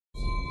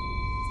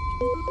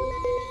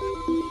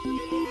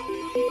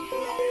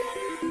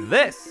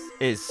This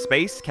is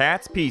Space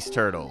Cats Peace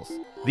Turtles,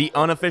 the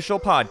unofficial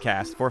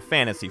podcast for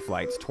Fantasy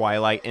Flight's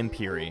Twilight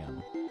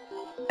Imperium.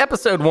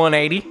 Episode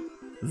 180.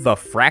 The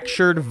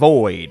Fractured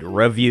Void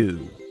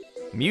Review.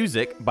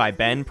 Music by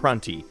Ben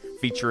Prunty,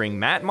 featuring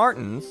Matt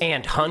Martins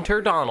And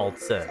Hunter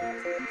Donaldson.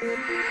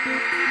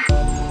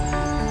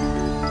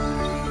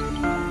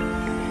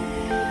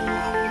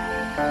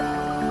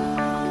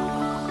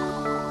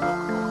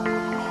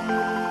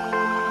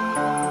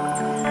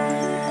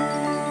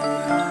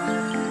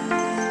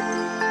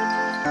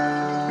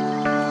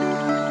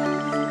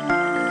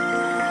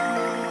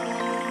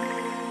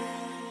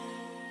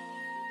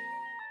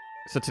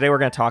 So today we're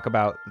going to talk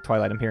about the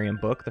Twilight Imperium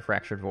book, The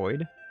Fractured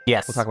Void.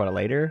 Yes. We'll talk about it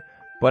later.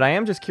 But I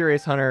am just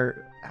curious,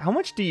 Hunter, how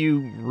much do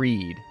you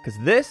read? Because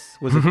this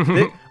was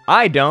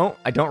I don't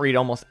read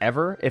almost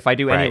ever. If I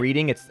do any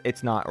reading,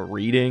 it's not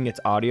reading, it's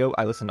audio.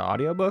 I listen to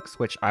audiobooks,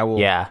 which I will.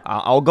 Yeah.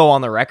 I'll go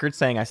on the record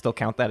saying I still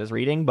count that as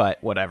reading,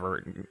 but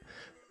whatever.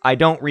 I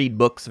don't read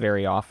books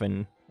very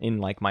often in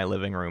like my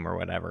living room or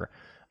whatever.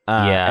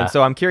 And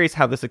so I'm curious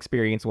how this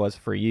experience was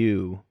for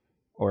you,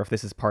 or if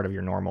this is part of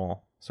your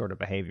normal sort of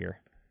behavior.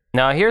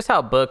 Now, here's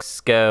how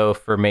books go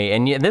for me.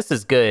 And this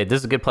is good. This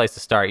is a good place to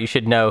start. You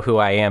should know who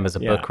I am as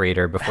a book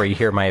reader before you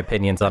hear my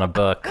opinions on a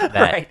book.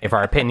 That if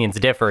our opinions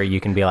differ,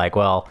 you can be like,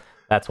 well,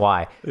 that's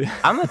why.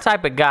 I'm the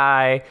type of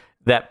guy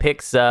that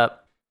picks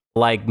up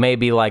like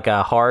maybe like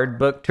a hard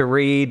book to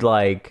read,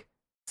 like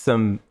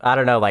some, I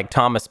don't know, like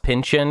Thomas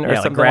Pynchon or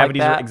something like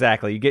that.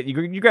 Exactly.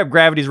 You grab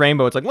Gravity's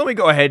Rainbow. It's like, let me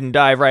go ahead and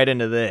dive right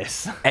into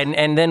this.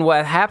 And then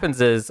what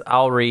happens is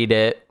I'll read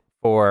it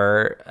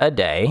for a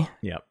day.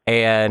 Yep.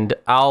 And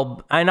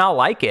I'll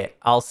like it.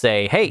 I'll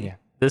say, hey,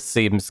 this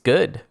seems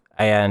good.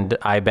 And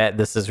I bet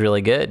this is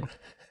really good.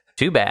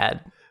 Too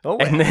bad. Oh,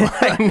 and then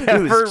I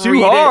never it's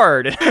too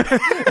hard.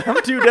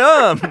 I'm too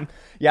dumb.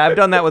 Yeah, I've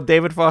done that with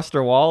David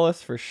Foster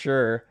Wallace for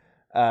sure.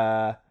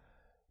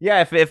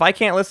 If I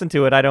can't listen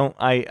to it,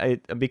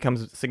 it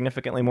becomes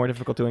significantly more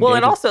difficult to engage. Well,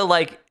 and also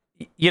like,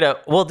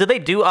 do they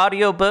do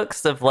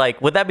audiobooks of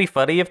like, would that be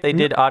funny if they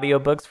did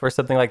audiobooks for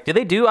something like, do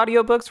they do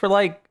audiobooks for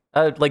like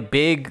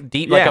big,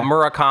 deep, like a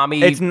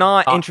Murakami? It's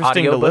not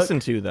interesting to audiobook? listen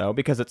to though,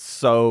 because it's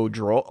so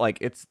droll.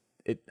 Like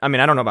I mean,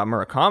 I don't know about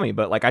Murakami,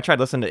 but like I tried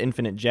listening to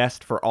Infinite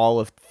Jest for all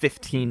of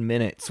 15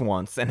 minutes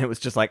once, and it was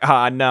just like,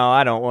 no,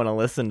 I don't want to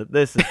listen to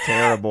this. It's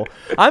terrible.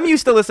 I'm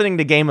used to listening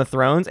to Game of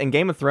Thrones, and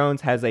Game of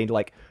Thrones has a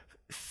like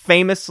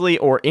famously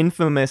or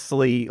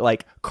infamously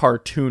like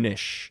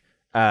cartoonish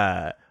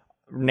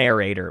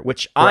narrator,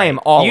 which I am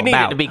all about. You need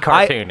it to be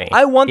cartoony.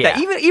 I want that.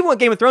 Even with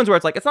Game of Thrones, where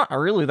it's like, it's not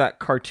really that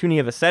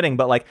cartoony of a setting,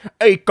 but like,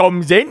 he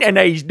comes in and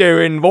he's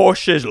doing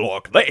voices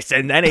like this,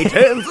 and then he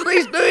turns and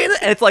he's doing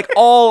it, and it's like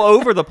all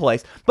over the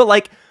place. But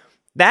like,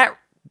 that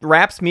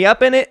wraps me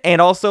up in it,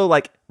 and also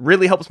like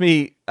really helps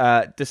me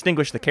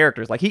distinguish the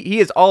characters. Like he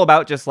is all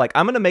about just like,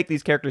 I'm gonna make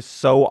these characters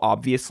so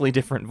obviously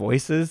different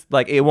voices,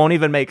 like it won't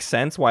even make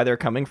sense why they're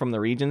coming from the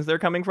regions they're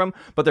coming from,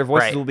 but their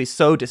voices will be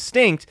so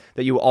distinct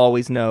that you will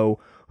always know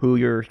who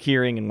you're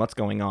hearing and what's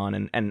going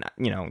on, and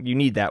you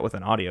need that with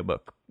an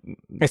audiobook.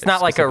 It's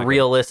not like a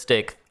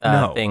realistic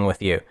thing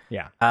with you.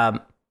 Yeah.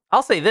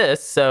 I'll say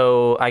this.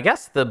 So I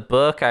guess the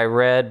book I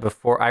read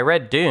before, I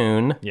read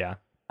Dune. Yeah.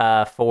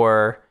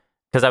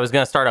 Because I was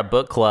going to start a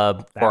book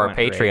club for our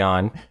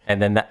Patreon,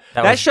 and then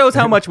that shows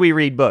how much we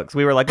read books.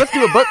 We were like, let's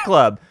do a book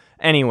club.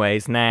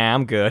 Anyways,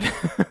 I'm good.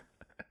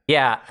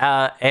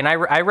 Yeah, and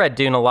I read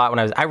Dune a lot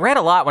when I read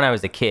a lot when I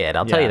was a kid.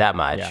 I'll tell you that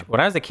much. Yeah. When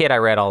I was a kid, I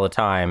read all the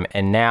time,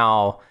 and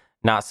now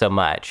not so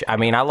much. I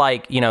mean, I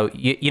like, you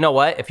know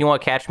what? If you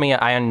want to catch me,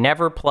 I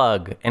never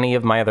plug any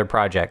of my other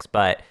projects,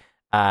 but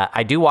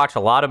I do watch a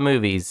lot of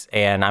movies,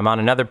 and I'm on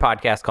another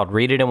podcast called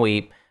Read It and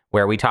Weep,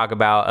 where we talk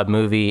about a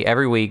movie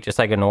every week, just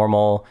like a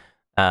normal,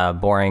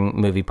 boring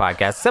movie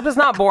podcast, except it's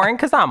not boring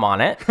because I'm on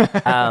it.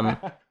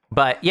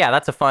 But yeah,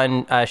 that's a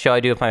fun show I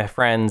do with my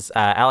friends,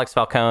 Alex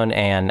Falcone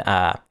and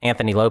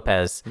Anthony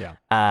Lopez. Yeah.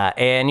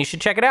 And you should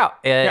check it out.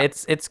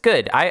 It's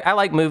good. I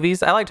like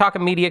movies. I like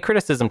talking media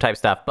criticism type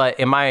stuff. But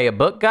am I a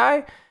book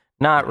guy?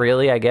 Not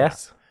really, I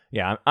guess.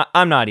 Yeah,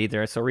 I'm not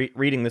either. So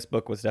reading this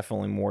book was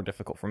definitely more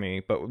difficult for me.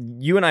 But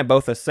you and I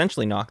both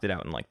essentially knocked it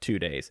out in like 2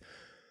 days.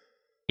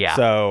 Yeah.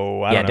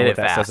 So I don't know what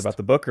that says about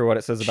the book or what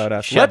it says about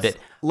us.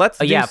 Let's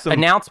do some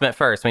announcement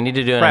first. We need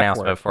to do an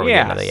announcement before we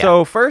get into that. Yeah.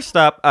 So first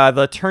up,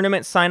 the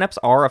tournament signups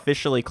are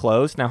officially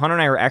closed. Now, Hunter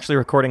and I are actually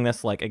recording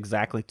this like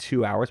exactly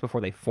 2 hours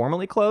before they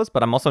formally close,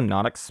 but I'm also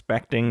not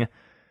expecting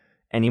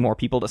any more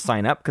people to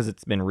sign up because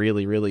it's been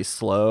really, really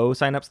slow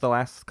signups the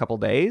last couple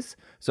days.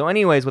 So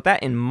anyways, with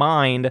that in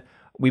mind,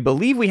 we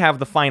believe we have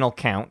the final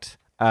count.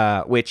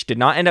 Which did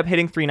not end up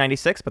hitting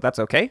 396, but that's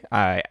okay.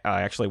 I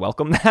actually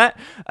welcome that.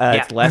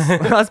 It's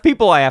less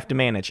people I have to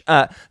manage.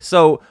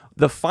 So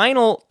the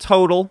final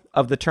total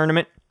of the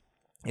tournament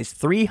is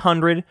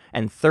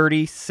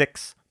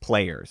 336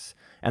 players.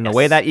 And the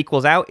way that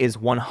equals out is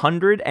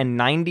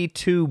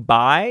 192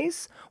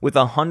 buys with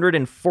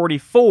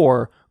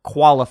 144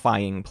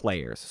 qualifying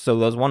players. So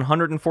those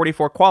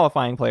 144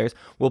 qualifying players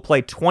will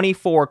play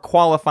 24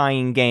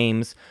 qualifying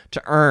games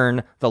to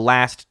earn the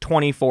last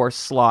 24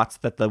 slots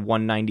that the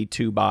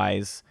 192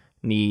 buys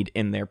need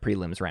in their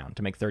prelims round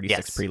to make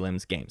 36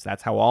 prelims games.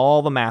 That's how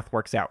all the math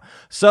works out.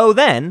 So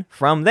then,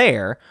 from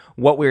there,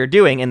 what we're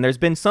doing, and there's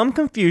been some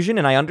confusion,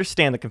 and I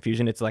understand the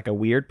confusion, it's like a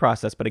weird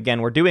process, but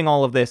again, we're doing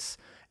all of this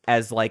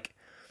as like,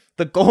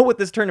 the goal with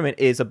this tournament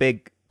is a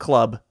big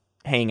club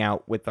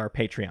hangout with our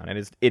Patreon.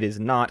 It is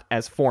not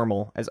as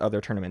formal as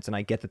other tournaments, and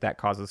I get that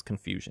causes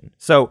confusion.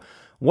 So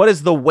what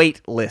is the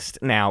wait list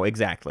now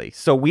exactly?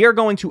 So we are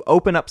going to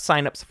open up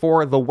signups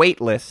for the wait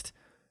list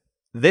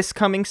this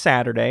coming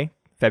Saturday,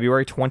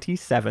 February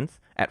 27th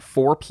at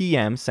 4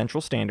 p.m.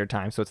 Central Standard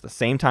Time. So it's the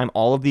same time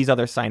all of these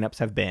other signups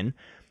have been,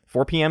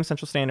 4 p.m.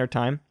 Central Standard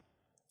Time.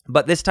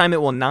 But this time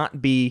it will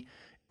not be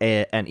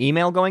an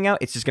email going out.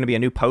 It's just going to be a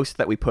new post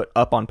that we put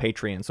up on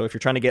Patreon. So if you're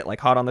trying to get like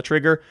hot on the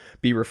trigger,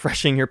 be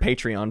refreshing your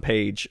Patreon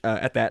page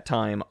at that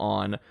time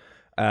on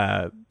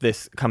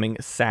this coming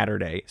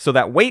Saturday. So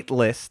that wait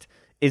list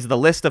is the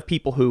list of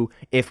people who,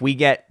 if we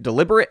get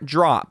deliberate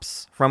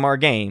drops from our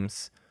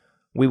games,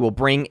 we will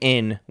bring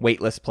in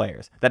waitlist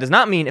players. That does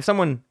not mean if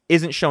someone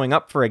isn't showing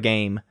up for a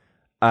game,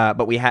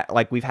 but we've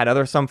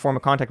had some form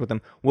of contact with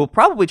them, we'll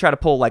probably try to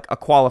pull like a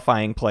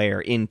qualifying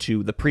player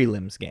into the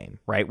prelims game,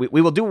 right?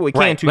 We will do what we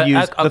can to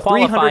use the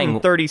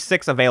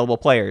 336 available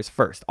players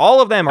first.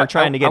 All of them are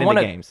trying to get into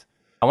games.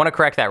 I want to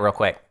correct that real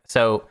quick.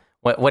 So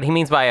what he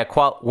means by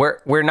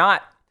we're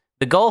not,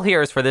 the goal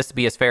here is for this to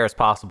be as fair as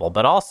possible,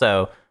 but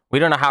also we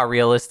don't know how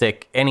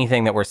realistic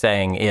anything that we're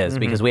saying is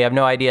because we have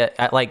no idea.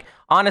 Like,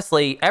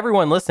 honestly,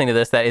 everyone listening to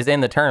this that is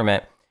in the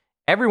tournament,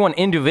 everyone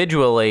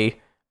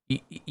individually,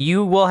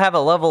 you will have a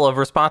level of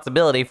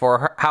responsibility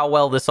for how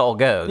well this all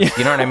goes.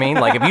 You know what I mean?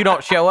 Like, if you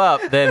don't show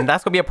up, then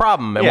that's going to be a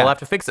problem, and we'll have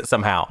to fix it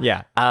somehow.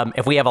 Yeah.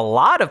 If we have a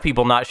lot of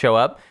people not show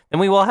up, then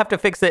we will have to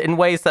fix it in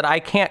ways that I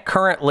can't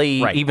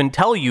currently even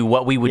tell you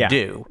what we would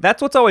do.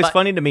 That's what's always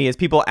funny to me is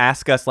people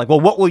ask us, like,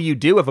 well, what will you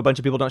do if a bunch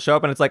of people don't show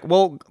up? And it's like,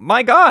 well,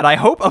 my God, I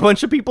hope a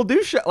bunch of people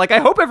do show. Like, I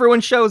hope everyone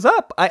shows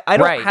up. I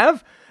don't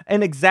have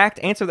an exact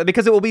answer to that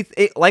because it will be,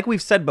 like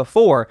we've said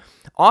before,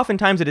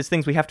 oftentimes it is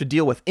things we have to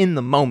deal with in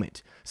the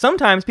moment.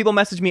 Sometimes people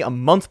message me a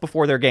month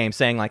before their game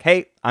saying like,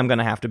 hey, I'm going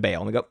to have to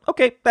bail. And we go,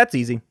 okay, that's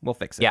easy. We'll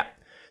fix it. Yeah.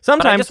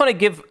 Sometimes but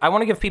I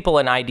want to give people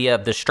an idea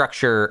of the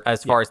structure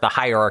as far as the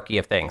hierarchy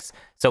of things.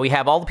 So we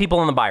have all the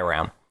people in the buy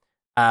round.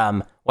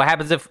 What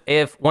happens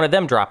if one of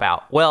them drop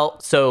out? Well,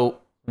 so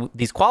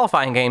these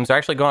qualifying games are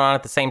actually going on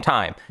at the same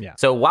time. Yeah.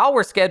 So while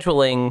we're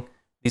scheduling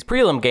these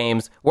prelim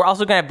games, we're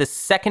also going to have this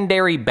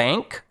secondary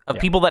bank of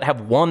people that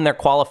have won their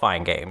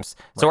qualifying games.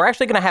 So we're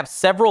actually going to have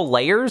several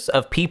layers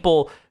of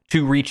people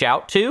to reach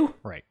out to.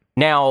 Right.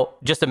 Now,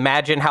 just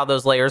imagine how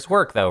those layers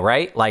work, though,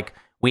 right? Like,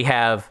 we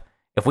have,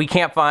 if we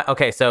can't find,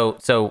 okay, so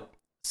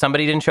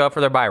somebody didn't show up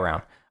for their buy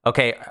round.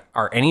 Okay,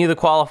 are any of the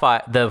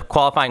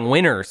qualifying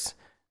winners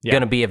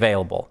going to be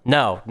available?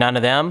 No, none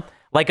of them.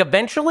 Like,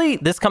 eventually,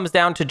 this comes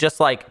down to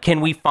just like,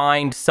 can we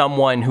find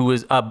someone who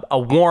is a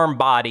warm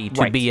body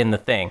to be in the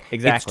thing?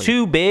 Exactly. It's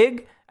too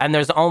big, and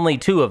there's only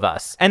two of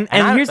us. And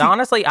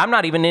honestly, I'm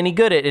not even any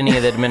good at any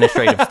of the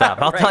administrative stuff.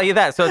 I'll tell you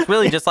that. So it's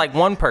really just like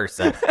one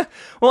person.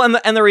 Well,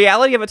 and the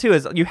reality of it too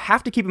is you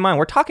have to keep in mind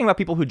we're talking about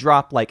people who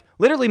drop like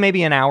literally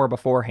maybe an hour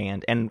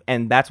beforehand,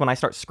 and that's when I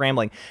start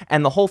scrambling.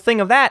 And the whole thing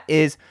of that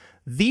is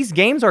these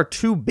games are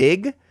too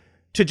big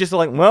to just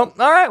like, well,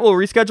 all right, we'll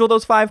reschedule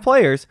those 5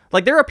 players.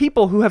 Like, there are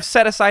people who have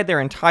set aside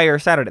their entire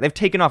Saturday. They've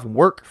taken off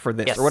work for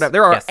this or whatever.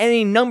 There are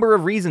any number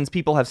of reasons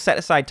people have set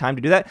aside time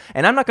to do that,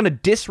 and I'm not going to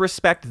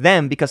disrespect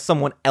them because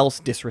someone else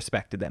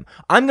disrespected them.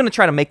 I'm going to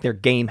try to make their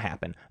game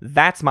happen.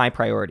 That's my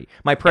priority.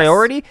 My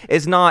priority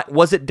is not,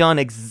 was it done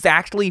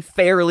exactly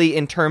fairly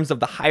in terms of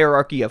the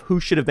hierarchy of who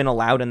should have been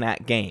allowed in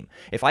that game.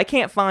 If I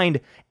can't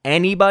find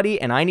anybody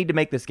and I need to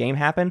make this game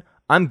happen,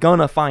 I'm going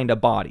to find a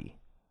body.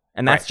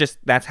 And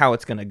that's how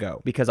it's going to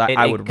go, because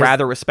I would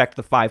rather respect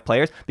the 5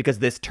 players, because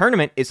this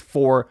tournament is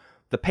for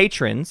the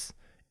patrons.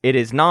 It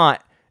is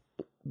not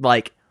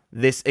like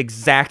this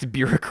exact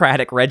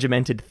bureaucratic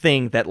regimented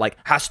thing that like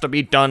has to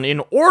be done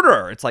in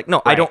order. It's like,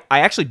 no, I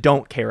actually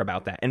don't care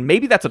about that. And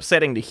maybe that's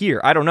upsetting to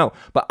hear. I don't know,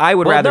 but I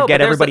would rather get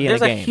everybody in a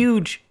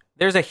game.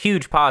 There's a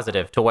huge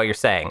positive to what you're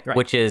saying,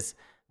 which is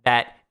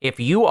that if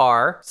you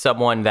are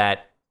someone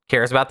that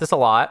cares about this a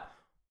lot,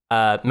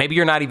 maybe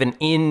you're not even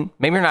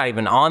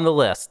on the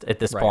list at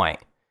this point,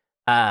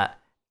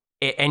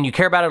 and you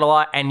care about it a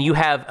lot, and you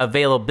have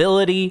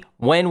availability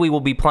when we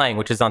will be playing,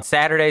 which is on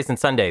Saturdays and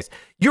Sundays.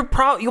 You'll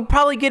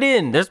probably get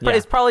in.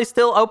 It's probably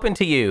still open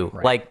to you.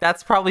 Like,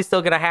 that's probably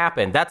still going to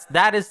happen.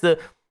 That is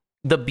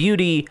the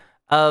beauty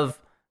of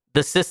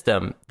the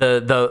system.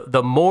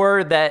 The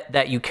more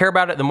that you care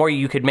about it, the more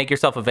you could make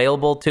yourself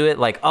available to it.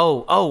 Like,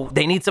 oh,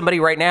 they need somebody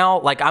right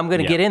now. Like, I'm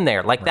going to get in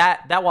there. Like,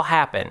 that will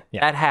happen.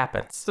 Yeah. That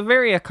happens. It's a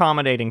very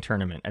accommodating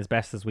tournament as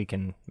best as we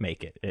can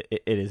make it.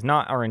 It is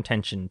not our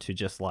intention to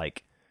just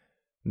like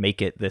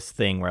make it this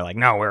thing where like,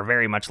 no, we're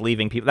very much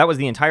leaving people. That was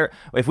the entire,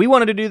 if we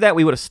wanted to do that,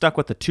 we would have stuck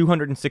with the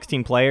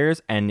 216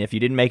 players. And if you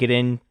didn't make it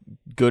in,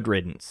 good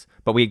riddance.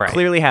 But we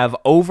clearly have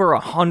over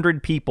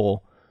 100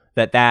 people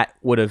that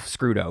would have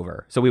screwed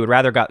over. So we would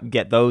rather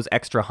get those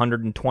extra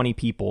 120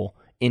 people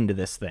into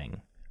this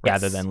thing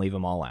rather than leave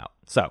them all out.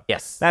 So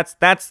that's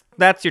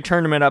your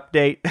tournament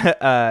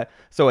update.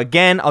 So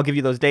again, I'll give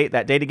you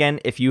that date again.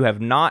 If you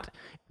have not,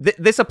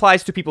 this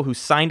applies to people who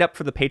signed up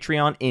for the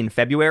Patreon in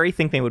February,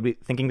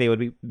 thinking they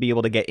would be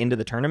able to get into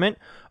the tournament,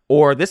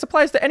 or this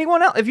applies to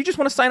anyone else. If you just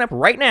want to sign up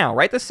right now,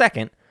 right this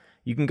second,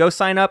 you can go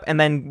sign up and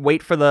then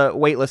wait for the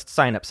waitlist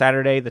sign up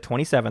Saturday, the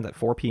 27th at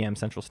 4 p.m.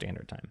 Central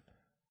Standard Time.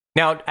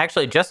 Now,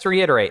 actually, just to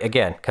reiterate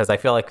again, because I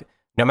feel like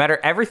no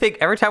matter every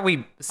time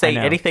we say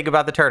anything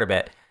about the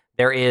tournament,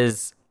 there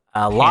is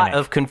a lot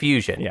of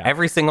confusion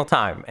every single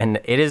time. And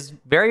it is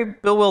very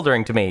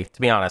bewildering to me,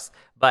 to be honest.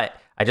 But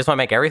I just want to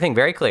make everything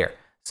very clear.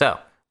 So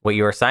what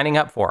you are signing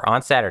up for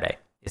on Saturday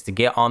is to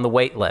get on the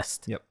wait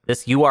list. Yep.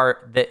 You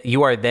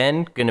are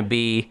then going to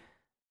be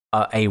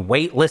a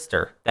wait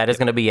lister. That is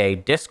going to be a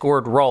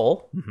Discord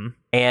role. Mm-hmm.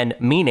 And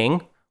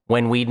meaning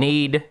when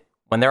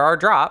there are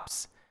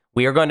drops,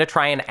 we are going to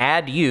try and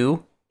add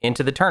you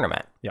into the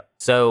tournament. Yep.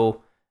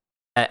 So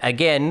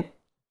again,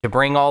 to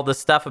bring all the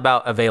stuff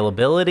about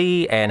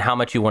availability and how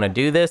much you want to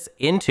do this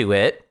into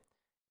it,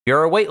 if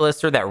you're a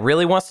waitlister that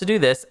really wants to do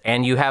this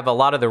and you have a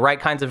lot of the right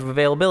kinds of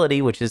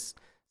availability, which is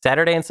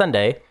Saturday and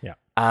Sunday,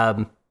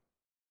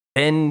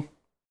 then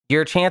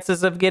your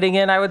chances of getting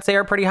in, I would say,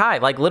 are pretty high.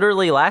 Like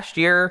literally last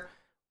year,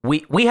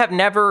 we have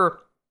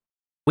never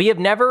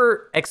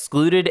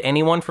excluded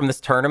anyone from this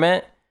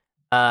tournament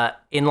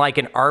in like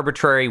an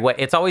arbitrary way.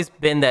 It's always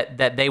been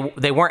that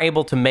they weren't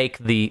able to make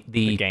the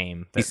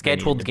game, the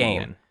scheduled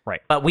game. Right.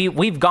 But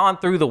we've gone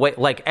through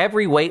like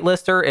every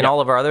waitlister in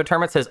all of our other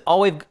tournaments has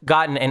always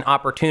gotten an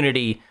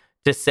opportunity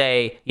to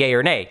say yay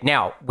or nay.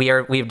 Now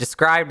we've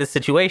described the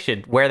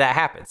situation where that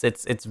happens.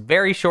 It's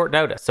very short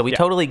notice. So we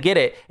totally get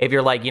it. If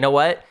you're like, you know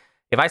what,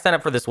 if I sign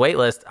up for this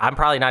waitlist, I'm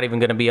probably not even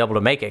going to be able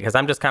to make it because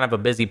I'm just kind of a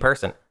busy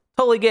person.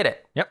 Totally get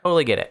it. Yep.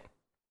 Totally get it.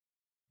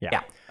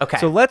 Yeah. Okay.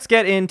 So let's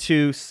get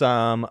into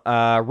some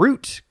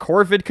Root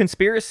Corvid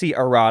conspiracy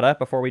errata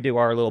before we do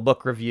our little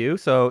book review.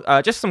 So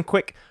just some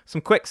quick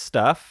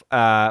stuff.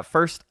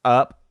 First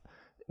up,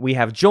 we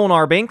have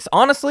Jolnar Binks.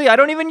 Honestly, I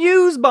don't even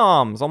use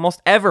bombs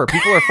almost ever.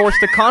 People are forced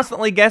to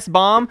constantly guess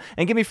bomb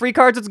and give me free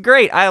cards. It's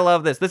great. I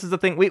love this. This is the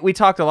thing. We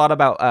talked a lot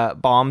about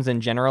bombs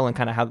in general and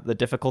kind of how the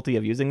difficulty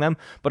of using them.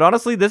 But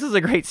honestly, this is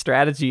a great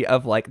strategy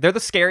of like, they're the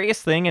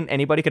scariest thing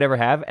anybody could ever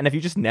have. And if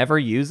you just never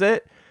use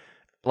it,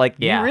 like,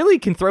 you really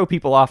can throw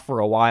people off for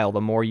a while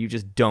the more you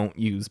just don't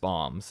use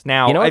bombs.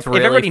 Now, if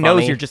everybody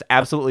knows you're just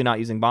absolutely not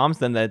using bombs,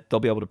 then they'll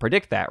be able to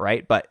predict that,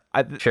 right? But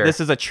this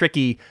is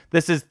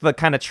the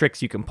kind of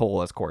tricks you can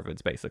pull as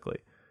Corvids, basically.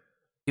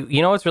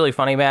 You know what's really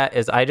funny, Matt,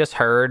 is I just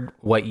heard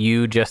what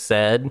you just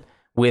said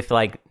with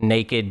like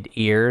naked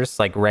ears,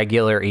 like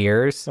regular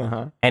ears.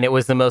 And it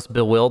was the most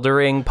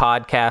bewildering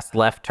podcast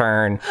left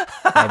turn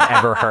I've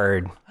ever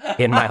heard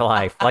in my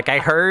life. Like I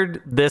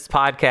heard this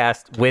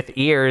podcast with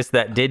ears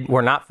that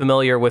were not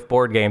familiar with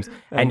board games.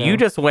 And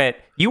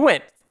you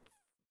went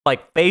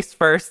like face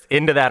first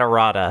into that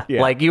errata.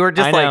 Yeah. Like you were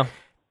just like,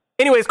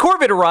 anyways,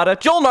 Corvid errata,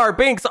 Jolnar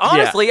Binks.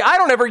 Honestly, I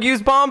don't ever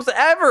use bombs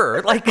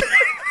ever. Like...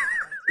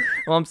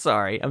 Well, I'm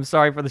sorry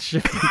for the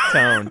shifting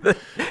tone,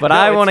 but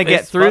I want to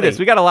get through this.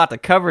 We got a lot to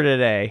cover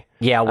today.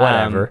 Yeah,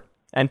 whatever.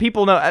 And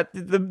people know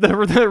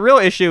the real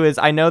issue is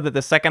I know that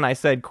the second I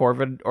said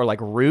Corvid or like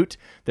Root,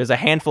 there's a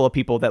handful of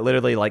people that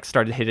literally like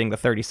started hitting the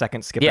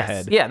 30-second skip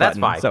ahead. Yeah, that's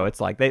button. fine. So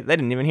it's like they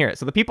didn't even hear it.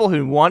 So the people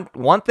who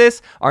want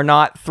this are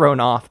not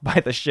thrown off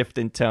by the shift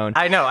in tone.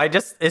 I know.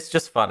 It's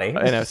just funny.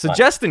 I know. So funny.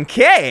 Justin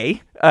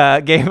K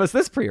gave us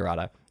this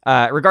pre-errata.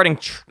 Regarding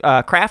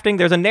crafting,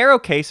 there's a narrow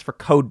case for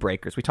Code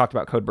Breakers. We talked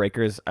about Code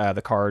Breakers,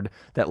 the card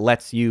that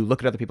lets you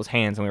look at other people's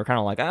hands, and we were kind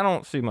of like, I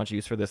don't see much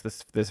use for this.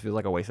 This feels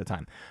like a waste of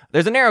time.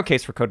 There's a narrow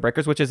case for Code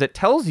Breakers, which is it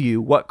tells you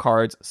what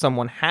cards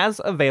someone has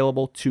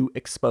available to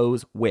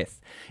expose with.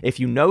 If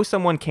you know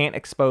someone can't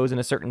expose in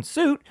a certain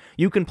suit,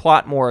 you can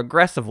plot more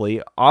aggressively,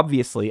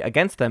 obviously,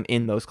 against them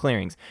in those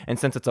clearings. And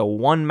since it's a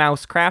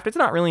one-mouse craft, it's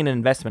not really an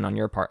investment on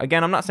your part.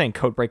 Again, I'm not saying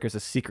Code Breakers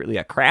is secretly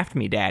a Craft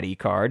Me Daddy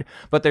card,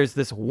 but there's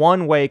this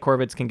one way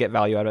Corvids can get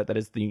value out of it that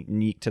is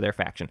unique to their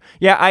faction.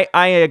 Yeah,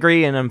 I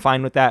agree, and I'm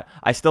fine with that.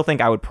 I still think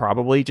I would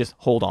probably just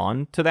hold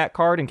on to that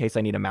card in case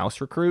I need a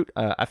mouse recruit.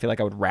 I feel like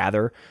I would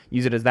rather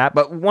use it as that.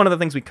 But one of the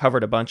things we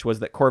covered a bunch was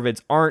that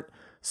Corvids aren't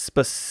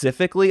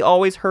specifically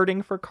always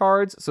hurting for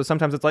cards. So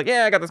sometimes it's like,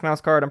 yeah, I got this mouse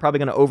card. I'm probably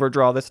going to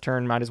overdraw this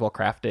turn. Might as well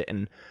craft it.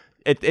 And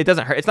it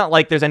doesn't hurt. It's not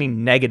like there's any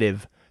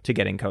negative to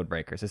getting Code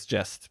Breakers. It's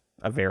just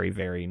a very,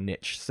 very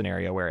niche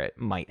scenario where it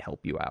might help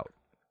you out.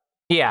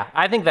 Yeah,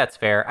 I think that's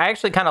fair. I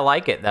actually kind of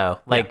like it, though.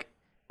 Like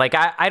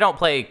I don't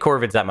play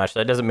Corvids that much, so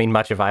it doesn't mean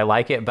much if I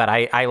like it, but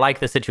I like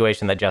the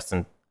situation that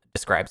Justin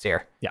describes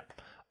here. Yeah.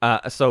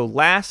 So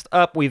last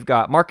up, we've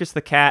got Marcus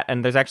the Cat,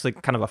 and there's actually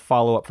kind of a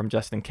follow-up from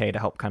Justin K to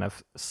help kind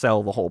of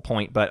sell the whole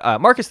point.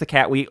 But Marcus the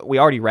Cat, we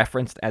already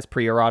referenced as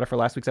pre-errata for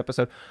last week's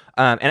episode.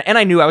 And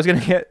I knew I was going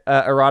to get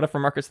errata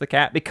from Marcus the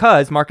Cat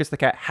because Marcus the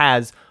Cat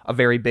has a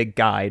very big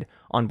guide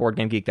on Board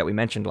Game Geek that we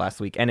mentioned last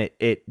week, and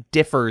it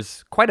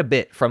differs quite a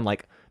bit from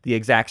like the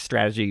exact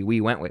strategy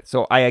we went with.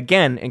 So I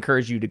again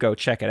encourage you to go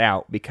check it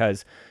out,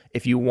 because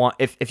if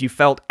you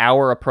felt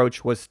our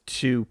approach was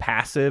too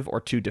passive or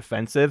too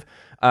defensive,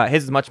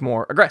 his is much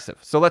more aggressive.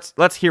 So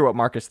let's hear what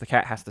Marcus the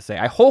Cat has to say.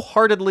 I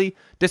wholeheartedly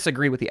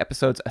disagree with the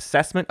episode's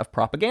assessment of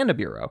Propaganda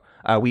Bureau.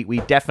 We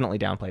definitely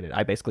downplayed it.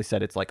 I basically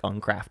said it's like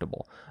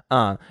uncraftable.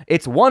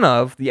 It's one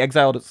of the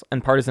Exiled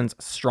and Partisans'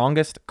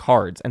 strongest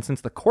cards, and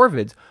since the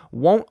Corvids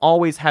won't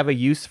always have a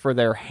use for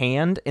their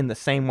hand in the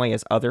same way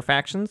as other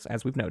factions,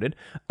 as we've noted,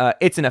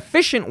 it's an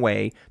efficient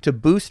way to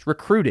boost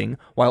recruiting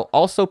while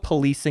also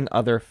policing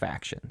other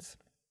factions.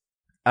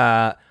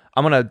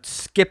 I'm going to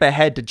skip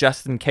ahead to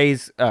Justin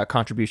K's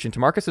contribution. To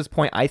Marcus's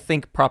point, I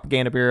think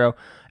Propaganda Bureau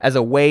as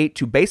a way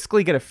to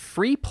basically get a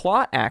free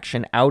plot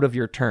action out of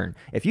your turn.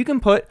 If you can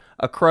put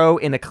a crow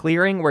in a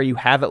clearing where you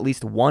have at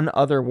least one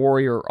other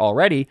warrior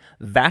already,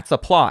 that's a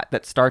plot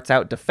that starts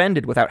out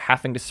defended without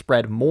having to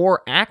spread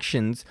more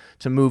actions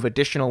to move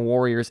additional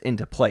warriors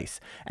into place.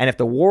 And if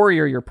the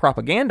warrior you're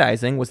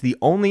propagandizing was the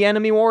only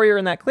enemy warrior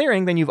in that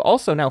clearing, then you've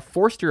also now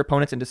forced your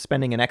opponents into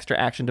spending an extra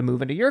action to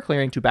move into your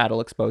clearing to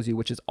battle expose you,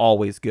 which is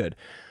always good.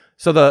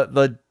 So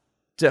the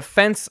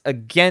defense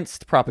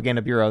against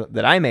Propaganda Bureau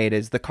that I made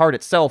is the card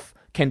itself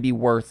can be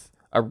worth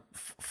a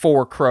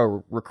 4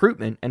 crow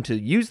recruitment, and to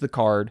use the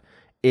card,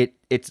 it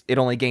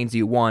only gains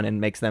you 1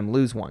 and makes them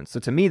lose 1. So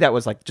to me, that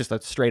was like just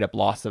a straight up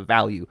loss of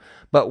value.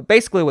 But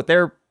basically what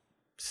they're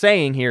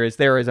saying here is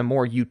there is a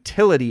more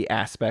utility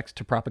aspect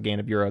to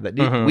Propaganda Bureau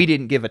that we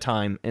didn't give a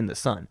time in the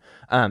sun.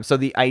 So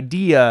the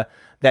idea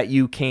that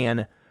you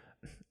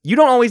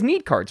don't always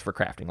need cards for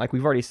crafting, like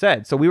we've already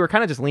said. So we were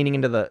kind of just leaning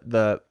into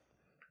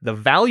the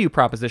value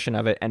proposition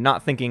of it and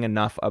not thinking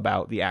enough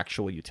about the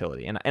actual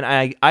utility. And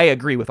I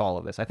agree with all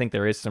of this. I think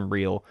there is some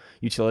real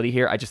utility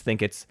here. I just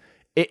think it's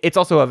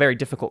also a very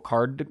difficult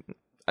card,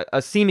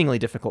 a seemingly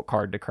difficult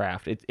card to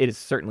craft. It is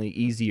certainly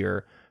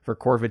easier for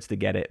Corvids to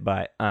get it,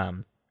 but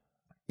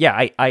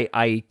yeah,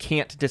 I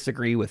can't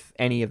disagree with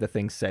any of the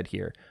things said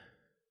here.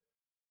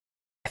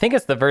 I think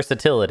it's the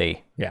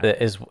versatility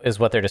that is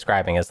what they're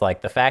describing. Is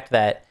like the fact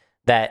that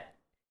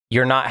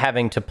you're not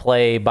having to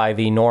play by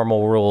the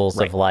normal rules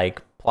of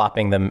like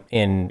plopping them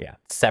in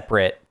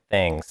separate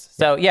things.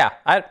 So yeah,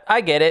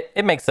 I get it.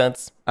 It makes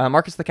sense.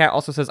 Marcus the Cat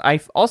also says, I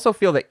also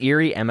feel that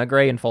Eerie,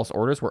 Emigre, and False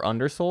Orders were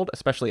undersold,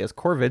 especially as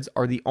Corvids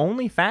are the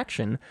only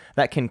faction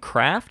that can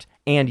craft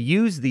and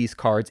use these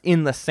cards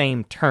in the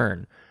same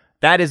turn.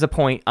 That is a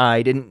point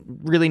I didn't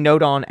really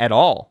note on at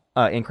all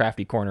in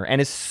Crafty Corner,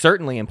 and is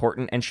certainly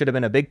important and should have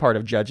been a big part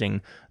of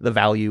judging the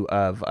value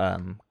of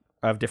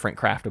different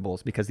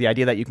craftables, because the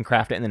idea that you can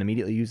craft it and then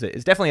immediately use it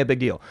is definitely a big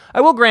deal.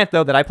 I will grant,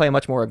 though, that I play a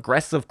much more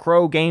aggressive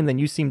crow game than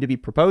you seem to be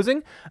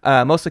proposing,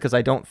 mostly because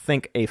I don't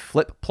think a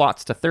flip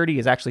plots to 30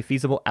 is actually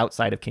feasible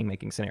outside of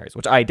king-making scenarios,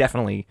 which I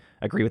definitely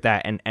agree with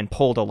that, and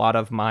pulled a lot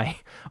of my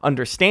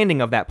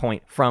understanding of that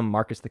point from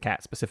Marcus the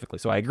Cat specifically.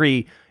 So I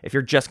agree, if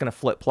you're just going to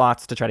flip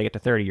plots to try to get to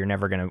 30,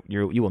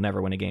 you will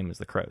never win a game as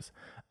the crows.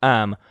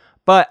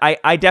 But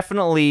I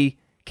definitely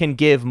can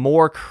give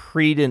more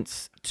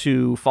credence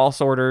to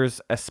False Orders,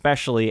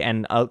 especially,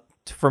 and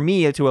for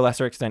me, to a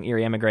lesser extent,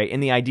 Eerie Emigre, in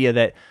the idea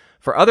that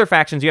for other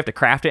factions, you have to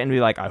craft it and be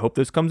like, I hope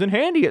this comes in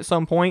handy at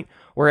some point,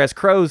 whereas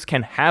Crows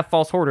can have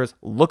False Orders,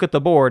 look at the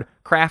board,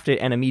 craft it,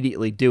 and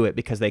immediately do it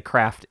because they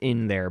craft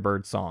in their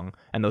Birdsong,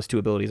 and those two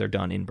abilities are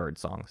done in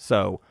Birdsong.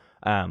 So,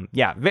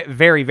 yeah,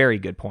 very, very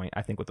good point,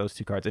 I think, with those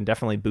two cards, and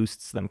definitely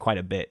boosts them quite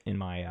a bit in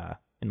my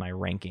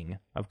ranking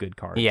of good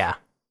cards.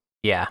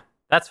 Yeah.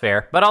 That's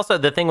fair. But also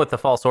the thing with the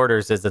False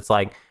Orders is it's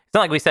not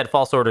like we said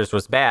False Orders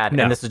was bad,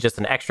 and this is just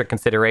an extra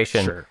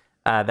consideration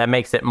that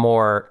makes it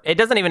more... It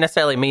doesn't even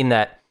necessarily mean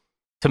that,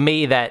 to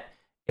me, that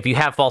if you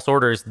have False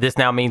Orders, this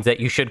now means that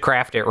you should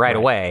craft it right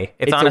away.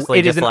 It's honestly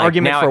it just is an like,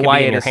 argument now for it can why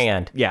be in it your is,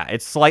 hand. Yeah,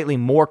 it's slightly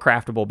more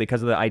craftable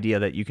because of the idea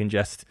that you can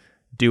just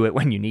do it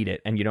when you need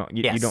it, and you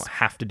don't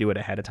have to do it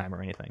ahead of time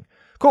or anything.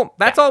 Cool.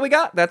 That's all we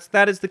got.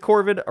 That is the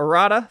Corvid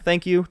errata.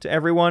 Thank you to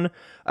everyone.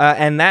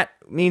 And that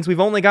means we've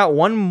only got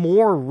one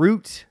more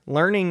root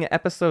learning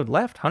episode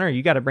left. Hunter,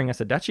 you got to bring us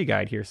a Duchy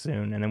guide here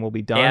soon, and then we'll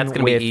be done. Yeah, it's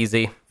going to be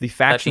easy. The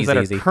factions that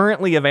are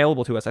currently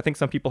available to us. I think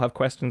some people have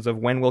questions of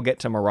when we'll get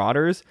to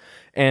Marauders,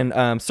 and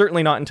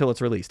certainly not until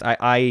it's released.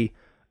 I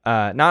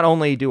not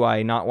only do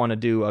I not want to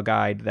do a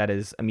guide that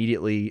is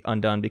immediately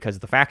undone because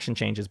the faction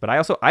changes, but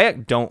I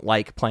don't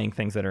like playing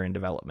things that are in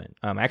development.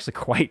 I actually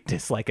quite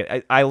dislike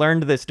it. I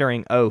learned this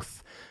during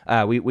Oath.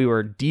 We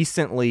were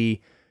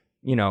decently,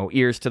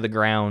 ears to the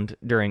ground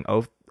during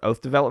Oath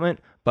development,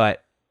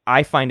 but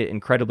I find it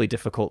incredibly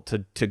difficult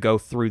to go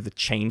through the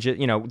changes.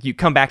 You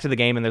come back to the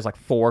game and there's like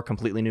 4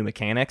 completely new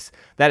mechanics.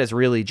 That is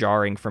really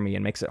jarring for me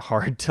and makes it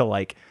hard to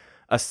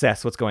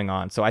assess what's going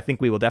on. So I think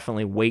we will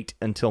definitely wait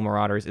until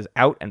Marauders is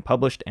out and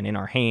published and in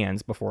our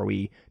hands before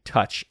we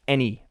touch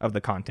any of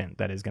the content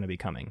that is going to be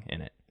coming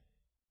in it.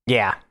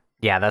 Yeah,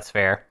 that's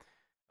fair.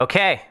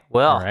 Okay,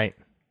 well, all right.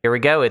 Here we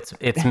go.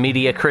 It's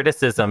media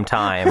criticism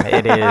time.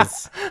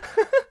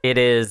 It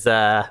is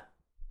our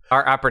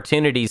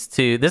opportunities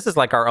to. This is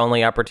like our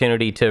only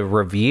opportunity to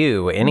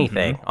review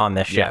anything on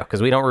this show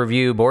because we don't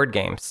review board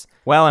games.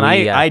 Well, and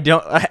I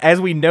don't, as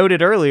we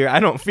noted earlier, I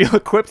don't feel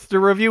equipped to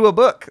review a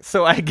book,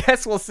 so I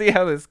guess we'll see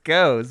how this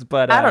goes.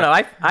 But I don't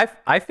know.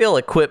 I feel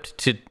equipped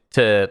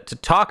to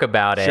talk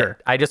about it. Sure.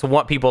 I just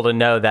want people to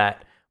know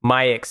that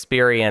my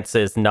experience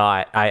is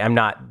not. I'm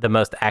not the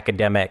most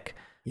academic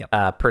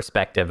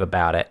perspective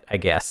about it, I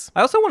guess.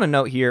 I also want to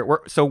note here.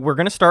 We're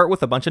going to start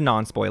with a bunch of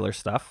non-spoiler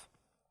stuff.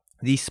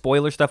 The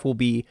spoiler stuff will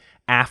be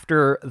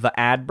after the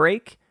ad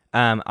break.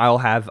 I'll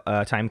have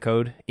a time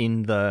code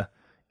in the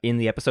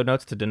episode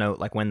notes to denote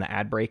like when the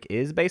ad break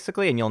is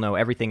basically, and you'll know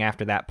everything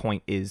after that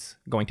point is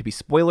going to be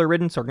spoiler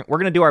ridden. So we're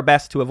going to do our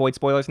best to avoid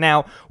spoilers.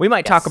 Now, we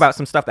might talk about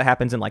some stuff that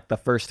happens in like the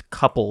first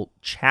couple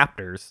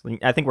chapters.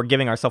 I think we're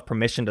giving ourselves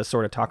permission to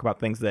sort of talk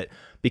about things that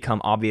become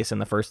obvious in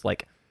the first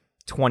like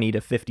 20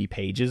 to 50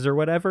 pages or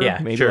whatever. Yeah,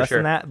 maybe less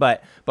than that.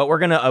 But we're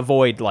going to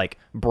avoid like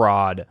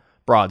broad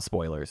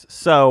spoilers.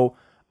 So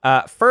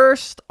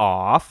first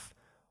off,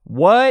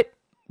 what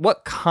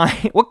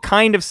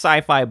kind of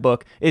sci-fi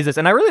book is this?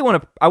 And I really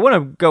want to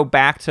go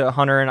back to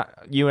Hunter and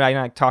you and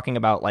I talking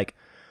about like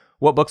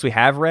what books we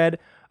have read.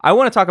 I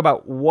want to talk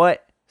about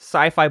what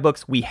sci-fi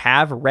books we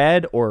have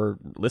read or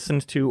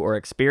listened to or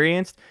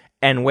experienced,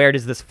 and where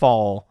does this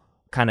fall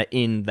kind of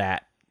in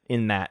that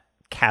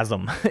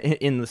chasm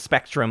in the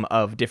spectrum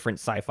of different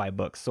sci-fi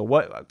books. So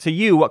what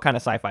kind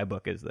of sci-fi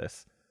book is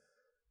this?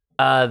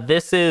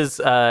 This is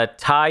a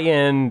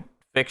tie-in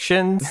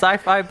fiction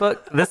sci-fi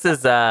book. This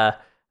is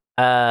I'm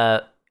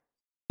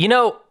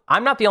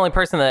not the only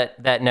person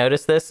that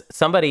noticed this.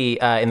 Somebody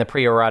in the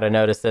pre-errata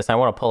noticed this. I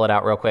want to pull it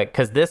out real quick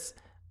because this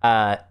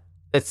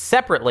it's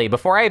separately.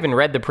 Before I even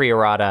read the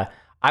pre-errata,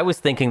 I was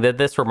thinking that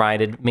this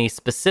reminded me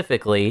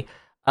specifically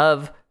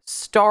of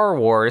Star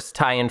Wars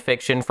tie-in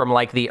fiction from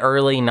like the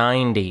early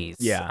 90s.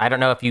 Yeah. I don't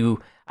know if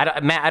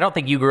Matt, I don't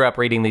think you grew up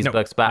reading these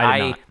books,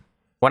 but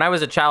when I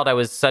was a child, I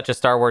was such a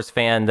Star Wars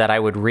fan that I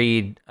would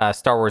read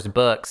Star Wars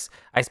books.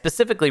 I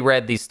specifically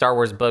read these Star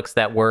Wars books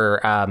that were,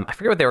 I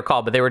forget what they were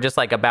called, but they were just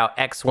like about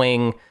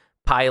X-Wing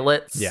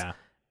pilots. Yeah.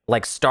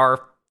 Like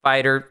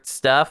starfighter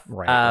stuff.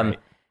 Right.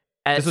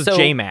 This was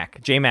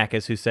J-Mac. J-Mac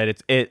is who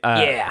said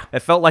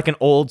it felt like an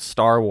old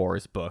Star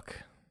Wars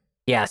book.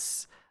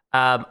 Yes.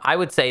 I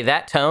would say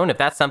that tone, if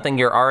that's something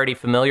you're already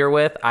familiar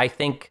with, I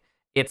think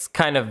it's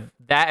kind of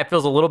that. It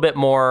feels a little bit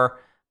more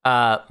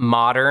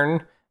modern,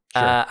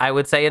 sure. I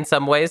would say in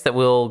some ways that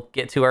we'll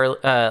get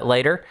to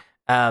later.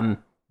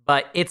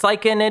 But it's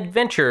like an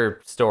adventure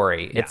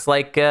story. Yeah. It's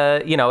like,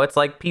 it's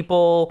like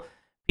people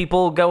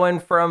going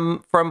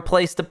from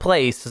place to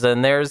place,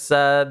 and there's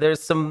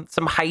some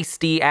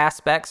heisty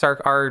aspects.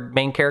 Our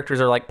main characters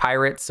are like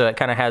pirates, so it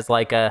kind of has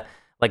like a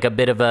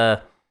bit of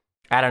a,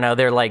 I don't know,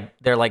 they're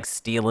like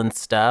stealing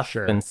stuff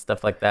and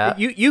stuff like that.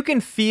 You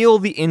can feel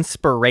the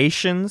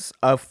inspirations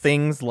of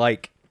things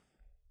like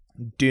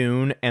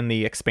Dune and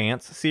the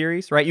Expanse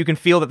series, right? You can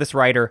feel that this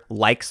writer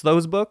likes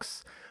those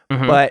books,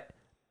 but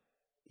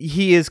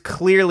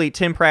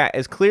Tim Pratt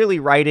is clearly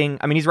writing.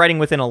 I mean, he's writing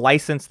within a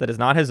license that is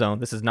not his own.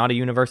 This is not a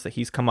universe that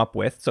he's come up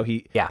with. So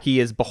he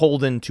is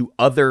beholden to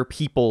other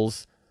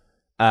people's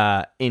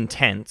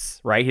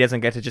intents, right? He doesn't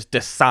get to just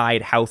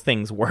decide how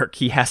things work.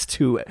 He has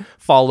to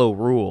follow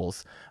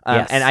rules.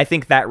 And I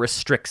think that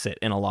restricts it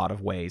in a lot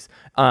of ways.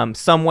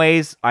 Some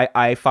ways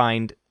I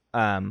find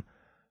not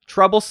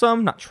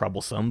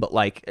troublesome, but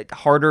like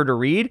harder to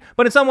read.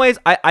 But in some ways,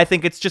 I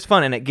think it's just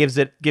fun, and it gives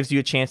you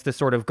a chance to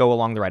sort of go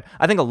along the ride.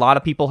 I think a lot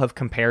of people have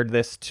compared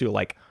this to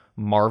like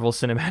Marvel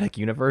Cinematic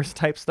Universe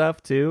type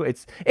stuff too.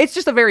 It's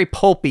just a very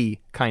pulpy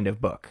kind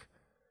of book.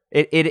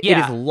 It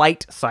is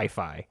light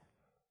sci-fi.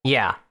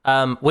 Yeah,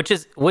 which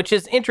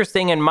is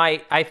interesting, and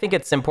I think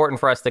it's important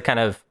for us to kind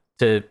of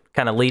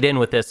lead in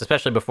with this,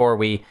 especially before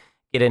we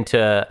get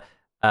into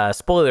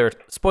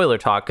spoiler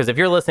talk. Because if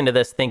you're listening to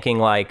this thinking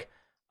like,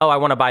 oh, I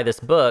want to buy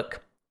this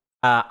book,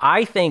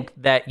 I think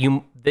that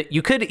you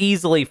could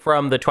easily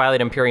from the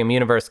Twilight Imperium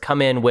universe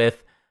come in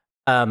with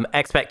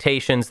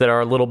expectations that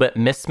are a little bit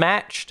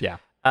mismatched. Yeah.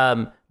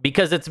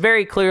 Because it's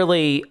very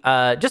clearly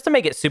just to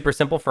make it super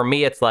simple for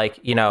me, it's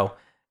like,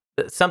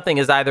 something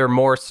is either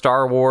more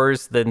Star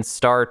Wars than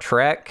Star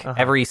Trek.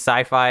 Every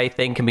sci-fi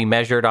thing can be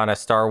measured on a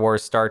Star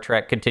Wars, Star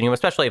Trek continuum,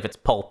 especially if it's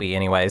pulpy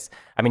anyways.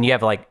 I mean, you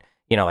have like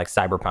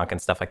Cyberpunk and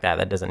stuff like that.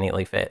 That doesn't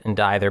neatly fit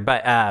into either.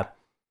 But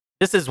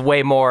this is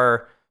way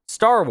more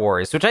Star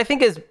Wars, which I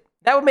think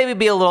that would maybe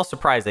be a little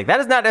surprising. That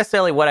is not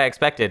necessarily what I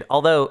expected.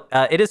 Although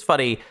it is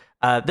funny.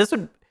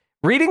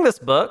 Reading this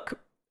book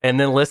and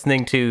then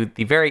listening to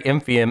the very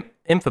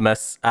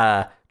infamous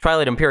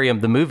Twilight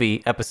Imperium the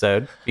movie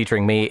episode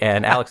featuring me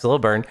and Alex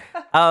Lilburn.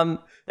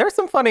 There's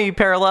some funny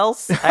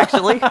parallels,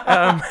 actually.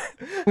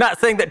 Not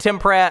saying that Tim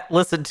Pratt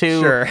listened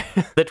to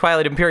the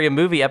Twilight Imperium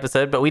movie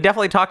episode, but we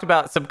definitely talked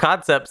about some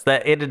concepts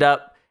that ended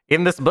up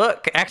in this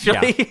book,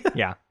 actually.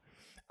 Yeah.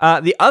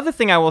 The other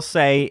thing I will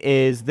say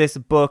is this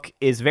book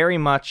is very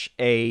much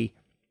a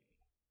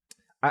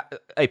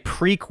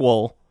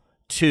prequel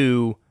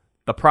to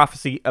the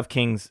Prophecy of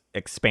Kings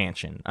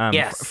expansion.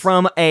 Yes.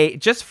 From a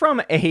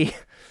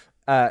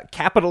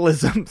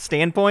capitalism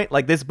standpoint,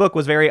 like this book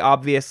was very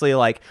obviously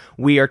like,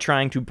 we are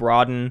trying to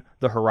broaden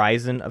the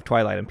horizon of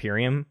Twilight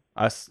Imperium.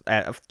 Us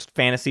at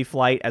Fantasy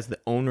Flight, as the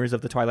owners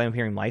of the Twilight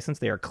Imperium license,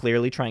 they are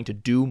clearly trying to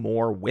do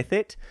more with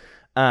it.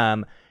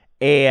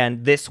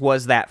 And this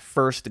was that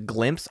first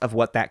glimpse of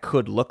what that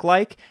could look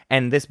like.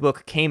 And this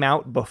book came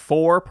out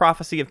before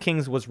Prophecy of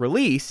Kings was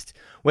released,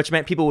 which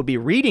meant people would be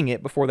reading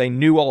it before they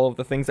knew all of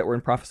the things that were in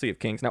Prophecy of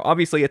Kings. Now,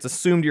 obviously, it's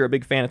assumed you're a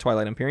big fan of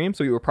Twilight Imperium,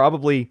 so you were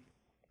probably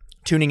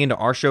tuning into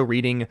our show,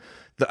 reading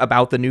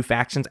about the new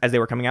factions as they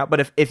were coming out.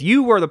 But if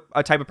you were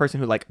a type of person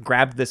who like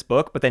grabbed this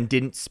book but then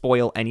didn't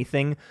spoil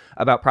anything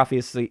about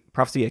Prophecy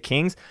of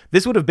Kings,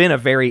 this would have been a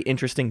very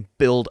interesting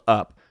build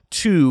up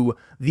to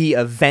the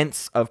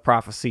events of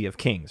Prophecy of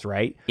Kings,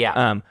 right?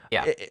 Yeah.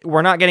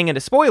 We're not getting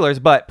into spoilers,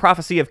 but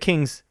Prophecy of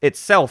Kings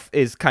itself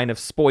is kind of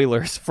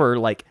spoilers for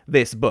like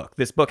this book.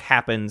 This book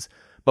happens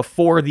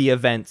before the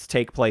events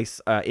take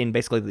place in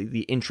basically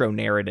the intro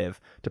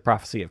narrative to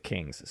Prophecy of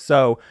Kings.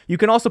 So you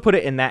can also put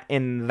it in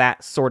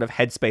that sort of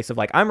headspace of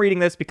like, I'm reading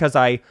this because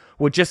I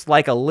would just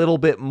like a little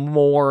bit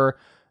more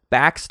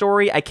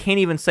backstory. I can't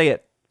even say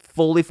it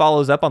fully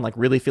follows up on like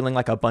really feeling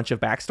like a bunch of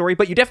backstory,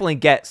 but you definitely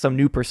get some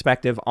new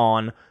perspective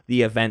on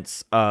the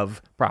events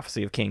of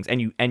Prophecy of Kings,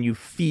 and you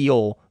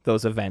feel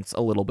those events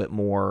a little bit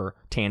more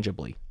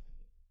tangibly.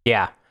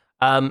 Yeah.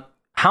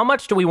 How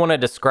much do we want to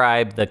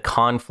describe the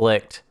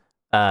conflict,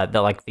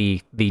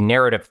 the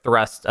narrative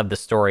thrust of the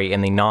story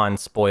in the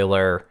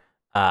non-spoiler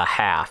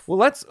half?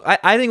 Well,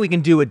 I think we can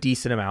do a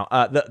decent amount.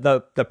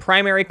 The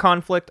primary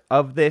conflict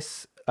of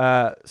this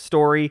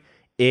story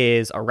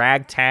is a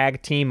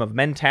ragtag team of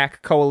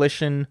Mentak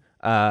Coalition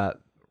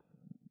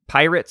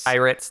pirates.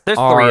 There's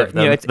three of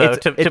them.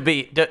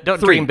 Don't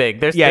dream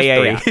big. There's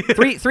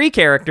three. three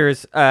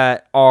characters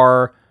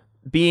are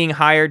being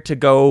hired to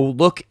go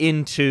look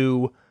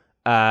into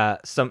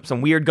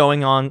some weird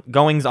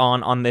goings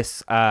on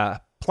this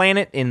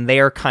planet in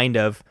their kind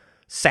of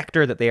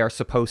sector that they are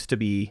supposed to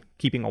be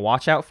keeping a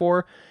watch out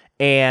for.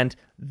 And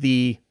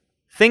the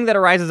thing that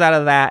arises out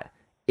of that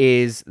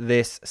is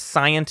this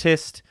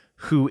scientist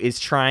who is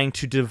trying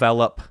to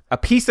develop a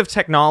piece of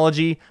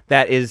technology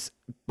that is,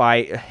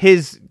 by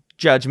his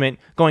judgment,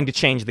 going to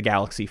change the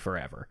galaxy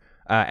forever.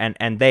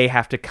 And they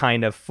have to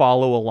kind of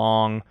follow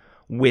along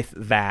with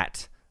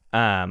that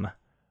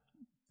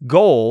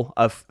goal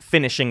of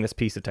finishing this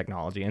piece of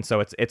technology. And so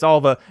it's a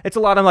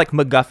lot of like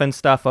MacGuffin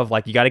stuff of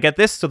like, you got to get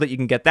this so that you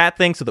can get that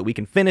thing so that we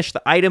can finish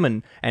the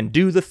item and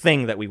do the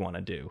thing that we want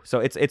to do. So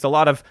it's a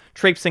lot of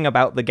traipsing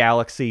about the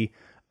galaxy,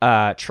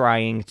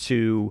 trying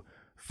to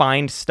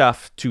find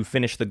stuff to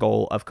finish the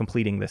goal of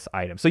completing this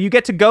item. So you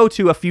get to go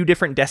to a few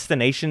different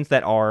destinations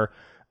that are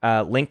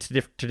linked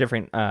to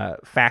different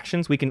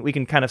factions. We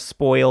can kind of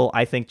spoil,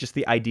 I think, just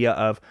the idea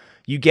of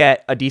you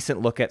get a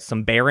decent look at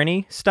some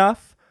Barony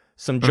stuff,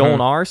 some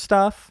Jolnar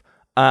stuff,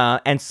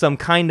 and some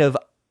kind of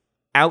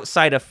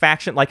outside of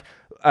faction, like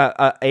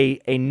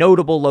a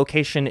notable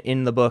location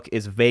in the book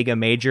is Vega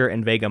Major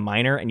and Vega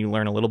Minor, and you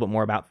learn a little bit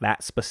more about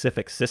that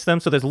specific system.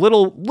 So there's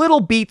little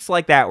beats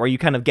like that where you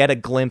kind of get a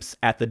glimpse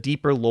at the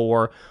deeper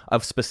lore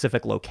of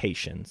specific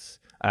locations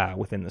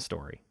within the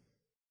story.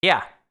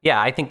 Yeah,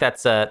 I think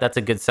that's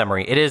a good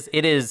summary. It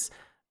is.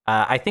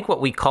 I think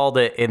what we called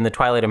it in the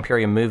Twilight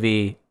Imperium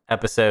movie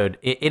episode,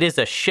 it is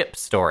a ship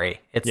story.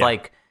 It's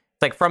like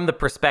from the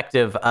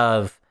perspective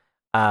of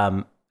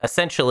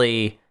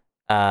essentially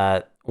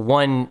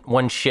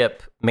one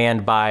ship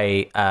manned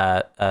by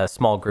a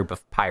small group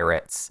of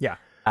pirates. Yeah.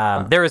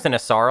 There is an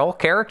Asarl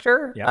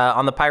character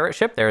on the pirate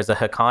ship. There is a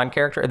Hakan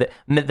character. The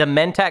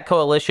Mentak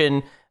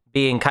Coalition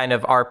being kind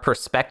of our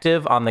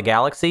perspective on the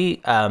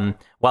galaxy.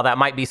 While that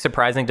might be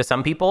surprising to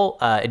some people,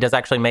 it does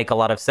actually make a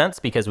lot of sense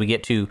because we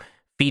get to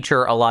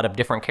feature a lot of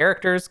different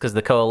characters because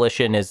the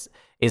Coalition is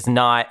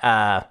not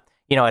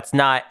it's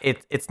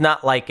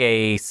not like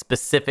a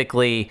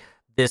specifically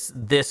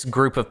this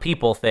group of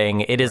people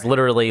thing. It is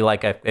literally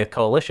like a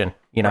coalition,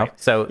 you know? Right.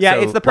 So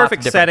it's the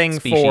perfect setting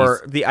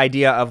for the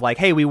idea of like,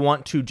 hey, we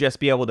want to just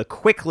be able to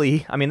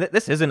quickly, I mean,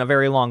 this isn't a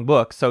very long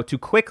book, so to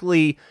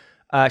quickly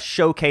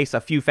showcase a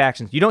few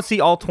factions. You don't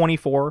see all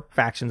 24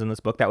 factions in this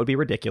book. That would be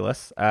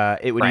ridiculous.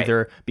 It would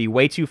either be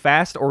way too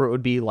fast or it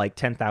would be like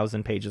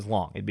 10,000 pages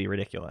long. It'd be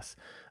ridiculous.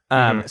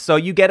 So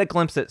you get a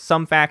glimpse at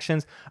some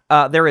factions.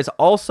 There is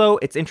also,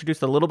 it's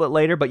introduced a little bit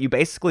later, but you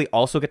basically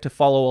also get to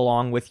follow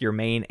along with your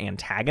main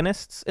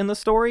antagonists in the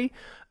story.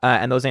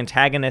 And those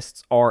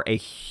antagonists are a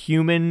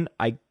human,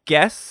 I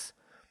guess,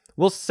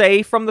 we'll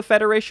say from the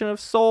Federation of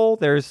Sol.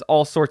 There's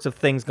all sorts of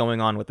things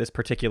going on with this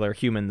particular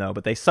human, though,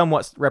 but they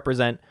somewhat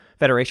represent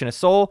Federation of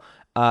Sol,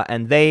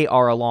 and they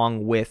are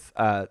along with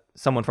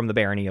someone from the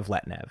Barony of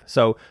Letnev.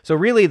 So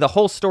really, the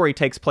whole story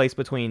takes place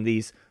between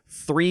these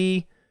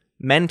 3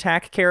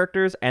 Mentak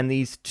characters and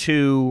these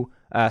 2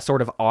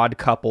 sort of odd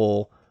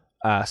couple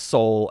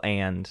Sol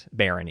and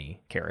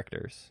Barony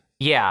characters.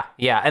 Yeah,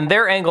 and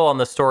their angle on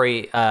the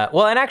story,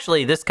 well, and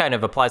actually this kind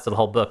of applies to the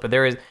whole book, but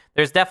there's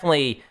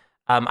definitely,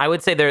 I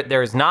would say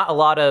there's not a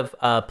lot of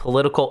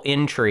political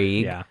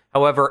intrigue. Yeah.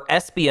 However,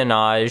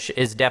 espionage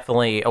is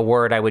definitely a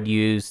word I would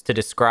use to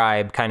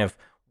describe kind of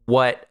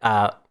what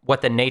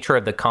the nature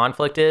of the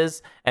conflict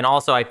is. And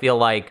also I feel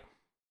like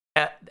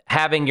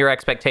having your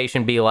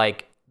expectation be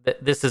like,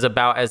 this is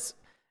about as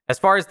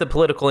far as the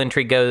political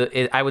intrigue goes,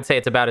 I would say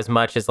it's about as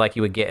much as like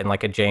you would get in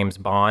like a James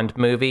Bond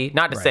movie.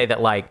 Not to say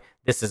that like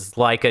this is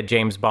like a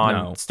James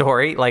Bond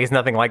story, like it's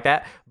nothing like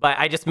that. But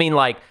I just mean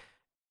like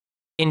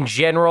in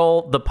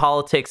general, the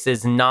politics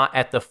is not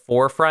at the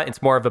forefront.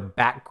 It's more of a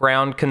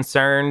background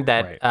concern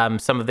that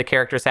some of the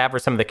characters have, or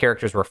some of the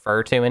characters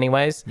refer to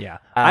anyways. Yeah.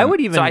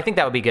 So I think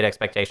that would be a good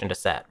expectation to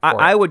set.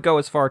 I would go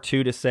as far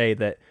too to say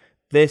that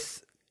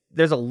there's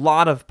a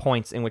lot of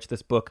points in which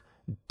this book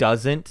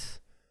doesn't,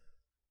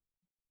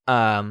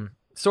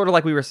 sort of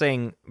like we were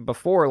saying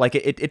before, like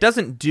it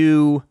doesn't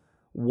do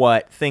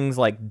what things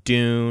like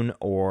Dune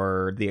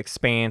or The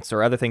Expanse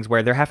or other things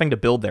where they're having to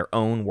build their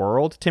own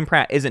world. Tim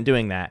Pratt isn't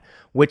doing that,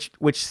 which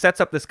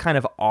sets up this kind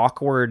of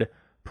awkward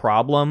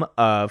problem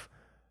of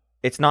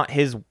it's not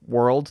his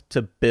world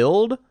to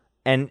build,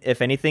 and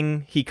if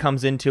anything, he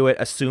comes into it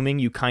assuming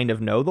you kind of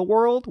know the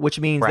world, which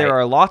means there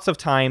are lots of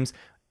times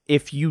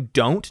if you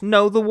don't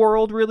know the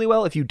world really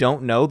well, if you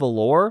don't know the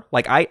lore,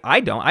 like I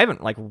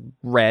haven't like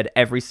read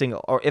every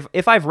single, or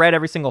if I've read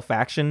every single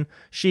faction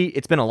sheet,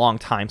 it's been a long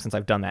time since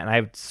I've done that, and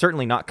I've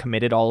certainly not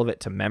committed all of it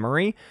to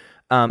memory.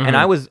 And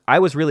I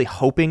was really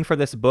hoping for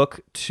this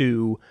book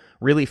to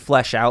really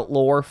flesh out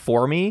lore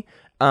for me,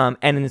 and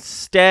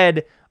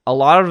instead, a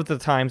lot of the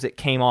times it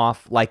came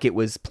off like it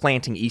was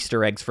planting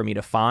Easter eggs for me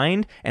to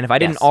find, and if I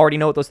didn't already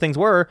know what those things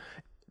were,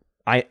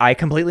 I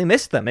completely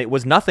missed them. It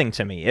was nothing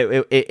to me.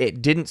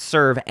 It didn't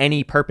serve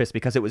any purpose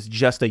because it was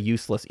just a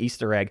useless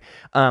Easter egg.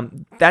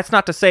 That's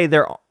not to say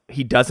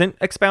he doesn't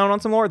expound on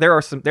some lore. There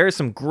is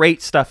some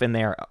great stuff in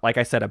there. Like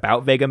I said,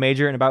 about Vega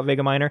Major and about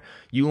Vega Minor.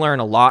 You learn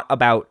a lot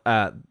about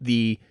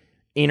the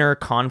inner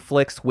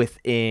conflicts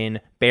within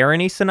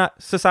barony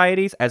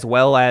societies, as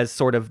well as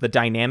sort of the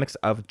dynamics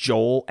of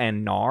Joel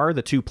and Nar,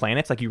 the 2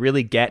 planets. Like you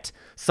really get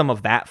some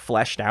of that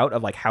fleshed out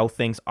of like how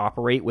things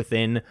operate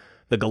within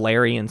the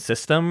Galarian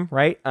system,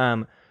 right?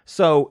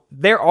 So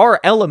there are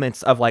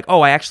elements of like,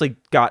 oh, I actually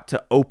got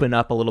to open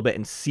up a little bit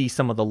and see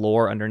some of the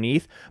lore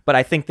underneath, but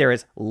I think there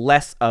is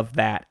less of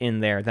that in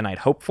there than I'd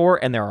hoped for,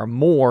 and there are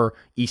more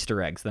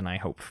Easter eggs than I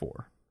hoped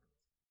for.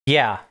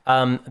 Yeah,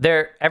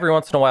 there every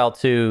once in a while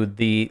too,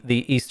 the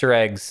Easter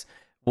eggs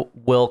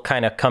will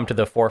kind of come to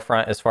the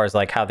forefront as far as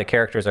like how the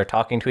characters are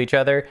talking to each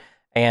other,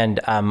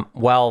 and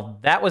while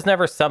that was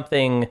never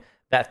something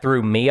that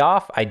threw me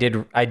off, I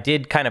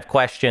did kind of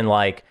question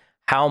like,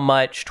 how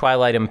much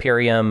Twilight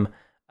Imperium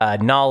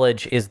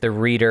knowledge is the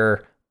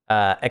reader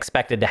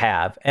expected to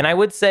have? And I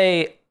would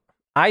say,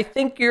 I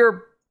think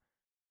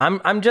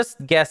I'm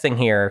just guessing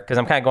here because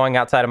I'm kind of going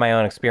outside of my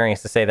own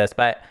experience to say this,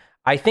 but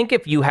I think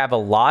if you have a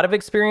lot of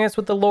experience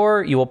with the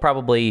lore, you will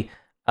probably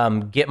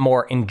get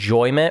more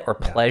enjoyment or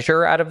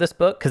pleasure out of this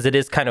book, because it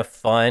is kind of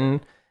fun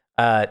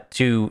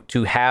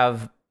to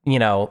have, you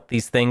know,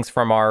 these things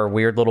from our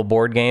weird little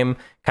board game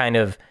kind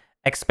of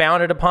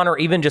expounded upon or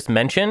even just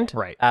mentioned.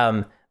 Right.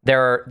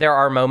 There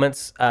are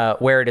moments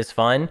where it is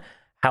fun.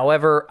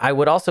 However, I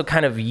would also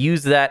kind of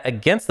use that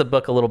against the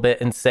book a little bit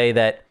and say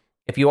that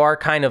if you are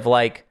kind of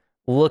like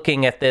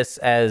looking at this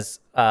as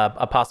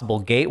a possible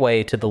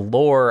gateway to the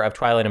lore of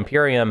Twilight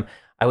Imperium,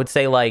 I would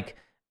say like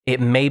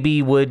it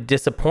maybe would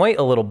disappoint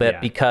a little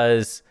bit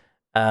because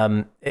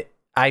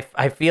I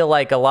feel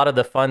like a lot of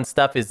the fun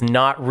stuff is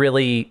not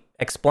really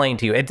explained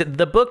to you.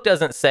 The book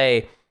doesn't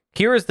say,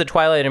 here is the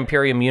Twilight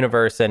Imperium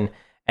universe and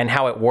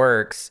how it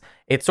works.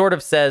 It sort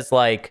of says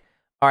like,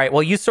 all right,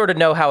 well, you sort of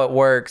know how it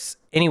works.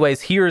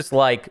 Anyways, here's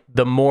like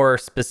the more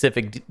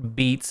specific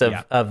beats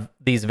of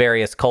these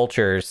various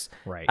cultures.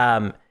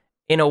 Right.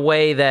 In a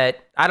way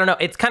that, I don't know,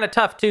 it's kind of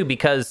tough too,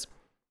 because,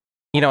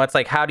 you know, it's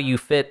like, how do you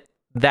fit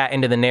that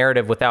into the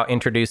narrative without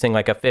introducing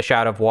like a fish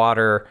out of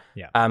water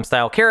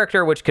style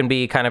character, which can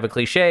be kind of a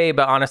cliche,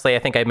 but honestly, I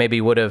think I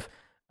maybe would have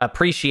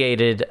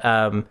appreciated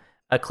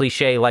a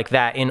cliche like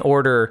that in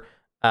order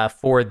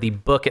for the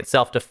book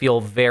itself to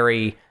feel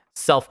very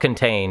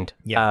self-contained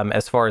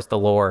as far as the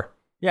lore.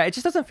 Yeah, it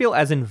just doesn't feel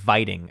as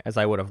inviting as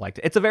I would have liked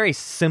it. It's a very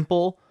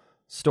simple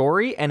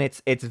story, and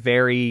it's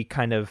very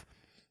kind of,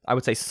 I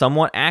would say,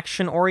 somewhat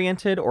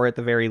action-oriented, or at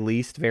the very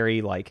least,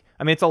 very like,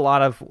 I mean, it's a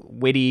lot of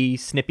witty,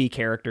 snippy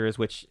characters,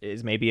 which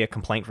is maybe a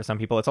complaint for some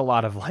people. It's a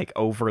lot of like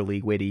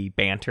overly witty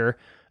banter.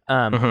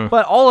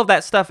 But all of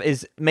that stuff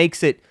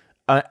makes it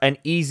an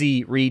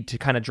easy read to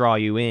kind of draw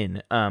you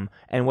in.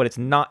 And what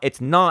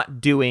it's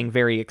not doing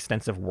very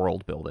extensive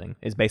world building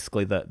is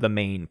basically the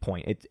main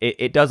point.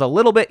 It does a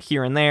little bit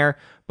here and there,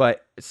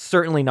 but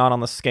certainly not on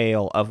the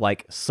scale of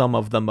like some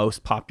of the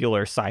most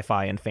popular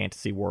sci-fi and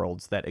fantasy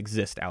worlds that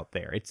exist out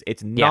there.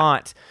 It's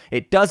not.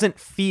 It doesn't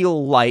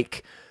feel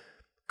like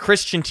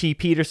Christian T.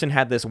 Peterson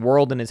had this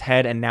world in his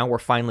head, and now we're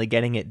finally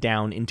getting it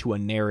down into a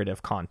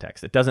narrative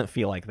context. It doesn't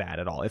feel like that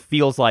at all. It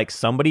feels like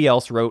somebody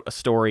else wrote a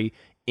story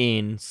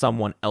in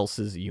someone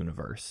else's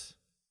universe.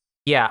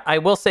 Yeah, I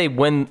will say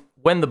when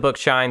the book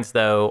shines,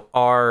 though,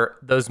 are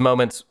those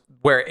moments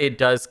where it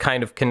does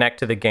kind of connect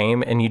to the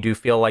game, and you do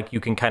feel like you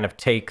can kind of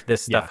take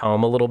this stuff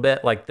home a little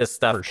bit. Like this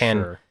stuff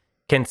can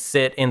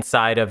sit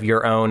inside of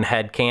your own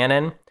head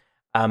canon.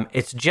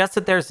 It's just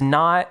that there's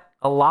not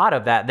a lot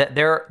of that. That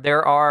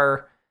there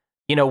are.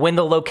 When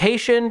the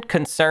location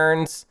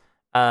concerns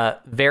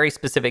very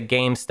specific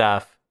game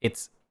stuff,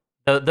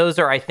 those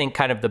are, I think,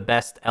 kind of the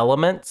best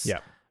elements. Yeah.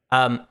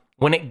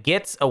 When it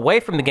gets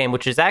away from the game,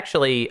 which is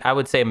actually, I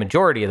would say, a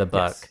majority of the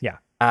book,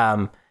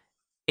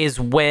 is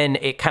when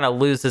it kind of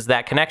loses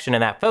that connection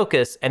and that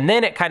focus, and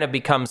then it kind of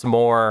becomes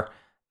more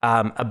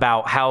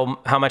about how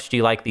much do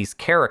you like these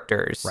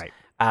characters, right?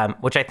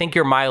 Which I think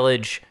your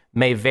mileage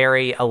may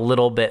vary a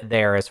little bit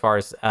there as far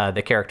as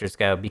the characters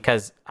go,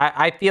 because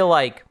I feel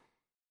like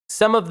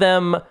some of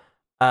them,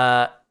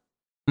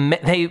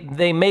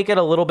 they make it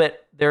a little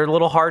bit. They're a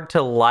little hard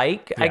to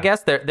like. I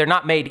guess they're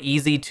not made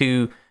easy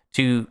to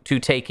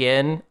take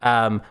in.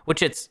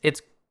 Which it's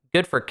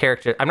good for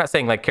characters. I'm not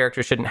saying like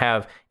characters shouldn't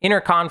have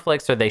inner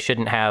conflicts or they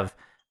shouldn't have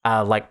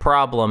like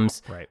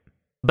problems. Right.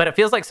 But it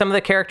feels like some of the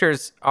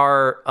characters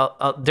are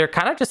they're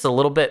kind of just a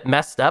little bit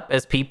messed up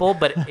as people.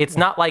 But it's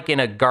not like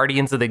in a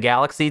Guardians of the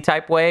Galaxy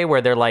type way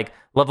where they're like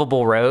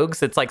lovable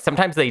rogues. It's like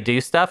sometimes they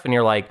do stuff and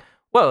you're like,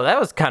 whoa, that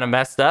was kind of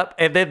messed up.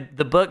 And then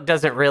the book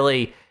doesn't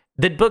really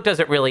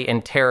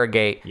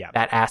interrogate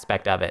that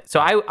aspect of it. So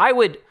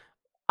I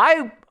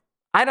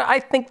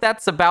think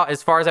that's about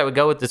as far as I would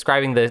go with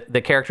describing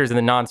the characters in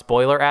the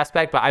non-spoiler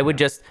aspect. But I would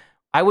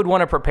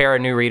want to prepare a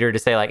new reader to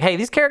say like, hey,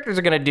 these characters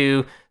are going to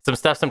do some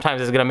stuff sometimes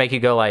that's going to make you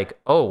go like,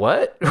 oh,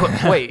 what?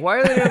 Wait. Why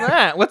are they doing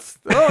that?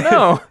 Oh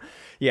no.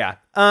 Yeah.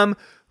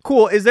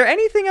 Cool. Is there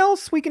anything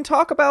else we can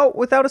talk about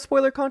without a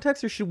spoiler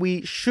context, or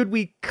should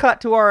we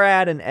cut to our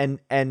ad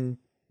and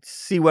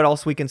see what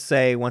else we can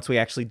say once we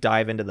actually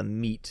dive into the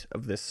meat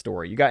of this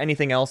story? You got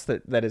anything else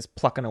that is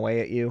plucking away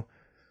at you?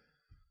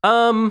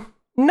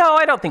 No,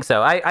 I don't think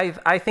so.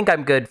 I think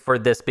I'm good for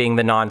this being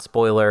the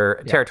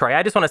non-spoiler territory.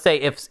 I just want to say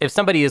if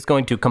somebody is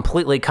going to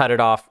completely cut it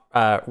off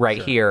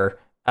here,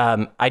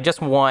 I just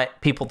want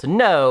people to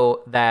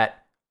know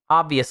that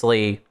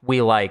obviously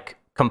we like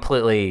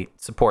completely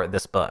support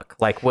this book.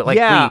 I want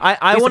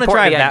to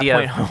drive that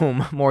point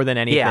home more than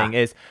anything.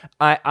 Is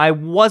I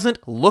wasn't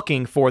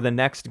looking for the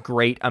next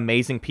great,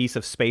 amazing piece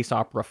of space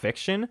opera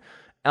fiction.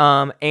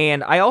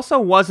 And I also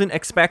wasn't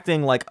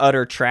expecting like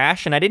utter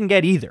trash, and I didn't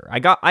get either. I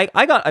got I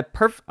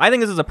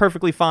think this is a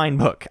perfectly fine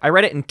book. I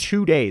read it in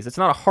 2 days. It's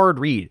not a hard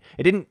read.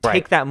 It didn't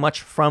take that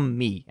much from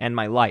me and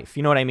my life.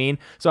 You know what I mean?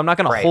 So I'm not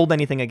going to hold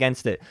anything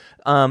against it.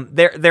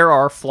 There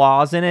are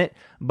flaws in it,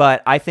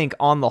 but I think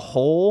on the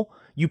whole,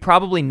 you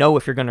probably know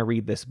if you're going to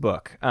read this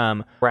book.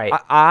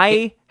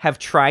 I have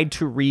tried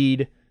to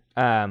read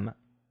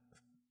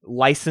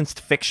licensed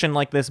fiction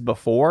like this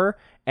before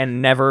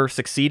and never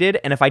succeeded.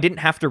 And if I didn't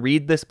have to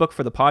read this book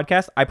for the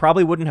podcast, I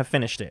probably wouldn't have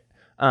finished it.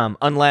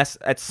 Unless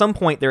at some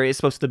point there is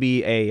supposed to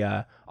be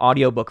a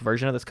audiobook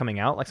version of this coming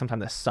out, like sometime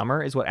this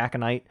summer is what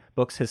Aconite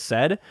Books has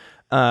said.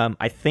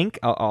 I think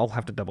I'll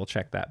have to double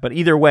check that. But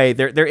either way,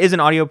 there is an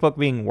audiobook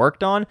being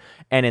worked on.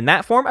 And in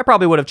that form, I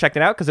probably would have checked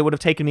it out because it would have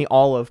taken me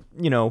all of,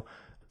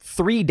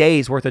 3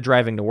 days worth of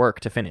driving to work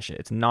to finish it.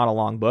 It's not a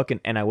long book,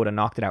 and I would have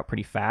knocked it out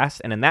pretty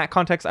fast. And in that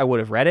context, I would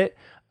have read it.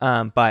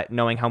 But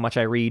knowing how much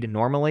I read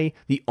normally,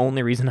 the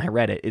only reason I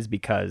read it is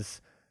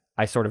because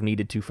I sort of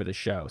needed to for the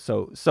show.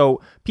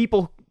 So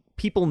people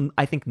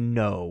I think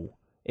know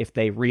if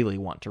they really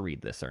want to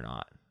read this or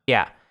not.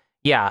 Yeah.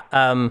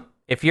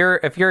 If you're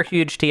a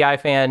huge TI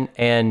fan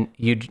and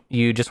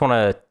you just want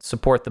to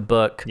support the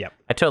book,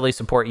 I totally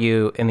support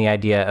you in the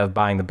idea of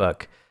buying the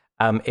book.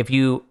 If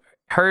you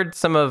heard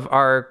some of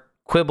our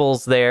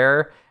quibbles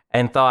there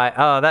and thought,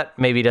 oh, that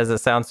maybe doesn't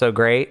sound so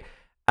great,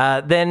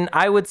 then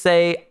I would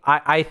say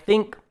I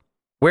think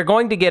we're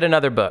going to get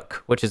another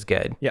book, which is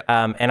good.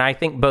 And I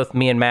think both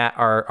me and Matt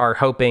are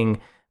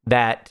hoping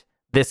that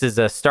this is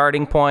a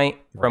starting point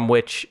from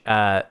which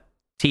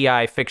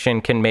TI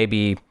fiction can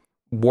maybe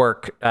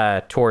work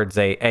towards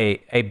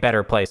a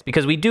better place,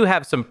 because we do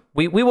have some.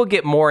 We will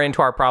get more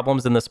into our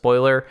problems in the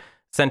spoiler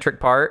centric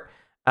part,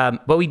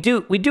 but we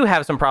do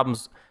have some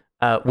problems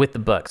with the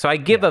book. So I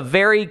give a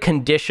very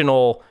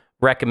conditional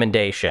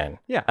recommendation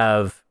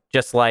of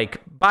just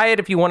like buy it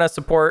if you want to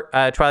support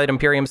Twilight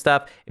Imperium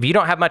stuff. If you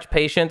don't have much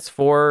patience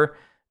for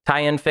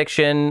tie-in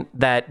fiction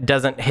that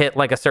doesn't hit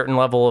like a certain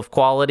level of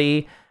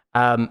quality,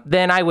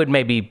 then I would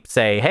maybe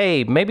say,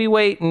 hey, maybe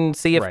wait and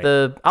see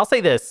if I'll say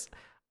this.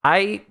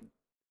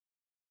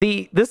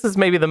 this is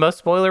maybe the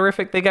most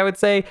spoilerific thing I would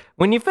say.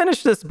 When you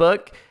finish this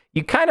book,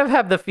 you kind of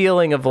have the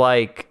feeling of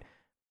like,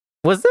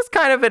 was this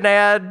kind of an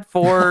ad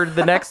for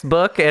the next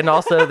book and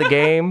also the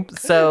game?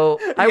 So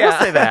I will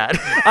say that.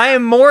 I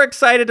am more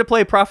excited to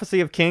play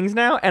Prophecy of Kings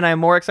now, and I'm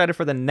more excited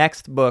for the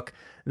next book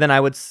than I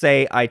would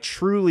say I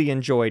truly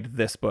enjoyed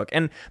this book.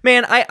 And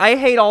man, I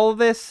hate all of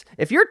this.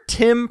 If you're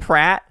Tim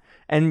Pratt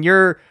and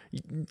your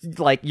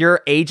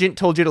agent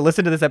told you to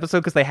listen to this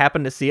episode because they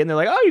happened to see it and they're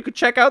like, oh, you could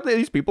check out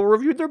these people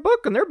reviewed their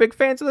book and they're big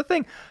fans of the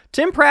thing.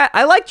 Tim Pratt,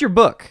 I liked your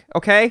book,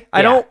 okay?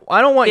 I don't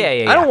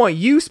want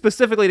you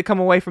specifically to come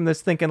away from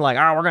this thinking like,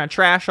 oh, we're gonna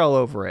trash all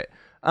over it.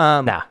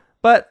 Nah.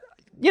 But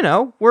you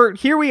know,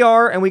 we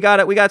are, and we got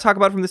to talk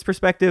about it from this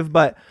perspective.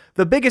 But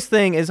the biggest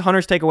thing is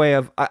Hunter's takeaway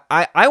of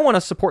I want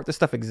to support this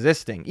stuff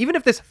existing, even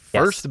if this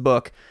first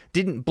book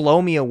didn't blow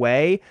me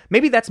away.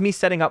 Maybe that's me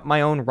setting up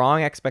my own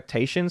wrong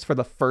expectations for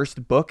the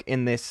first book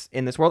in this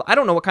world. I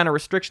don't know what kind of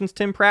restrictions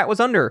Tim Pratt was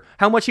under,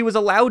 how much he was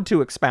allowed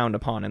to expound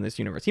upon in this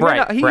universe.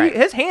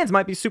 His hands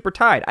might be super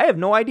tied. I have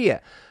no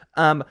idea.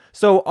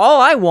 So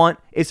all I want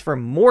is for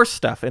more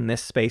stuff in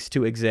this space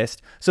to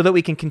exist so that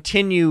we can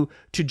continue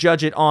to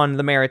judge it on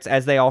the merits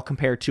as they all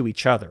compare to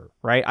each other,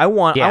 right? I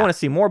want to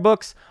see more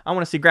books. I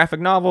want to see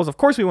graphic novels. Of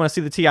course, we want to see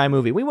the TI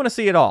movie. We want to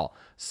see it all.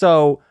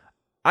 So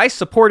I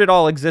support it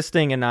all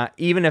existing, and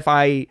even if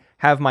I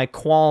have my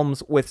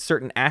qualms with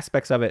certain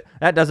aspects of it,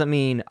 that doesn't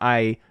mean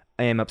I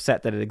am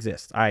upset that it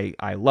exists. I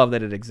love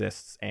that it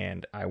exists,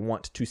 and I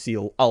want to see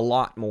a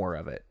lot more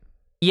of it.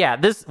 Yeah,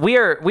 we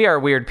are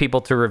weird people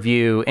to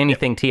review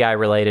anything TI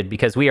related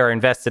because we are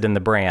invested in the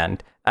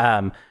brand.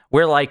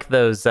 We're like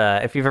those.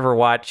 If you've ever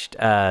watched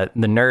the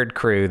Nerd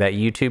Crew, that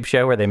YouTube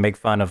show where they make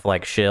fun of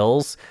like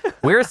shills,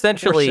 we're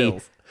essentially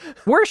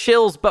we're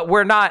shills, but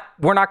we're not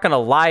going to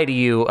lie to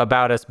you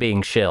about us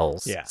being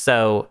shills. Yeah.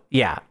 So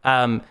yeah.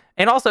 And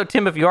also,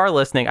 Tim, if you are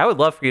listening, I would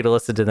love for you to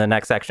listen to the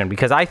next section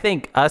because I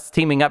think us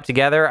teaming up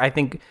together, I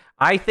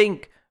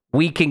think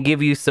we can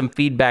give you some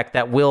feedback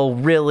that will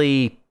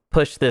really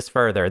push this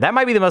further. That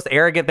might be the most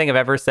arrogant thing I've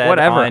ever said.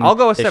 Whatever. I'll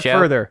go a step show.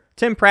 further.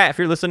 Tim Pratt, if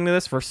you're listening to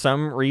this for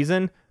some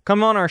reason,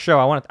 come on our show.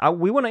 I want to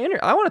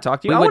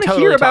talk to you. I want to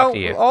hear about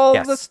all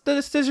the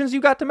decisions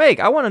you got to make.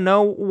 I want to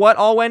know what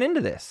all went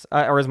into this,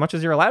 or as much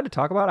as you're allowed to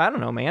talk about. I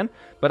don't know, man.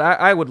 But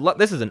I would love.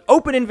 This is an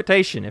open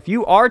invitation. If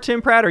you are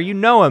Tim Pratt or you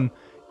know him,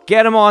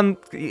 get him on.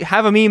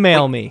 Have him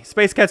email me.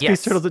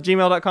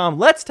 SpaceCatsPeaceTurtles@gmail.com.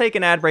 Let's take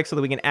an ad break so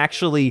that we can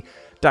actually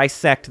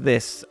dissect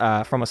this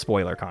from a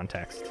spoiler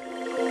context.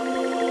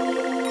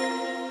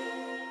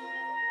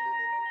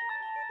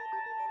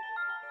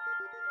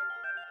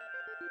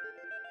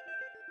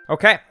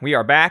 Okay, we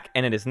are back,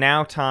 and it is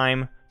now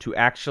time to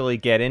actually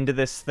get into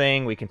this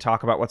thing. We can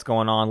talk about what's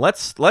going on.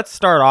 Let's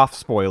start off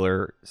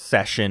spoiler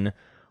session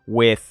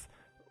with,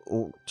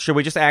 should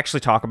we just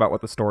actually talk about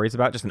what the story's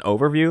about? Just an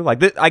overview?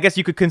 Like, I guess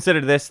you could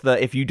consider this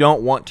if you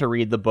don't want to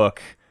read the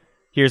book,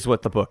 here's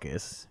what the book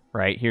is,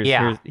 right?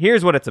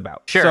 Here's what it's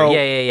about. Sure, so,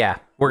 yeah.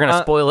 We're going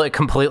to spoil it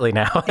completely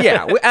now.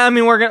 Yeah,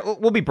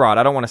 we'll be broad.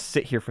 I don't want to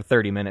sit here for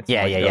 30 minutes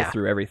and go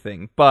through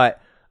everything. But,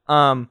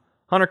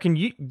 Hunter, can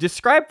you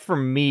describe for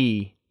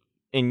me,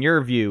 in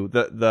your view,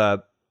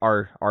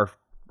 our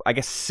I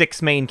guess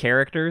 6 main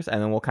characters,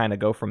 and then we'll kind of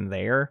go from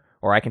there.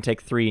 Or I can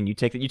take 3, and you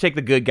take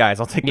the good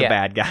guys. I'll take the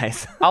bad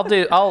guys. I'll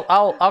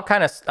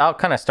kind of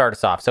start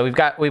us off. So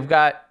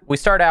we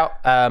start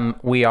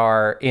out. We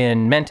are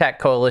in Mentak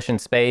Coalition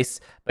space,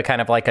 but kind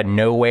of like a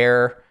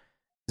nowhere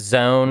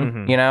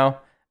zone, you know.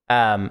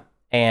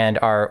 And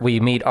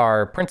we meet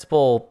our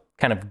principal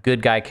kind of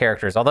good guy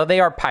characters, although they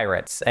are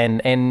pirates,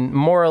 and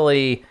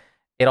morally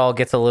it all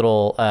gets a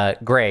little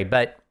gray,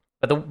 but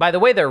by the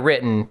way they're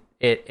written,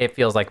 it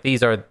feels like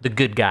these are the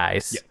good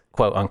guys,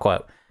 quote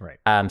unquote. Right.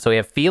 So we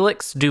have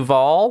Felix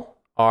Duval,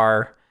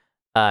 our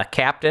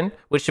captain,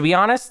 which, to be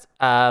honest,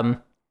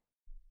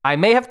 I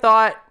may have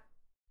thought,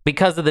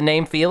 because of the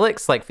name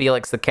Felix, like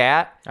Felix the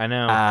cat. I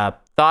know.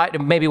 Thought it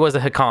maybe was a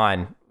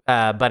Hakan,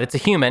 but it's a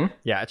human.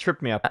 Yeah, it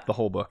tripped me up the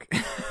whole book.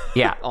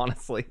 Yeah.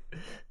 Honestly.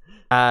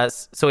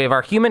 So we have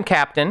our human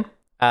captain.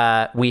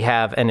 We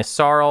have an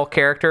Isarl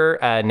character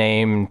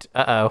named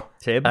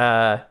Tib.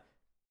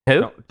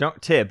 Who?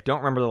 Don't Tib. Don't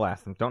remember the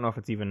last one. Don't know if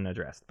it's even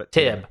addressed, but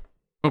Tib.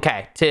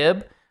 Okay,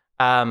 Tib.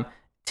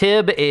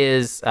 Tib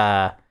is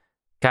I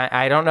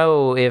don't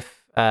know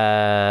if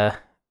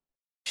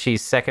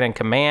she's second in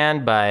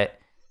command, but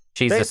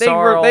she's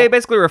Isarl. They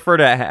basically refer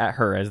to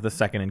her as the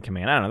second in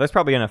command. I don't know. There's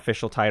probably an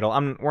official title.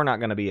 We're not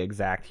going to be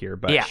exact here,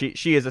 but she is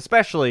she's an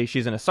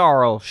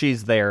Isarl.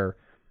 She's their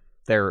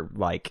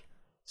like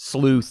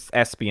sleuth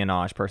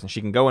espionage person. She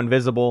can go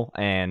invisible,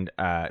 and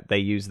they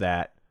use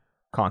that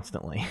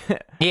constantly.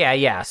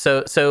 Yeah.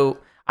 So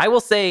I will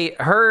say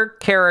her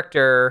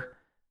character,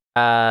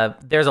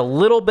 there's a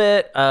little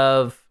bit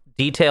of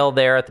detail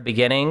there at the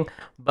beginning,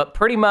 but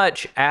pretty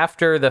much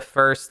after the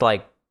first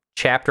like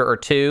chapter or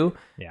 2,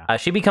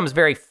 she becomes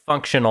very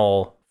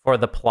functional for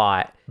the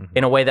plot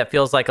in a way that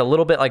feels like a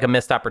little bit like a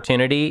missed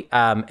opportunity.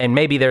 And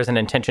maybe there's an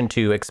intention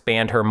to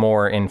expand her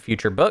more in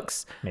future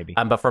books. Maybe.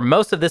 But for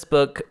most of this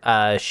book,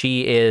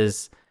 she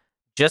is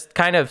just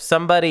kind of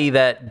somebody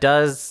that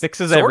does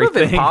fixes sort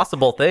everything. of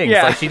impossible things.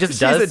 Yeah. Like she just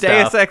does She's a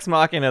stuff. Deus Ex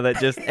Machina that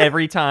just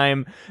every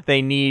time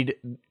they need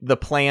the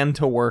plan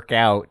to work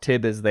out,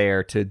 Tib is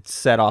there to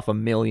set off a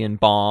million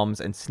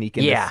bombs and sneak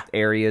into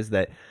areas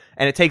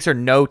and it takes her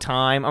no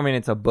time. I mean,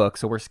 it's a book,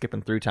 so we're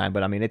skipping through time,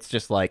 but I mean, it's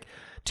just like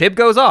Tib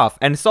goes off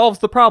and solves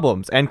the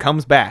problems and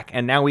comes back,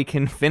 and now we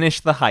can finish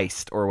the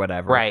heist or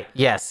whatever. Right.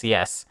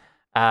 Yes.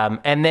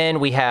 And then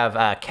we have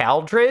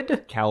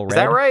Kaldrid. Calred. Is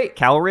that right?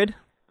 Calred?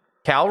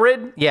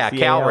 Calred? Yeah,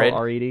 Calred.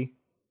 Calred.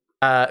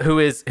 Who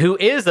is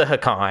a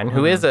Hakan,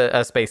 who is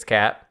a space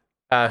cat,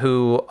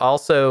 who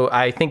also,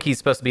 I think he's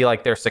supposed to be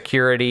like their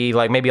security,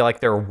 like maybe like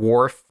their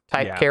Worf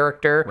type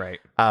character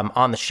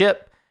on the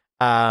ship.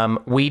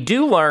 We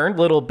do learn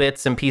little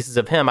bits and pieces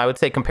of him. I would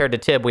say compared to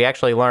Tib, we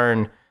actually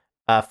learn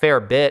a fair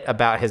bit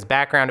about his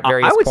background at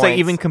various points. I would say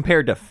even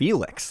compared to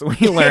Felix,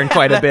 we learn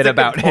quite a bit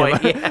about him.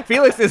 Yeah.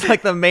 Felix is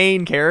like the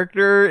main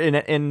character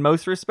in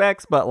most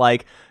respects, but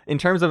like in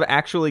terms of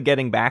actually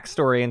getting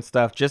backstory and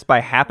stuff, just by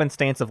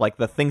happenstance of like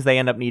the things they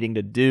end up needing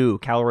to do,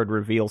 Calred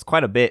reveals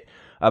quite a bit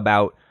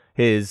about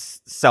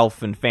his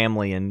self and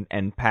family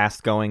and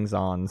past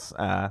goings-ons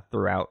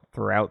throughout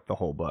the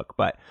whole book.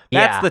 But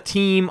that's the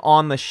team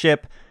on the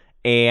ship.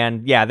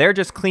 And yeah, they're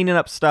just cleaning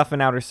up stuff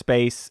in outer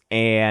space,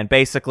 and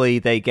basically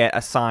they get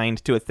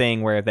assigned to a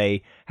thing where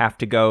they have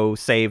to go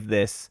save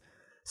this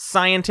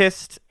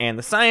scientist, and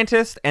the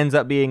scientist ends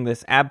up being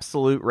this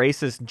absolute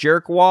racist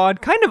jerkwad,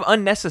 kind of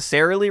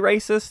unnecessarily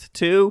racist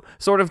too,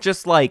 sort of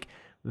just like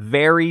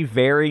very,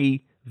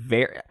 very,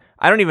 very...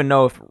 I don't even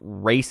know if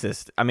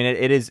racist. I mean,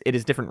 it is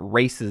different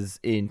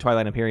races in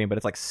Twilight Imperium, but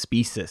it's like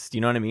speciest.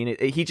 You know what I mean?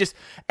 He just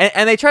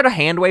and they try to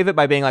hand wave it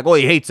by being like, "Well,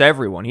 he hates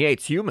everyone. He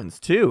hates humans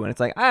too." And it's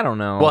like, I don't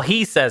know. Well,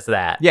 he says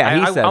that. Yeah,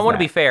 he says that. I want to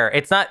be fair.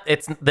 It's not.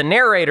 It's the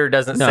narrator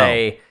doesn't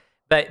say,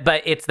 but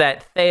it's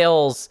that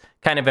Thales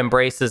kind of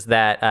embraces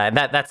that.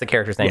 That's the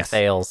character's name,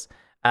 Thales.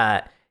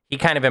 He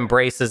kind of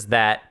embraces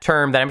that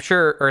term that I'm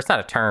sure, or it's not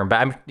a term,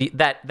 but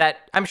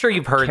I'm sure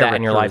you've heard that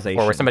in your life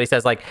before, where somebody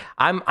says like,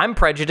 I'm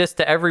prejudiced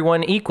to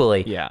everyone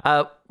equally.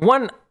 Yeah.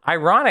 One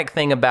ironic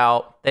thing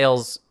about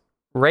Thales'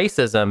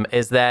 racism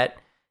is that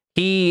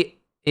he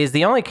is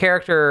the only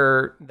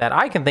character that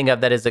I can think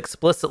of that is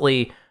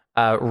explicitly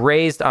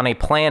raised on a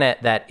planet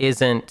that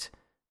isn't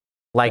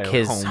like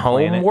his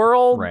home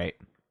world. Right.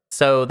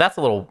 So that's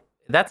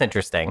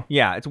interesting.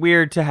 Yeah, it's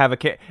weird to have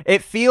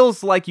it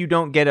feels like you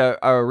don't get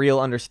a real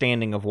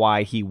understanding of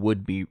why he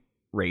would be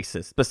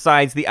racist,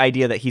 besides the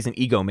idea that he's an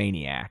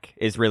egomaniac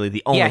is really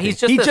the only thing. He's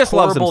just he this just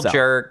horrible loves himself.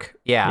 jerk.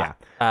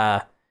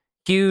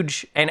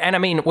 Huge, and I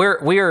mean,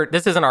 we're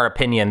this isn't our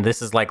opinion.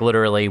 This is like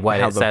literally what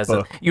it says.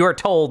 You are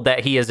told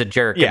that he is a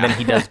jerk, and then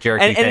he does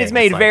jerky things. And it's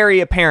made very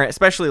apparent,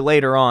 especially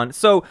later on.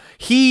 So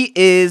he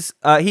is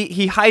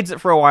he hides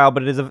it for a while,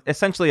 but it is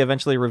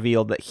eventually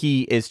revealed that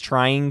he is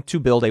trying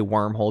to build a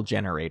wormhole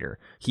generator.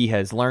 He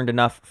has learned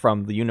enough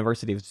from the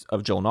University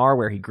of Jolnar,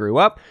 where he grew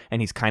up,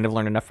 and he's kind of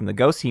learned enough from the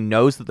ghosts. He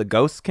knows that the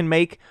ghosts can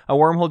make a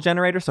wormhole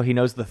generator, so he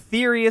knows the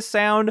theory is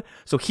sound.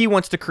 So he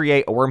wants to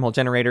create a wormhole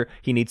generator.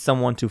 He needs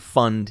someone to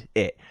fund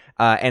it.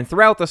 And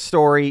throughout the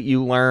story,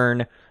 you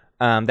learn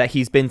that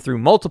he's been through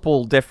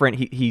multiple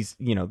different. He's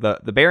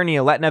the Barony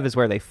of Letnev is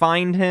where they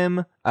find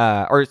him,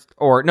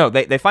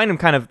 they find him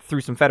kind of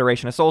through some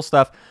Federation of Soul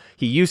stuff.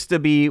 He used to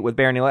be with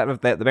Barony of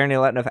Letnev. The Barony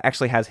of Letnev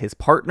actually has his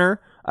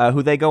partner,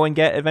 who they go and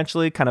get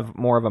eventually, kind of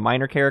more of a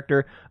minor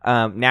character.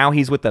 Now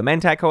he's with the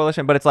Mentat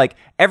Coalition, but it's like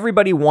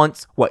everybody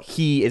wants what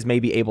he is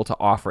maybe able to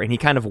offer, and he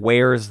kind of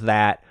wears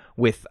that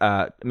with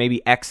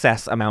maybe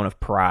excess amount of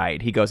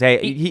pride. He goes,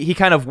 hey,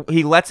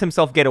 he lets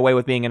himself get away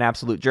with being an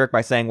absolute jerk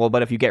by saying, well,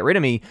 but if you get rid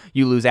of me,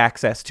 you lose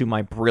access to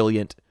my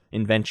brilliant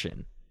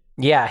invention.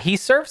 Yeah, he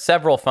serves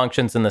several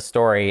functions in the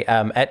story.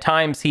 At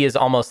times, he is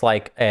almost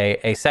like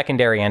a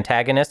secondary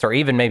antagonist, or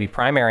even maybe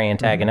primary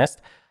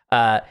antagonist.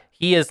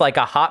 He is like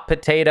a hot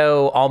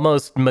potato,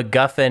 almost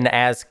MacGuffin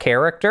as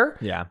character.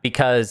 Yeah,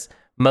 because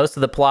most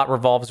of the plot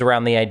revolves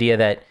around the idea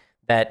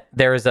that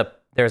there's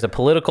a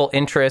political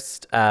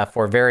interest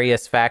for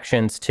various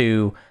factions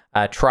to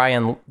try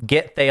and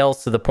get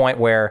Thales to the point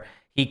where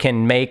he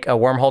can make a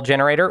wormhole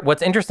generator.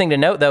 What's interesting to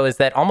note, though, is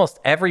that almost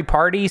every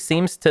party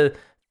seems to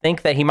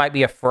think that he might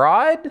be a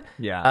fraud.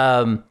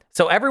 Yeah.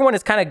 So everyone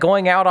is kind of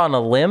going out on a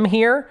limb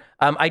here.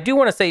 I do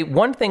want to say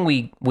one thing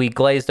we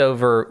glazed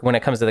over when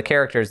it comes to the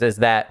characters is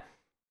that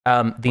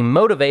the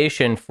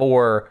motivation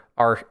for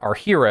our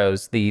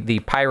heroes, the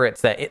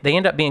pirates, that they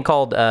end up being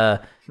called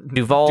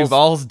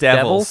Duval's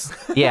Devils.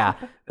 Yeah,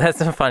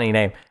 that's a funny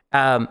name.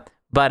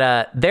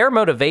 But their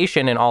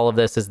motivation in all of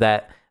this is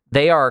that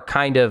they are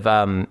kind of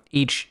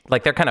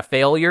they're kind of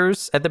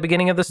failures at the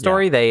beginning of the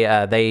story.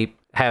 Yeah. They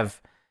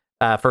have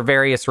for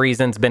various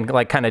reasons been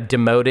like kind of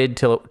demoted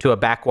to a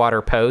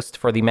backwater post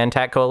for the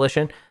Mentat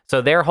Coalition.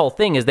 So their whole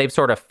thing is they've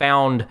sort of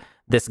found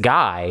this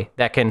guy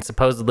that can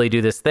supposedly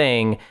do this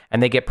thing,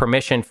 and they get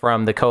permission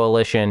from the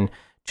Coalition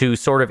to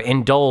sort of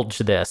indulge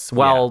this.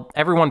 Well,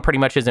 everyone pretty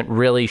much isn't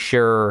really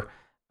sure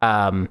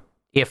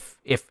if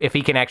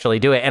he can actually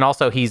do it, and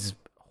also he's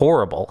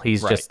horrible.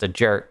 He's just a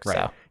jerk. Right.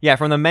 So yeah,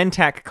 from the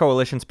Mentak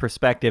Coalition's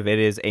perspective, it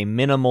is a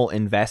minimal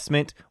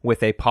investment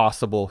with a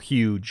possible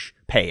huge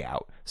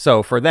payout.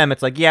 So for them,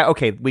 it's like, yeah,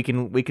 okay, we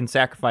can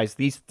sacrifice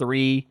these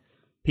 3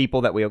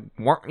 people that we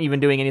weren't even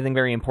doing anything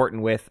very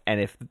important with,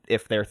 and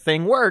if their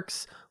thing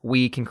works,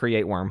 we can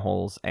create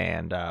wormholes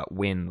and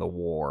win the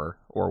war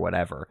or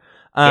whatever.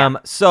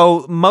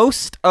 So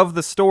most of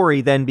the story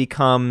then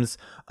becomes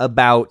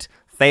about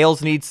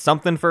Thales needs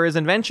something for his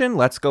invention.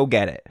 Let's go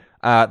get it.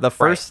 The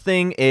first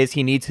thing is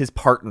he needs his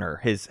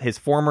partner, his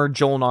former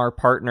Jolnar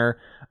partner,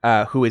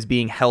 who is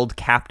being held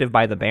captive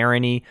by the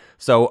barony.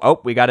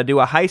 So, we got to do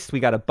a heist. We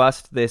got to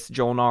bust this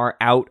Jolnar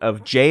out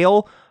of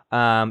jail.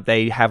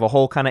 They have a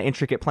whole kind of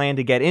intricate plan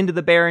to get into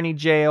the barony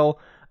jail.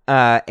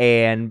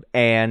 And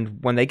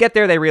when they get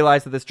there, they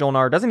realize that this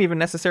Jolnar doesn't even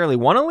necessarily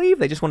want to leave.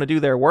 They just want to do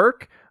their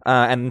work.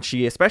 And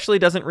she especially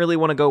doesn't really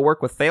want to go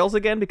work with Thales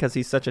again because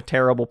he's such a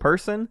terrible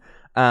person.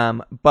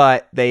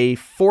 But they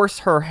force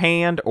her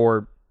hand,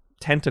 or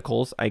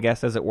tentacles, I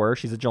guess, as it were.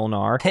 She's a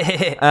Jolnar.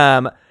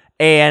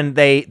 And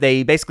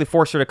they basically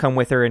force her to come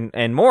with her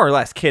and more or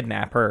less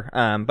kidnap her.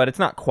 But it's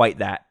not quite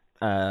that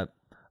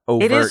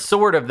overt. It is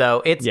sort of,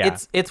 though.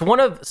 It's one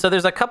of, so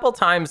there's a couple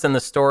times in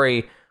the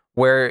story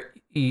where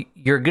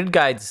your good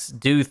guys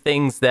do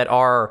things that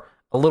are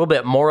a little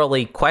bit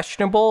morally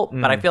questionable,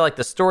 but I feel like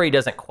the story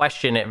doesn't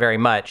question it very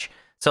much.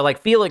 So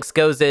like Felix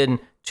goes in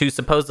to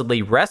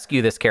supposedly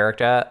rescue this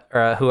character,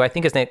 who I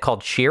think is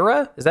called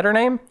Shira. Is that her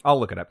name? I'll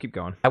look it up. Keep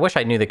going. I wish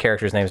I knew the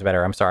character's names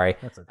better. I'm sorry.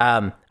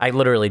 I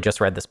literally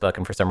just read this book,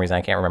 and for some reason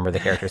I can't remember the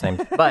character's name.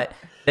 But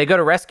they go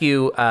to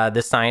rescue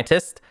this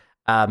scientist.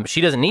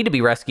 She doesn't need to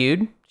be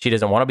rescued. She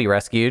doesn't want to be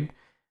rescued.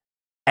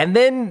 And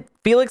then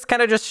Felix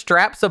kind of just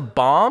straps a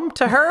bomb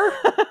to her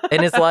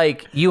and is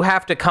like, "You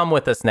have to come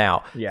with us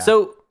now." Yeah.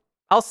 So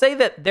I'll say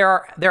that there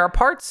are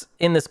parts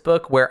in this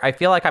book where I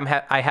feel like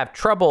I have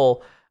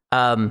trouble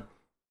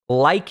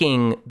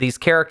liking these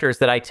characters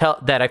that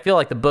I feel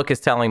like the book is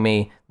telling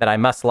me that I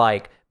must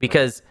like,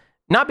 because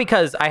not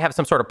because I have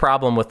some sort of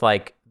problem with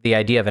like the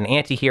idea of an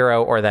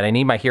anti-hero or that I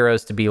need my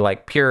heroes to be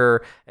like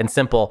pure and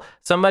simple,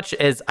 so much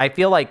as I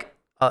feel like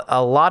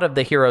a lot of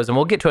the heroes, and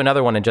we'll get to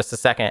another one in just a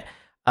second,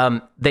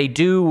 they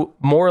do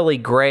morally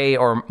gray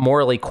or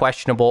morally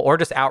questionable or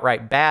just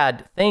outright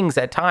bad things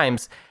at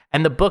times,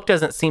 and the book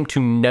doesn't seem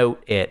to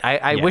note it.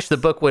 I wish the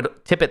book would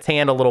tip its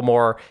hand a little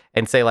more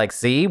and say like,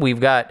 see, we've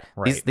got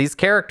these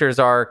characters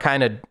are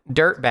kind of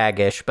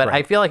dirtbaggish, but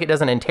I feel like it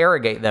doesn't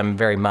interrogate them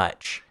very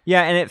much.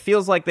 Yeah, and it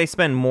feels like they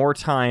spend more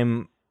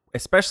time,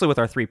 especially with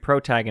our 3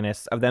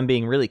 protagonists, of them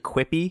being really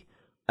quippy,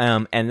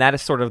 and that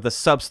is sort of the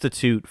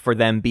substitute for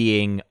them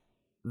being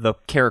the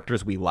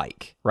characters we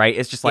like, right?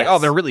 It's just like, oh,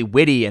 they're really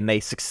witty and they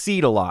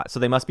succeed a lot,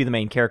 so they must be the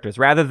main characters,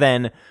 rather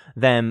than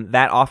them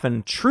that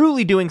often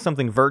truly doing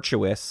something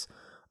virtuous,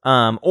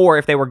 or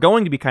if they were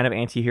going to be kind of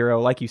anti-hero,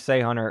 like you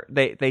say, Hunter,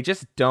 they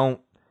just don't,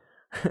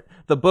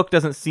 the book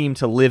doesn't seem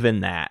to live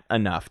in that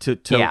enough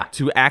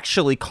to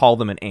actually call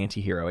them an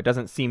anti-hero. It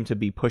doesn't seem to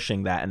be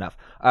pushing that enough.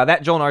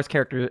 That Jolnar's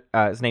character,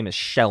 his name is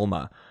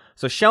Shelma.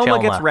 So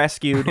Shelma gets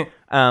rescued.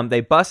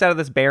 They bust out of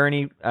this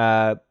barony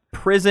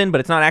prison, but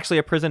it's not actually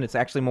a prison. It's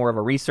actually more of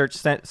a research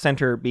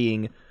center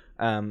being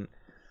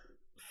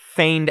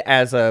feigned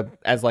as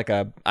like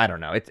a, I don't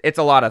know. It's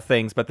a lot of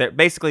things, but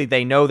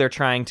they know they're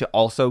trying to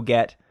also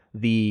get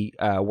the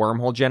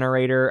wormhole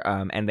generator,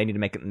 and they need to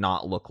make it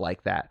not look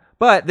like that.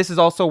 But this is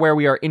also where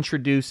we are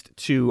introduced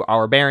to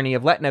our Barony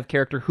of Letnev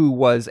character, who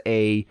was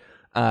a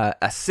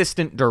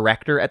assistant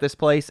director at this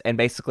place, and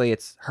basically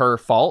it's her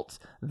fault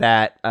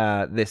that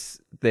this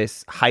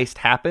heist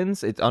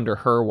happens. It's under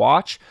her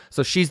watch,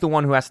 so she's the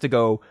one who has to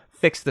go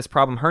fix this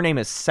problem. Her name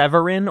is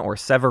Severin or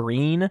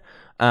Severine,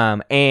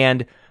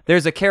 and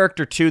there's a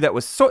character too that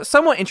was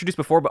somewhat introduced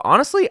before, but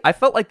honestly I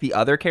felt like the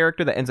other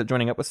character that ends up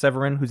joining up with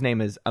Severin, whose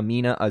name is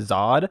Amina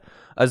Azad.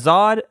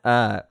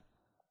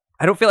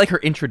 I don't feel like her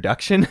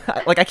introduction,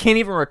 like I can't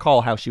even recall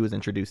how she was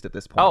introduced at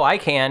this point. Oh, I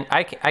can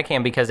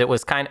because it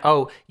was kind of,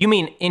 oh, you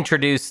mean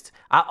introduced.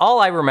 All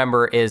I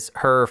remember is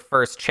her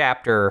first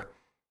chapter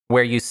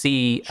where you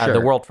see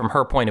the world from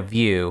her point of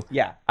view.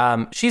 Yeah.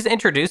 She's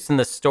introduced in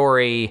the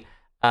story.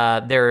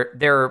 There's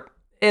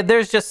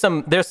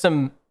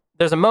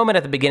a moment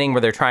at the beginning where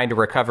they're trying to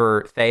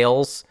recover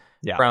Thales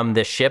from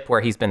this ship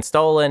where he's been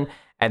stolen,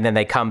 and then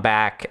they come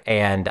back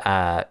and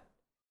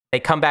they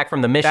come back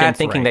from the mission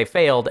thinking they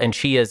failed, and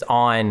she is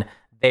on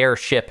their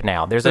ship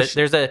now. There's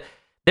a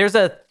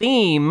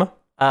theme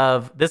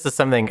of, this is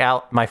something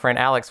my friend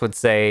Alex would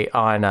say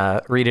on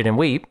Read It and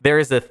Weep. There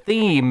is a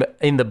theme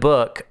in the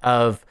book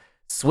of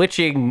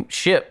switching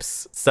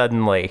ships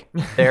suddenly.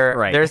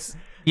 There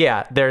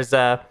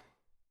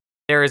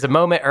is a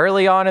moment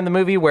early on in the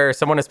movie where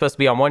someone is supposed to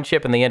be on one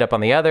ship and they end up on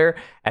the other.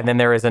 And then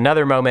there is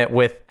another moment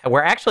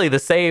where actually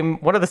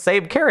one of the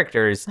same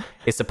characters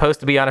is supposed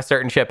to be on a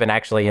certain ship and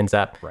actually ends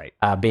up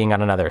being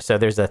on another. So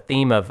there's a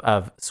theme of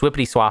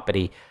swippity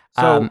swappity.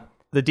 So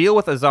the deal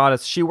with Azad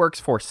is she works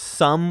for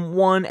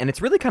someone, and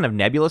it's really kind of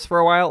nebulous for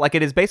a while. Like,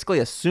 it is basically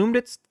assumed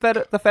it's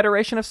the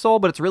Federation of Soul,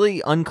 but it's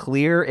really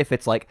unclear if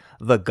it's like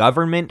the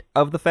government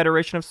of the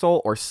Federation of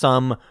Soul or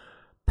some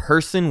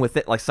person with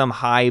it, like some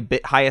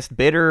highest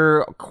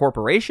bidder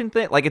corporation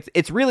thing. Like,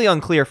 it's really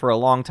unclear for a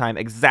long time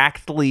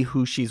exactly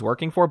who she's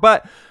working for,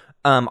 but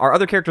our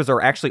other characters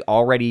are actually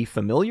already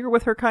familiar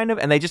with her, kind of,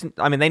 and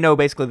they know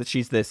basically that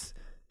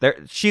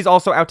she's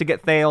also out to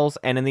get Thales,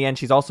 and in the end,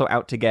 she's also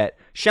out to get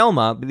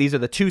Shelma. These are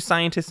the two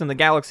scientists in the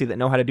galaxy that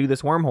know how to do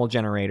this wormhole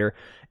generator,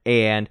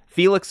 and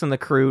Felix and the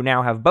crew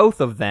now have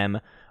both of them,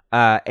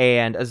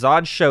 and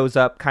Azad shows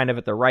up kind of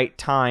at the right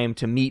time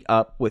to meet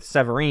up with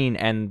Severine,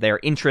 and their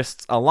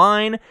interests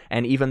align,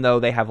 and even though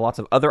they have lots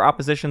of other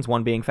oppositions,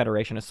 one being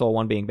Federation of Soul,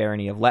 one being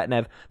Barony of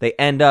Letnev, they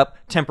end up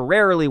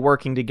temporarily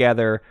working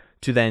together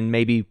to then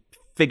maybe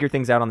figure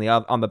things out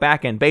on the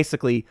back end.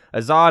 Basically,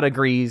 Azad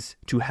agrees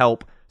to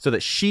help so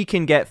that she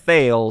can get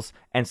Thales,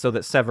 and so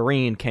that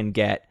Severine can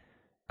get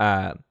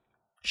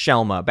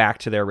Shelma back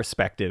to their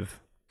respective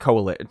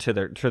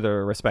to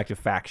their respective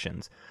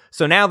factions.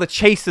 So now the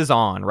chase is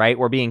on, right?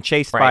 We're being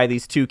chased by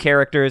these two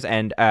characters,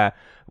 and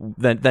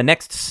the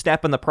next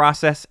step in the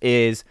process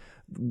is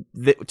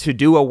to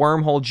do a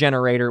wormhole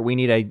generator. We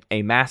need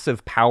a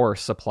massive power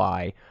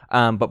supply.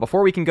 But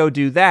before we can go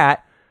do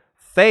that,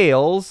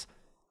 Thales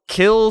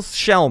kills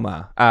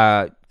Shelma,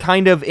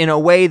 kind of in a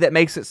way that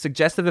makes it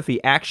suggestive if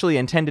he actually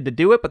intended to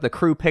do it, but the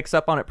crew picks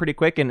up on it pretty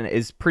quick and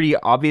is pretty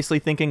obviously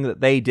thinking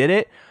that they did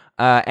it.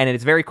 And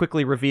it's very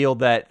quickly revealed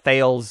that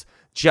Thales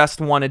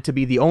just wanted to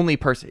be the only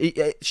person.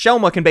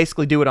 Shelma can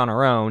basically do it on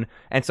her own,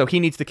 and so he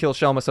needs to kill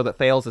Shelma so that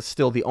Thales is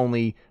still the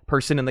only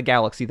person in the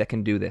galaxy that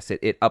can do this.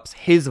 It ups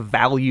his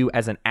value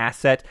as an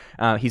asset.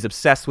 He's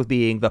obsessed with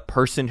being the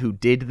person who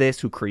did this,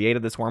 who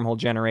created this wormhole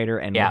generator,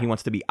 and he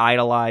wants to be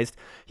idolized.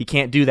 He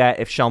can't do that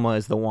if Shelma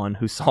is the one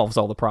who solves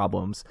all the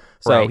problems,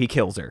 so he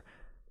kills her.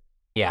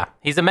 Yeah,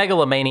 he's a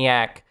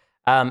megalomaniac.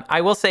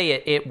 I will say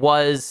it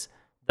was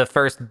the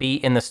first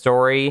beat in the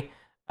story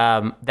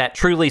that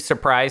truly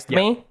surprised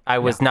me. I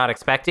was not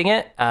expecting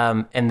it.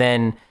 And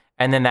then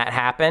that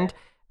happened.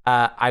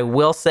 I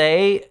will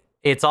say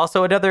it's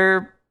also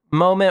another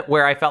moment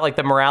where I felt like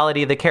the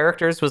morality of the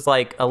characters was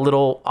like a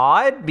little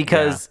odd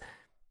because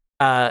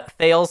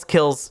Thales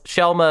kills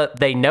Shelma.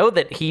 They know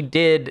that he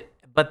did,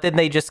 but then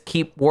they just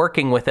keep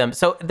working with him.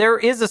 So there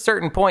is a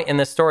certain point in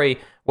this story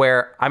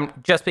where, I'm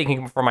just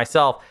speaking for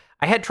myself,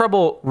 I had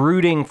trouble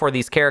rooting for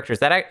these characters.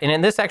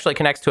 And this actually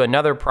connects to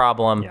another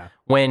problem.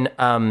 When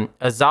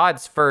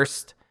Azad's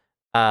first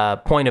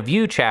point of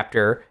view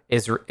chapter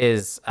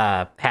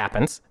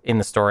happens in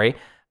the story,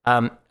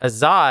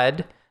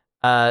 Azad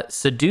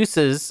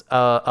seduces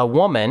a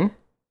woman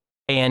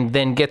and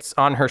then gets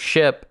on her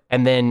ship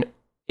and then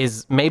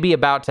is maybe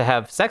about to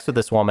have sex with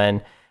this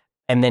woman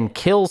and then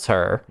kills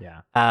her.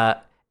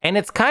 And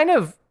it's kind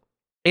of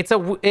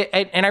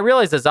and I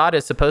realize Azad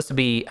is supposed to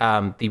be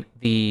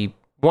the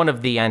one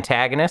of the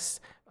antagonists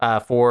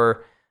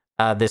for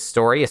this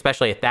story,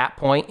 especially at that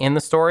point in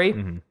the story.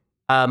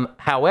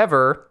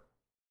 However,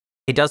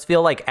 it does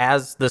feel like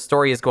as the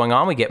story is going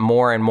on, we get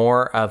more and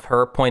more of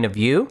her point of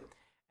view.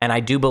 And I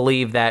do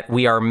believe that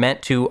we are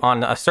meant to,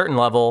 on a certain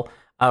level,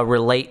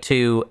 relate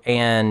to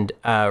and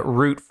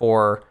root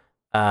for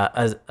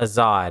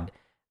Azad.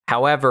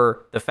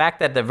 However, the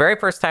fact that the very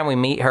first time we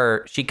meet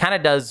her, she kind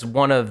of does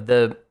one of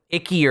the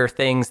ickier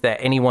things that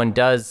anyone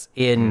does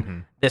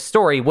in this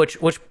story, which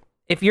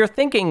if you're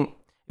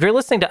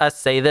listening to us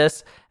say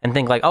this and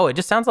think like, oh, it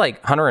just sounds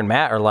like Hunter and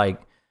Matt are like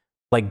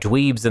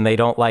dweebs and they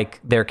don't like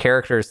their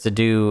characters to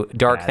do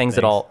dark things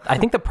at all. I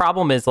think the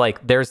problem is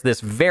like there's this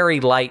very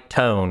light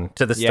tone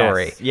to the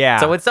story.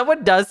 So when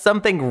someone does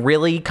something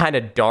really kind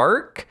of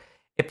dark,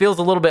 it feels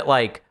a little bit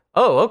like,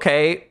 oh,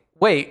 okay,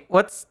 wait,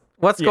 what's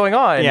going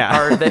on?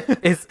 I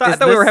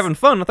thought we were having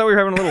fun. I thought we were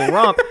having a little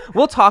romp.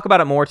 We'll talk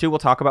about it more too. We'll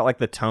talk about like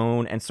the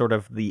tone and sort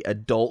of the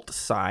adult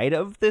side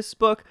of this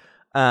book.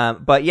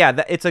 But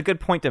yeah, it's a good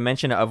point to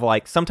mention of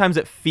like, sometimes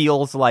it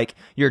feels like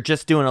you're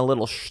just doing a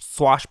little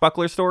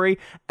swashbuckler story,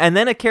 and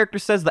then a character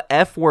says the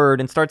F word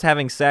and starts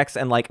having sex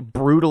and like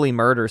brutally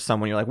murders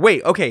someone. You're like,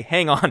 wait, okay,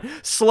 hang on,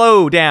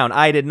 slow down.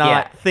 I did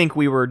not think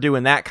we were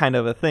doing that kind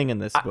of a thing in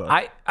this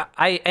book.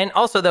 And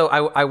also though,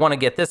 I want to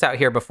get this out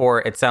here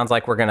before it sounds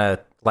like we're going to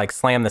like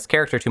slam this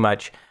character too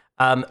much.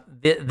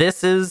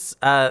 This is,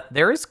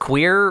 there is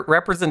queer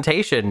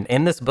representation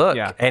in this book,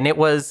 and it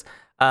was,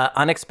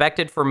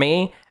 unexpected for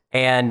me.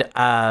 And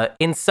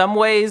in some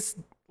ways,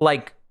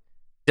 like,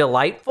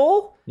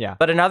 delightful.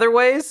 But in other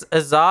ways,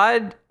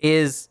 Azad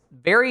is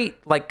very,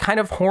 like, kind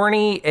of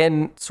horny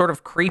and sort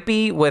of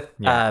creepy with,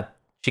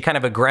 she kind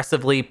of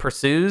aggressively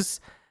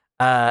pursues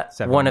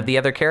one of the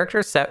other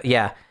characters.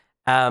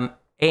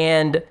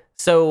 And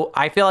so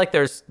I feel like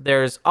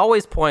there's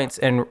always points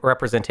in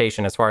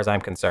representation as far as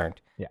I'm concerned.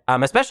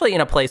 Especially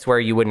in a place where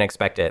you wouldn't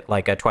expect it,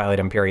 like a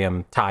Twilight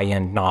Imperium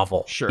tie-in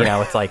novel. You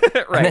know, it's like,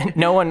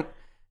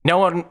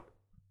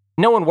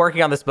 no one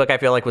working on this book, I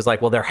feel like, was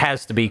like, well, there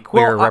has to be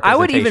queer representation. I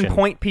would even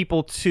point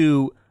people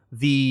to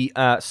the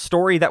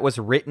story that was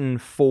written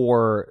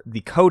for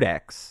the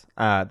Codex,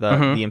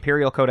 the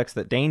Imperial Codex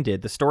that Dane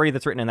did, the story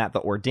that's written in that,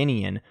 the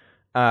Ordinian,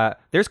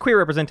 there's queer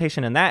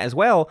representation in that as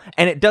well,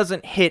 and it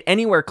doesn't hit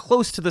anywhere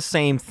close to the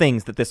same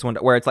things that this one,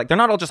 where it's like they're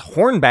not all just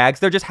hornbags,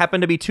 there just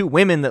happen to be two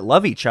women that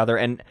love each other,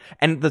 and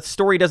the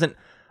story doesn't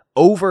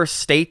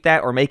overstate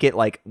that or make it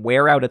like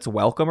wear out its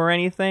welcome or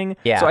anything.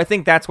 Yeah. So I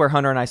think that's where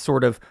Hunter and I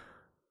sort of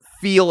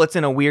feel it's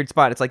in a weird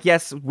spot. It's like,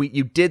 yes,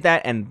 you did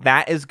that and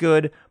that is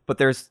good, but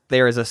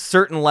there is a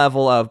certain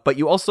level of, but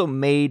you also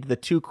made the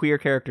two queer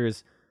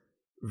characters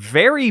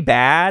very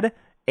bad,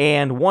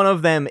 and one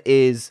of them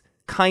is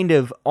kind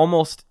of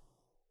almost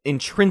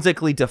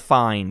intrinsically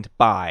defined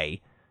by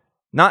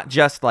not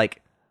just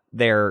like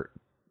they're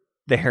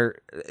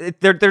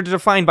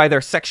defined by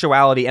their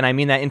sexuality, and I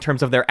mean that in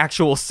terms of their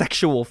actual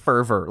sexual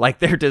fervor, like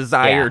their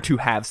desire to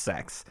have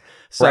sex.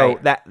 So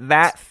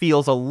that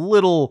feels a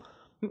little,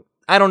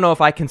 I don't know if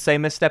I can say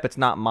misstep. It's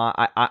not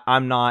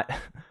I'm not.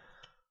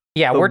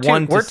 Yeah, we're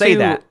too say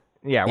that.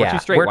 Yeah, we're two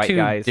straight white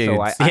guys.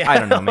 Dudes. So I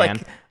don't know, man.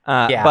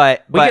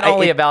 But we can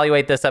only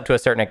evaluate this up to a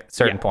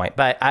certain point.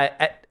 But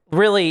I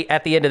really,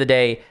 at the end of the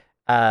day,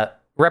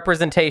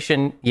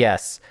 representation,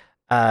 yes.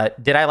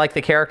 Did I like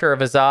the character of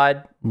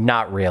Azad?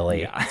 Not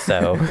really. Yeah.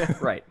 So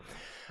right.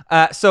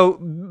 So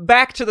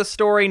back to the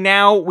story.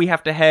 Now we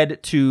have to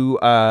head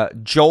to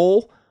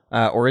Joel.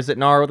 Or is it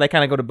Nar? They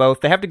kind of go to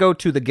both. They have to go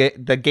to the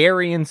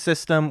Garian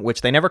system,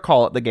 which they never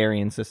call it the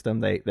Garian system.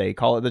 They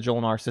call it the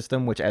Jolnar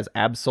system, which, as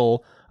Absol,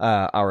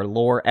 our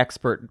lore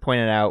expert,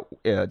 pointed out,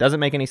 doesn't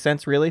make any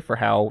sense really for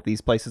how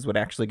these places would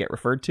actually get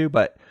referred to.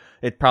 But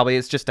it probably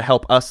is just to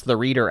help us, the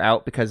reader,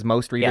 out, because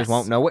most readers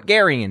won't know what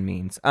Garian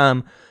means.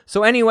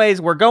 So anyways,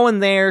 we're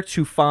going there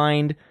to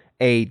find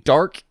a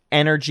dark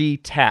energy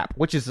tap,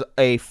 which is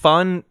a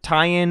fun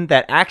tie-in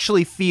that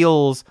actually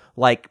feels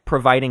like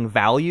providing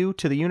value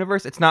to the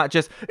universe. It's not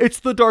just, it's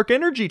the dark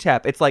energy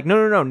tap. It's like,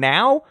 no.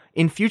 Now,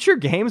 in future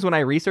games, when I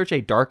research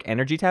a dark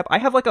energy tap, I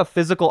have like a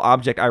physical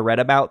object I read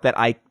about that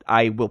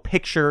I will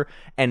picture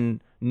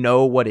and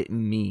know what it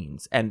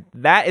means. And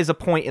that is a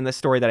point in the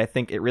story that I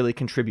think it really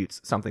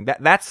contributes something.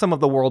 That's some of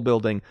the world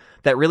building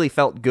that really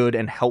felt good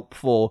and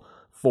helpful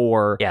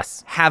for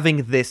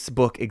having this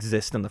book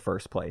exist in the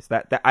first place.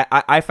 That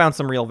I found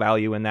some real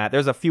value in that.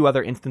 There's a few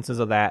other instances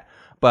of that,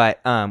 but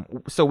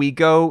so we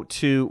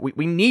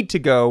need to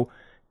go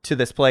to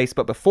this place,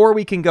 but before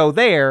we can go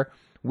there,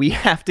 we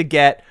have to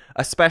get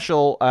a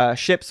special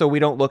ship so we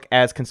don't look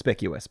as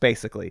conspicuous,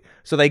 basically.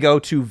 So they go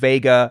to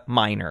Vega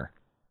Minor.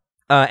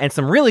 And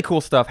some really cool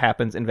stuff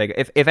happens in Vega.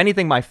 If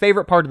anything, my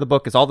favorite part of the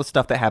book is all the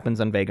stuff that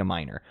happens on Vega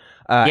Minor.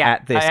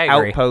 At this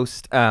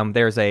outpost,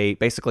 there's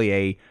basically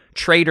a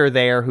trader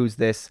there who's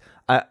this.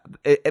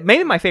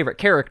 Maybe my favorite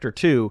character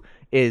too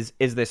is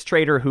this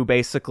trader who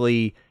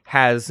basically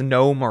has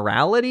no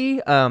morality.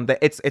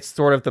 It's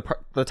sort of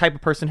the type of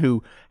person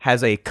who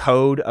has a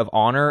code of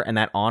honor, and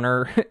that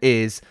honor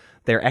is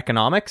their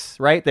economics,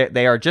 right?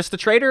 They are just a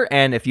trader,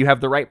 and if you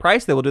have the right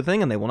price, they will do the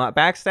thing, and they will not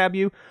backstab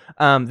you.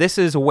 This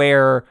is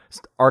where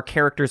our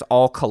characters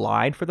all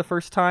collide for the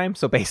first time.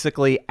 So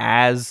basically,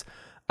 as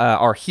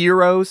our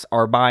heroes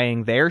are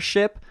buying their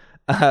ship,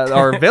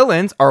 our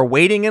villains are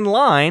waiting in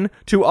line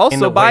to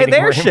also buy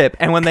their ship.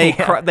 And when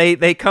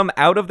they come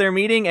out of their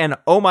meeting, and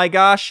oh my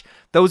gosh,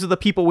 those are the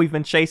people we've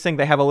been chasing.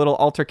 They have a little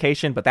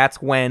altercation, but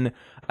that's when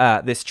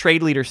this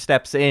trade leader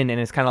steps in and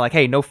is kind of like,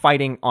 hey, no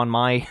fighting on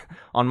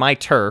my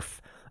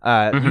turf.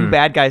 You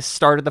bad guys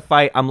started the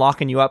fight. I'm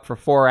locking you up for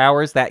 4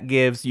 hours. That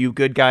gives you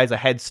good guys a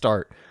head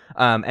start.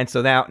 And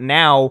so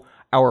now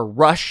our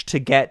rush to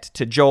get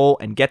to Joel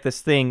and get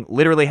this thing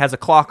literally has a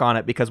clock on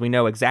it, because we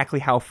know exactly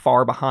how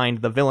far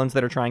behind the villains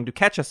that are trying to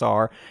catch us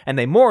are, and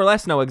they more or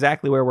less know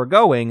exactly where we're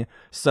going,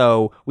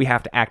 so we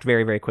have to act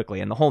very, very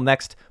quickly. And the whole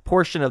next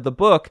portion of the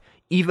book,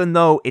 even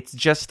though it's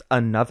just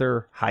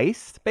another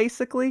heist,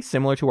 basically,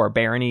 similar to our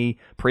Barony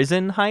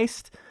prison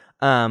heist,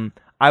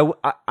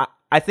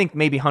 I think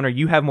maybe, Hunter,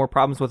 you have more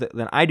problems with it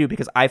than I do,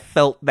 because I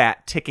felt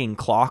that ticking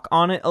clock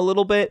on it a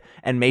little bit,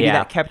 and maybe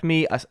that kept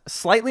me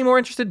slightly more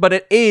interested, but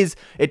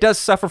it does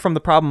suffer from the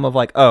problem of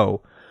like,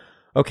 oh,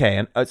 okay,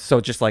 and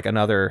so just like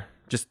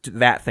just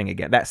that thing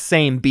again, that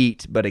same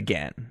beat, but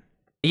again.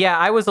 Yeah,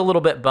 I was a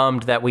little bit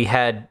bummed that we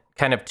had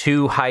kind of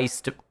two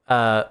heist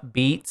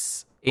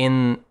beats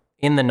in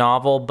the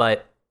novel,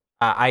 but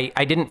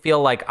I didn't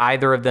feel like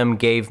either of them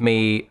gave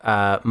me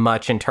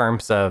much in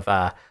terms of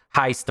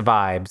heist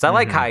vibes. I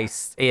like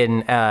heists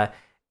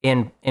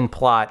in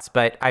plots,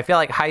 but I feel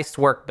like heists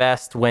work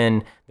best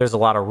when there's a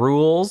lot of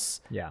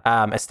rules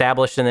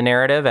established in the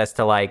narrative as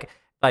to like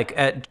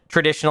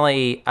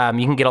traditionally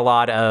you can get a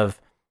lot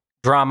of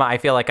drama, I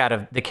feel like, out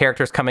of the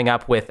characters coming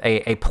up with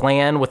a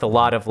plan with a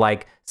lot of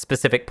like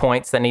specific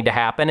points that need to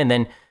happen, and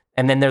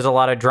then there's a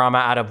lot of drama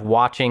out of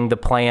watching the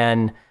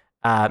plan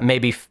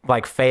maybe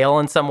like fail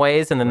in some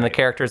ways, and then the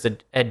characters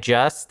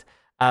adjust.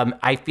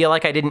 I feel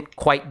like I didn't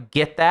quite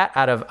get that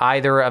out of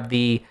either of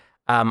the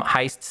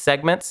heist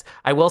segments.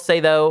 I will say,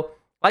 though,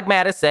 like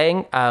Matt is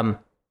saying,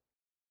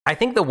 I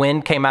think the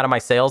wind came out of my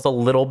sails a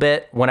little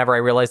bit whenever I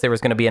realized there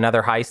was going to be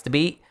another heist to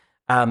beat,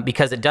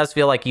 because it does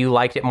feel like you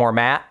liked it more,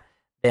 Matt,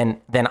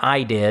 than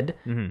I did.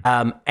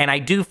 And I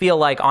do feel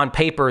like on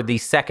paper, the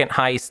second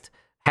heist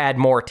had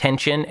more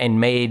tension and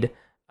made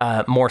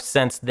more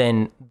sense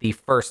than the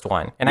first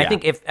one. And I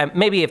think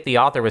if the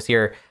author was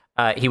here,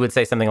 he would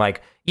say something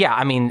like, yeah,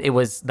 I mean, it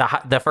was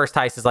the first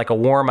heist is like a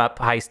warm-up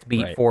heist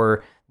beat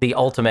for the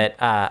ultimate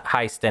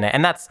heist in it.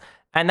 And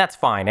that's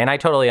fine. And I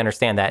totally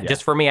understand that.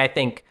 Just for me, I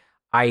think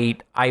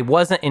I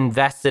wasn't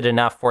invested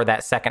enough for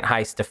that second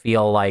heist to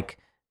feel like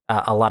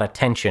a lot of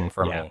tension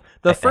for me.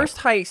 The first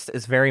heist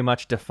is very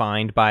much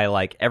defined by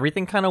like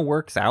everything kind of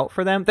works out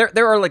for them.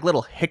 There are like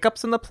little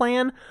hiccups in the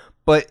plan,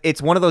 but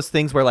it's one of those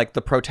things where like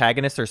the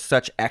protagonists are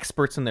such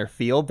experts in their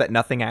field that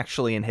nothing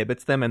actually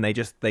inhibits them, and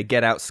they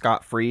get out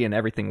scot-free and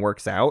everything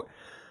works out.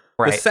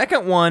 Right. The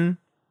second one,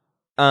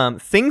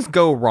 things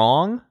go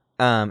wrong.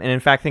 And in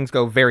fact, things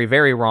go very,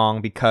 very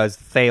wrong because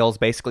Thales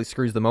basically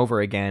screws them over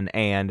again,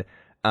 and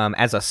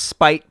as a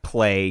spite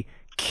play,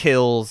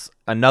 kills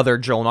another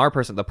Jol-Nar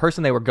person, the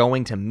person they were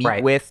going to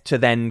meet with, to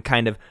then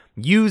kind of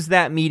use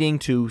that meeting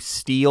to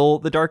steal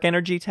the dark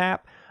energy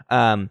tap.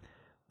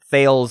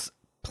 Thales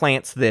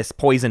plants this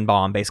poison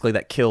bomb, basically,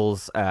 that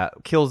kills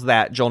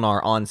that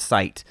Jol-Nar on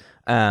sight,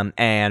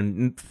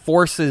 and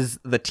forces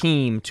the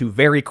team to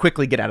very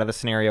quickly get out of the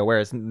scenario,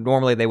 whereas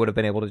normally they would have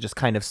been able to just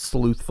kind of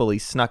sleuthfully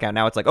snuck out.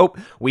 Now it's like, oh,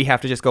 we have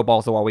to just go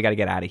balls to the wall. We got to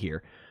get out of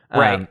here.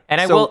 Right. And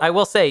I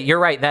will say, you're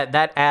right,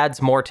 that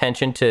adds more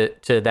tension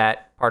to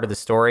that part of the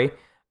story.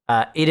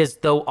 It is,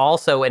 though,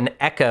 also an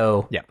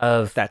echo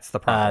of that's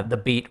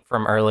the beat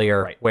from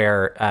earlier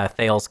where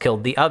Thales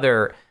killed the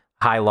other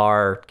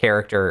Hylar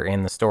character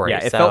in the story.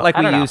 Yeah, it felt like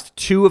we used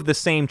two of the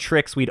same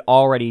tricks we'd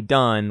already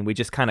done. We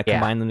just kind of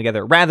combined them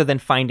together rather than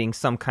finding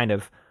some kind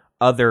of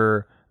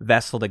other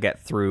vessel to get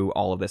through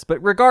all of this.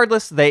 But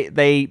regardless,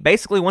 they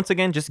basically, once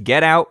again, just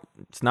get out.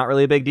 It's not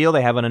really a big deal.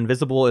 They have an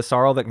invisible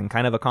Isarl that can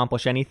kind of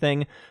accomplish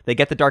anything. They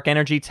get the dark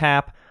energy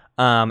tap,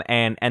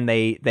 and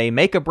they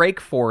make a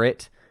break for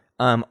it,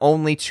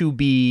 only to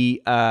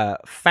be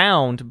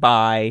found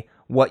by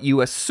what you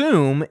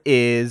assume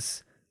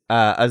is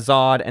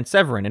Azad and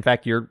Severin. In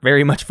fact, you're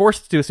very much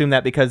forced to assume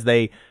that because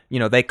they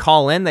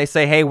call in, they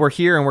say, hey, we're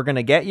here and we're going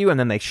to get you, and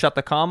then they shut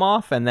the comm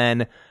off, and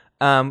then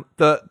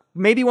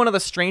maybe one of the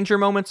stranger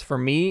moments for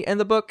me in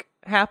the book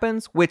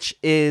happens, which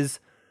is,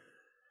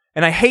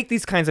 and I hate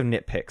these kinds of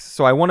nitpicks,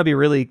 so I want to be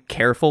really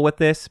careful with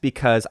this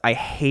because I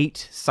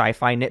hate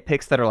sci-fi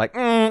nitpicks that are like,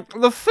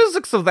 the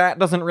physics of that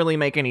doesn't really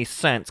make any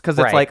sense, because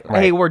it's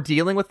hey, we're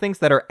dealing with things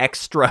that are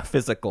extra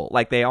physical,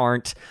 like they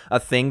aren't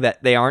things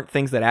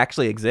that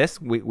actually exist.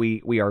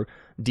 We are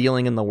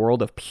dealing in the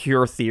world of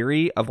pure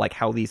theory of like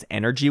how these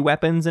energy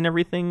weapons and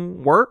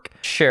everything work.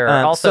 Sure.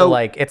 Also,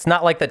 like, it's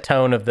not like the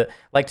tone of the,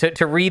 like,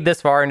 to read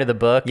this far into the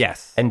book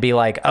and be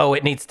like, oh,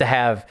 it needs to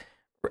have,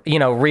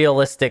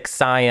 realistic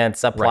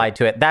science applied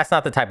to it. That's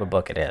not the type of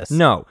book it is.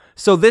 No.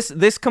 So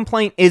this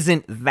complaint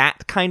isn't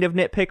that kind of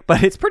nitpick,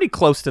 but it's pretty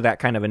close to that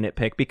kind of a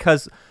nitpick,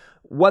 because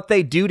what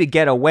they do to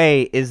get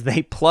away is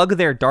they plug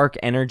their dark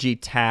energy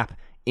tap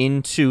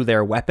into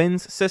their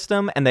weapons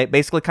system, and they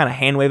basically kind of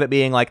hand wave it,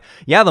 being like,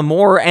 yeah, the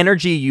more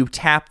energy you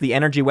tap the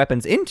energy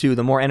weapons into,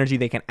 the more energy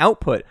they can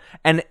output.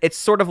 And it's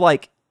sort of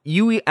like,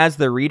 you as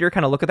the reader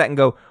kind of look at that and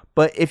go,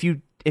 but if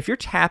you're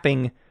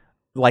tapping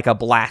like a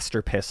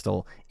blaster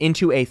pistol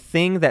into a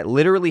thing that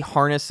literally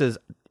harnesses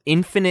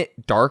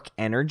infinite dark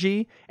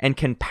energy and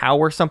can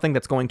power something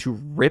that's going to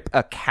rip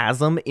a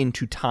chasm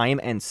into time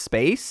and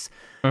space,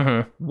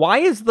 why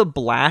is the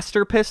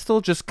blaster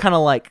pistol just kind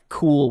of like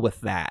cool with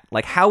that?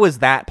 Like, how is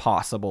that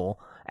possible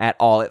at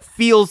all? It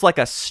feels like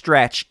a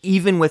stretch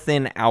even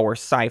within our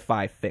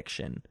sci-fi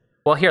fiction.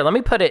 Well, here, let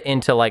me put it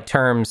into like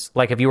terms,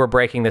 like if you were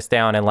breaking this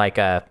down in like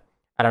a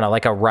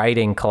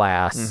writing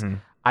class.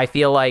 I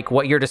feel like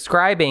what you're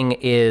describing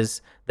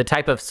is the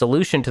type of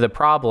solution to the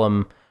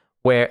problem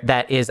where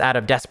that is out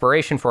of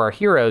desperation for our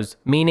heroes,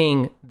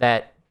 meaning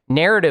that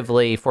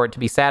narratively, for it to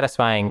be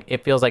satisfying,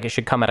 it feels like it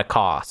should come at a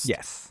cost.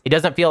 Yes. It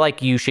doesn't feel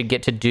like you should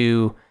get to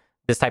do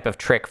this type of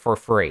trick for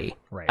free.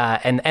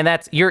 Right. And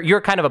that's,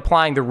 you're kind of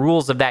applying the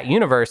rules of that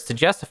universe to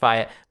justify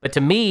it. But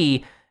to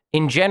me,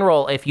 in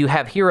general, if you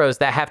have heroes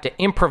that have to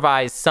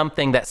improvise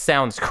something that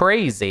sounds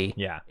crazy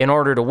in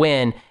order to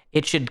win,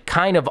 it should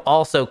kind of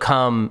also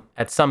come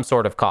at some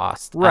sort of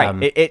cost.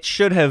 Right. It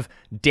should have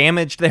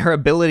damaged their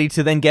ability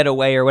to then get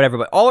away or whatever.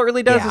 But all it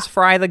really does is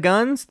fry the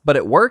guns, but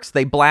it works.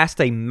 They blast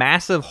a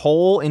massive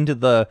hole into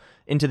the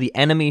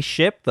enemy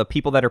ship, the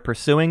people that are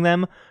pursuing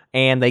them,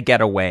 and they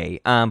get away.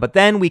 But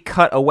then we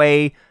cut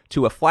away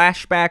to a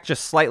flashback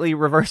just slightly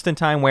reversed in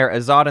time where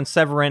Azad and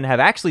Severin have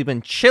actually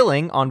been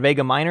chilling on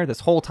Vega Minor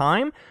this whole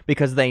time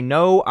because they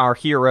know our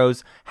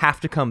heroes have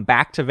to come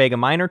back to Vega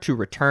Minor to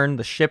return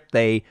the ship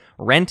they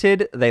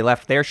rented. They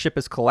left their ship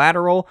as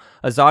collateral.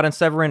 Azad and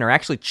Severin are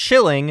actually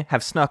chilling,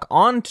 have snuck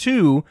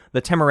onto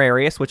the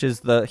Temerarius, which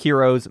is the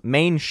hero's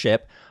main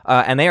ship,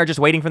 and they are just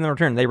waiting for them to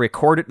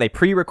return. They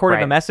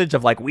pre-recorded a message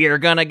of like, we are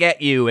gonna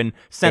get you, and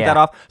sent that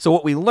off. So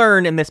what we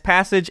learn in this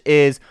passage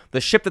is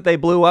the ship that they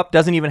blew up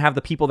doesn't even have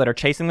the people that are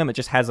chasing them. It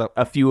just has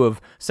a few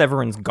of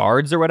Severin's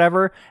guards or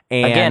whatever.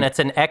 And again, it's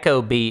an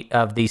echo beat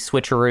of the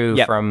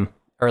switcheroo from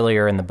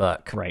earlier in the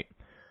book. Right.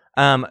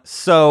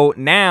 So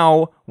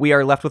now we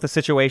are left with a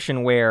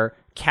situation where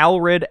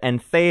Calrid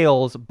and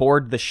Thales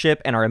board the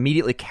ship and are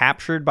immediately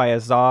captured by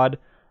Azad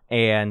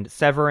and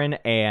Severin,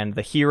 and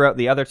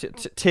the other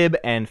Tib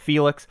and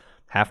Felix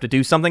have to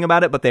do something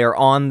about it, but they are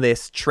on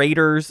this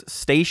trader's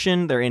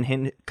station. They're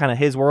in kind of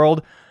his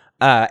world,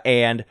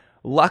 and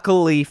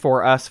luckily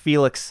for us,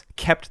 Felix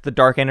kept the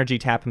dark energy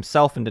tap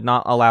himself and did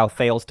not allow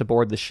Thales to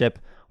board the ship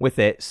with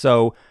it.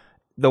 So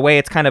the way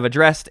it's kind of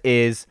addressed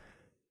is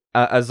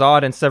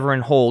Azad and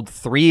Severin hold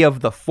 3 of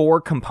the 4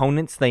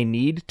 components they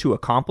need to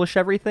accomplish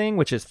everything,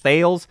 which is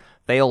Thales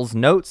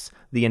notes,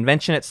 the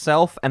invention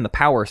itself, and the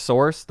power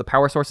source. The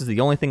power source is the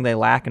only thing they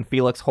lack, and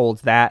Felix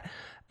holds that.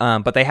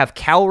 But they have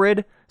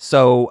Calrid,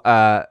 so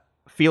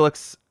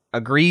Felix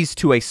agrees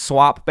to a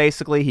swap,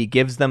 basically. He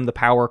gives them the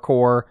power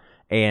core,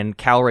 and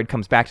Calrid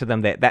comes back to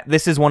them. That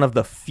this is one of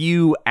the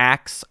few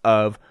acts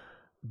of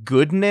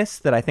goodness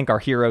that I think our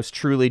heroes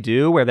truly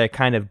do, where they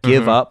kind of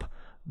give up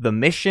the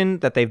mission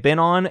that they've been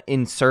on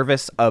in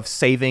service of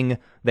saving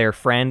their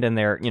friend and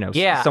their,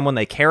 someone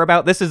they care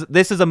about. This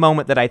is a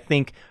moment that I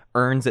think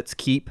earns its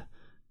keep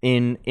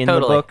in the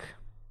book.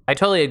 I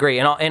totally agree.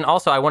 And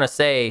also I want to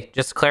say,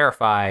 just to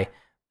clarify,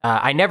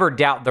 I never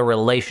doubt the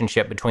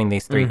relationship between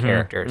these 3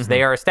 characters.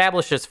 They are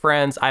established as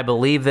friends. I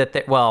believe that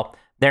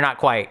they're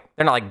not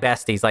like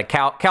besties. Like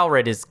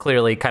Calrid is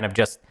clearly kind of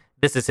just,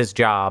 this is his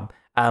job.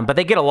 But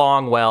they get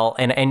along well,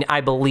 and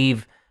I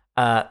believe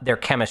their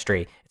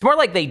chemistry. It's more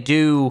like they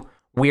do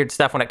weird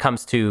stuff when it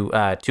comes to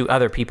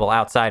other people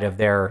outside of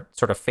their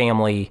sort of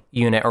family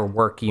unit or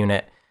work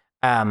unit.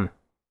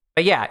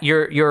 But yeah,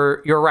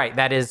 you're right.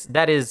 That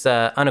is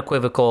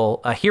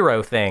unequivocal a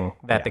hero thing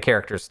that the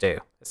characters do,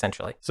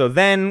 essentially. So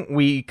then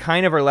we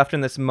kind of are left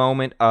in this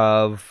moment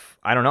of,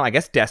 I don't know, I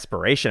guess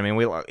desperation. I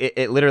mean,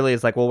 it literally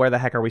is like, well, where the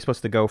heck are we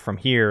supposed to go from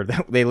here?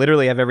 They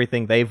literally have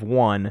everything. They've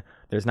won.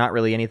 There's not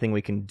really anything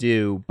we can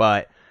do,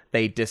 but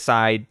they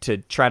decide to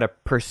try to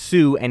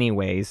pursue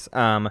anyways.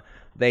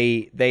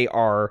 They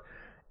are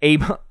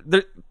able.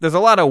 There's a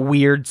lot of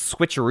weird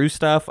switcheroo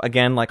stuff.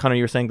 Again, like Hunter,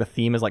 you were saying, the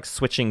theme is like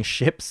switching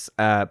ships.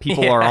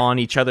 People are on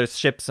each other's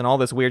ships, and all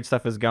this weird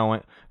stuff is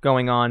going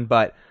on.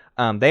 But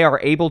they are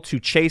able to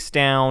chase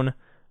down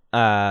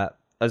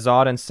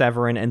Azad and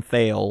Severin and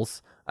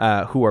Thales,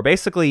 who are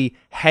basically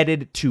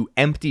headed to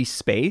empty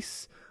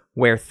space,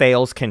 where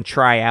Thales can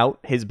try out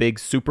his big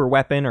super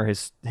weapon or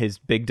his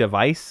big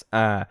device.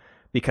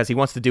 Because he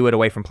wants to do it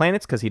away from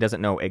planets, because he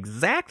doesn't know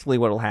exactly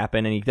what will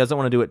happen, and he doesn't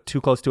want to do it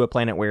too close to a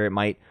planet where it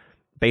might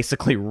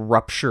basically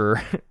rupture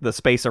the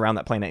space around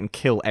that planet and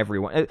kill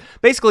everyone.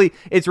 Basically,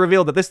 it's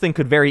revealed that this thing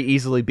could very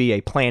easily be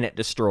a planet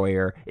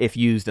destroyer if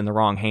used in the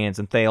wrong hands,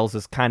 and Thales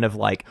is kind of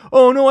like,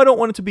 oh no, I don't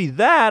want it to be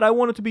that, I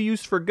want it to be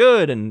used for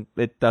good, and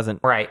it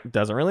doesn't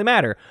really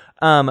matter.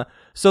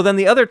 So then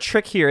the other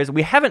trick here is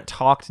we haven't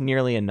talked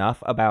nearly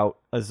enough about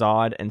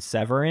Azad and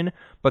Severin,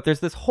 but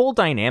there's this whole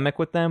dynamic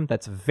with them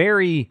that's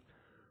very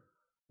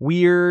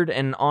weird,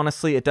 and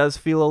honestly it does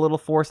feel a little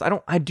forced.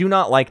 I do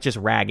not like just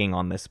ragging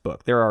on this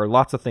book. There are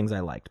lots of things I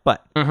liked,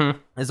 but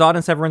Azad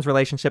and Severin's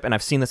relationship, and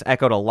I've seen this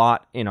echoed a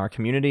lot in our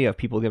community of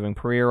people giving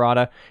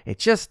pre-errata, it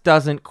just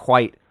doesn't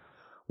quite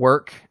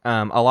work.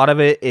 A lot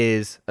of it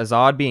is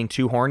Azad being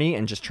too horny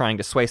and just trying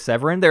to sway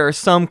Severin. There are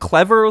some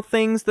clever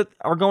things that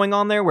are going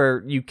on there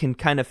where you can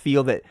kind of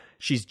feel that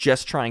she's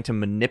just trying to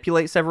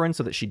manipulate Severin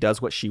so that she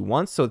does what she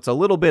wants. So it's a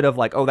little bit of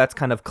like, oh, that's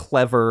kind of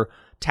clever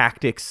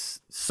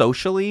tactics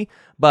socially,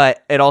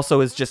 but it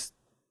also is just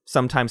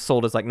sometimes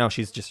sold as like, no,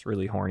 she's just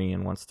really horny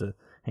and wants to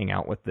hang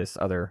out with this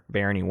other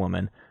barony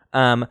woman.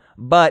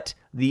 But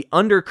the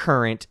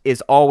undercurrent is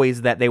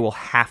always that they will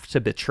have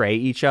to betray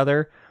each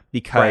other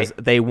because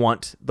they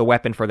want the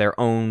weapon for their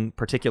own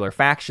particular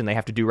faction. They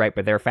have to do right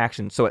by their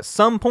faction. So at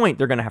some point,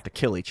 they're going to have to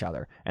kill each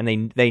other.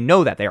 And they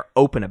know that. They are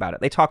open about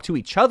it. They talk to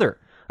each other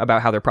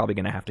about how they're probably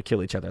going to have to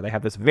kill each other. They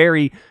have this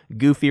very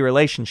goofy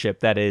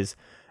relationship that is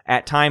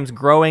at times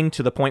growing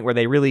to the point where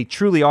they really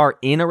truly are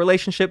in a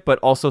relationship, but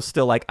also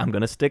still like, I'm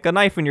going to stick a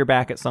knife in your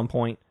back at some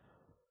point.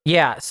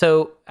 Yeah.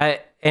 So,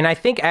 and I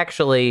think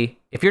actually,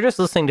 if you're just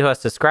listening to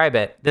us describe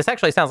it, this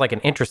actually sounds like an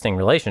interesting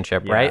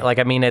relationship, right? Like,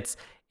 I mean, it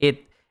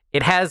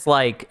has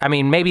like, I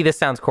mean, maybe this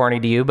sounds corny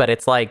to you, but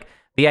it's like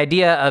the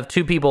idea of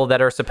two people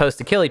that are supposed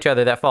to kill each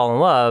other that fall in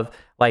love,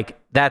 like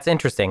that's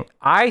interesting.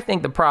 I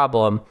think the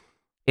problem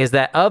is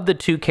that of the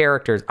two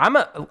characters,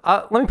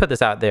 let me put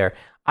this out there.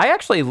 I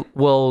actually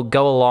will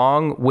go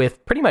along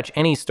with pretty much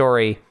any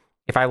story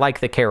if I like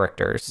the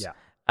characters.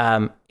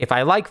 Yeah. If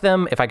I like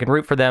them, if I can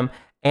root for them.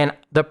 And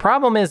the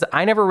problem is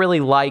I never really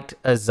liked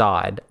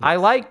Azad. I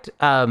liked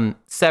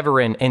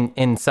Severin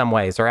in some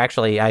ways, or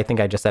actually I think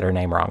I just said her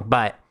name wrong.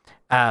 But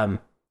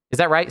is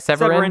that right?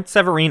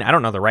 Severine. I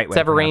don't know the right way.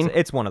 Severine. To pronounce it.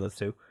 It's one of the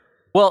two.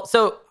 Well,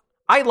 so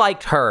I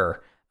liked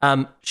her.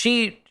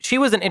 She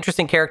was an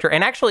interesting character,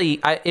 and actually,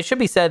 it should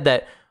be said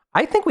that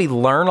I think we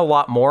learn a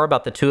lot more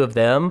about the two of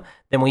them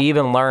than we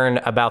even learn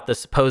about the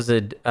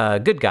supposed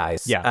good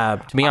guys. Yeah.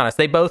 To be honest,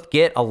 they both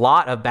get a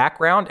lot of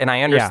background, and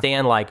I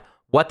understand like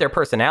what their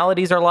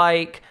personalities are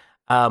like,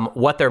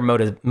 what their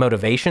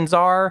motivations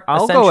are.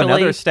 I'll go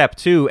another step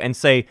too and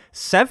say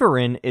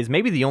Severin is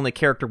maybe the only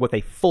character with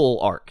a full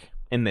arc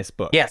in this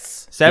book.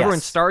 Yes. Severin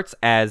starts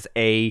as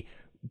a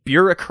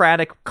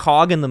bureaucratic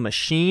cog in the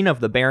machine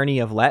of the barony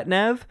of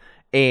Letnev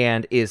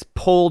and is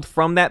pulled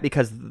from that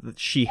because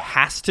she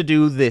has to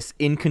do this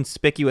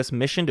inconspicuous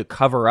mission to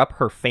cover up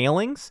her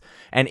failings.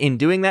 And in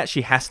doing that,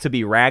 she has to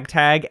be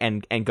ragtag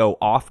and go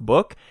off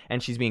book.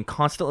 And she's being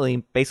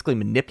constantly basically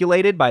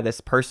manipulated by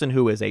this person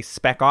who is a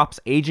spec ops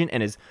agent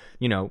and is,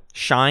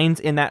 shines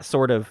in that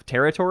sort of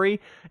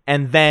territory.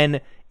 And then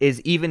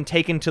is even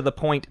taken to the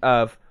point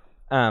of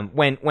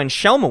when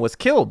Shelma was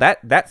killed,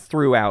 that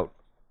threw out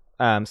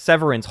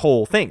Severin's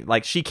whole thing.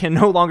 Like, she can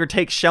no longer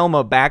take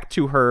Shelma back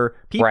to her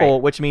people,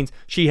 right, which means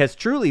she has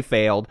truly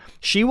failed.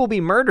 She will be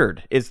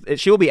murdered.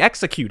 She will be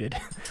executed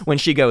when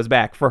she goes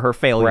back for her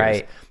failures.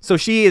 Right. So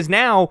she is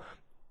now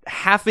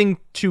having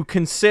to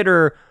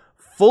consider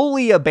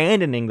fully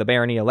abandoning the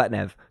barony of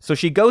Letnev. So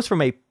she goes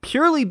from a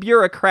purely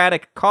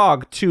bureaucratic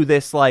cog to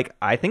this, like,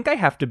 I think I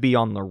have to be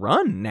on the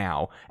run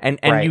now. And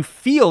right, you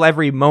feel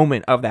every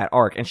moment of that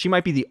arc. And she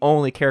might be the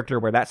only character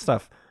where that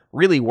stuff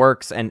really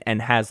works and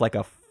has like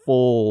a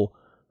full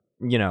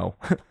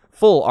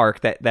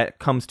arc that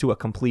comes to a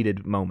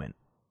completed moment.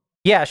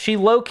 Yeah, she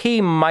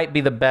low-key might be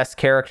the best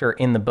character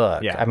in the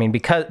book. Yeah. I mean,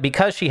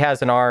 because she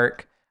has an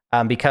arc,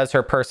 because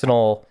her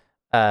personal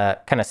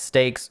kind of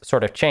stakes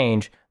sort of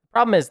change. The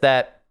problem is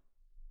that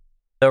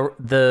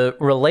the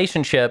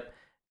relationship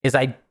is,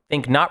 I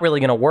think, not really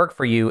going to work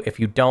for you if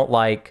you don't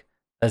like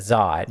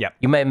Azad. Yep.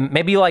 You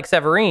maybe you like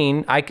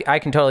Severine. I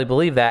can totally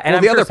believe that.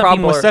 And the other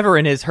problem with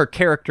Severin is her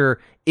character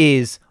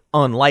is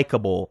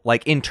unlikable.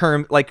 Like, in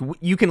terms, like,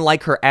 you can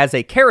like her as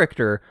a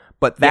character,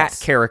 but that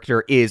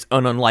character is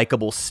an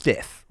unlikable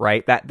stiff,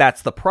 right?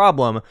 That's the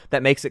problem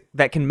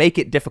that can make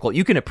it difficult.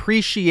 You can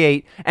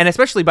appreciate, and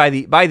especially by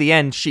the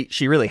end,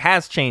 she really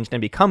has changed and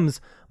becomes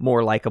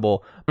more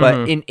likable.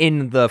 But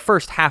in the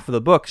first half of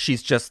the book,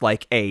 she's just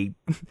like a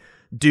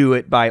do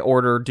it by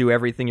order, do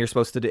everything you're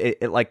supposed to do.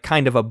 It like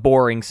kind of a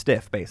boring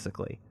stiff,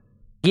 basically.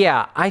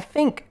 Yeah, I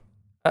think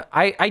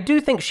I do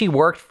think she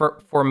worked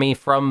for me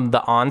from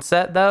the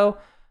onset, though,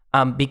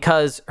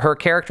 because her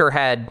character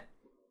had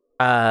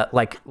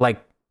like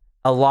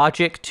a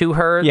logic to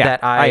her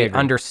that I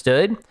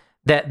understood.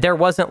 That there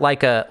wasn't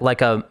like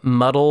a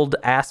muddled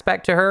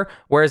aspect to her.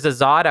 Whereas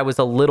Azad, I was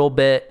a little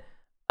bit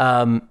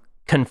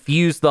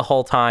confused the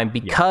whole time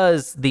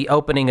because the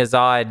opening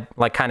Azad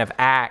like kind of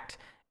act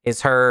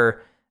is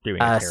her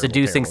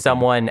seducing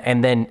someone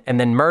and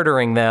then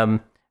murdering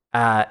them.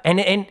 And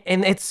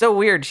it's so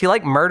weird. She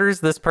like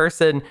murders this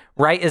person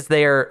right as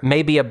they're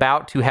maybe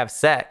about to have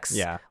sex.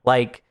 Yeah.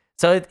 Like,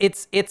 so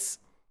it's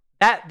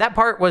that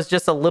part was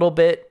just a little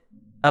bit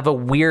of a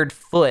weird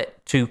foot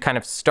to kind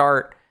of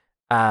start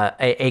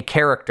a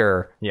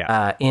character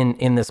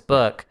in this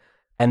book.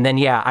 And then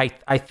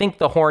I think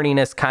the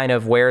horniness kind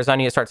of wears on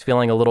you. It starts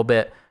feeling a little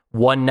bit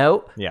one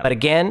note. Yeah. But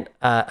again,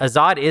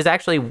 Azad is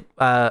actually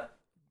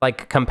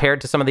like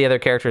compared to some of the other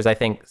characters, I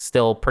think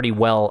still pretty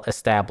well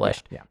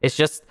established. Yeah. It's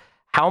just,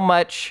 how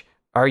much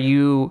are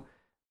you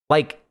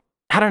like,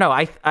 I don't know.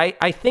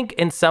 I think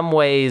in some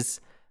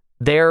ways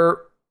the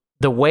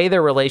way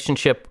their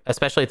relationship,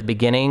 especially at the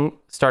beginning,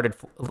 started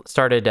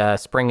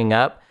springing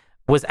up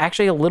was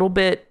actually a little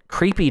bit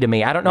creepy to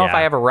me. I don't know if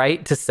I have a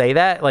right to say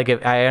that. Like,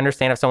 if I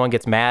understand if someone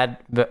gets mad,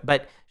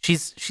 but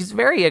she's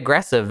very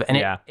aggressive,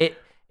 and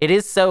it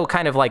is so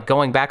kind of like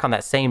going back on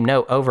that same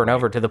note over and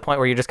over to the point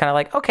where you're just kind of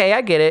like, okay,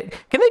 I get it.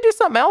 Can they do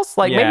something else?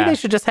 Like, maybe they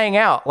should just hang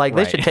out. Like,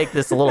 they should take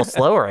this a little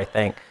slower, I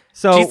think.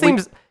 So she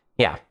seems,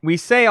 we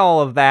say all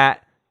of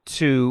that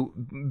to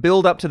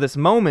build up to this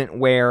moment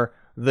where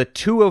the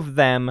two of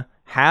them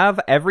have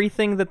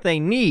everything that they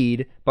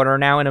need, but are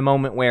now in a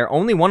moment where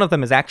only one of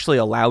them is actually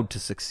allowed to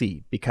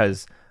succeed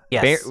because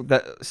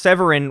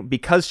Severin,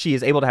 because she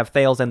is able to have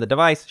Thales and the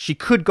device, she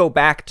could go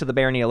back to the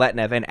Barony of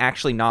Letnev and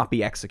actually not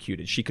be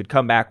executed. She could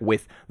come back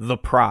with the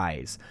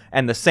prize.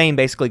 And the same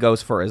basically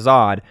goes for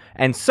Azad.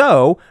 And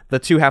so the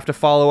two have to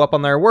follow up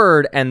on their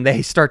word, and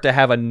they start to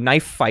have a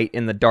knife fight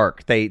in the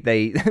dark.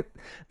 They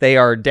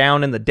are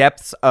down in the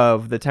depths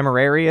of the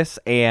Temerarius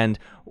and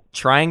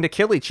trying to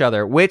kill each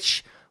other,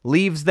 which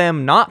leaves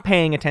them not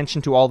paying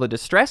attention to all the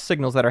distress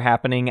signals that are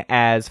happening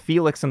as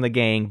Felix and the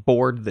gang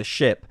board the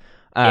ship.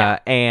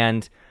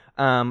 And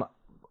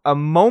a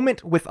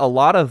moment with a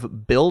lot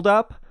of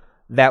build-up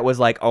that was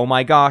like, oh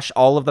my gosh,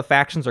 all of the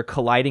factions are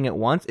colliding at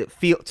once.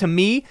 To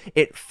me,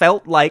 it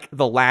felt like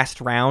the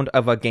last round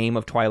of a game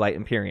of Twilight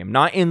Imperium.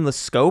 Not in the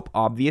scope,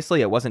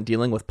 obviously. It wasn't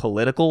dealing with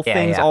political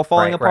things all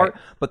falling apart.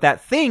 Right. But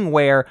that thing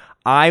where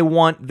I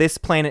want this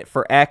planet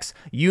for X,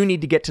 you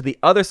need to get to the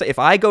other side. If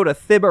I go to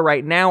Thibba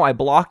right now, I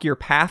block your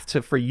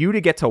path for you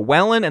to get to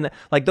Wellin. And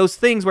like those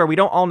things where we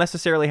don't all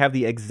necessarily have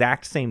the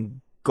exact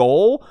same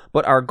goal,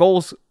 but our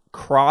goals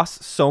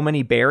cross so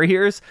many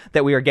barriers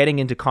that we are getting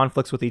into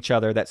conflicts with each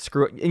other that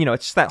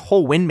it's just that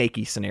whole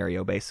Windmakey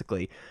scenario,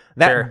 basically.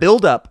 That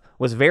buildup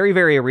was very,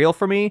 very real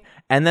for me,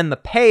 and then the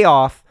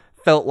payoff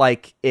felt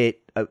like it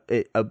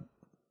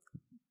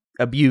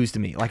abused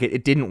me. Like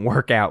it didn't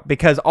work out,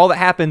 because all that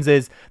happens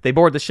is they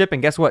board the ship,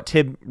 and guess what?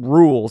 Tib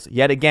rules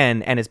yet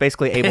again and is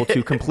basically able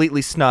to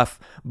completely snuff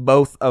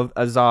both of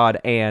Azad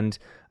and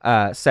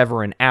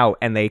Severin out,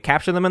 and they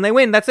capture them and they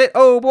win. That's it.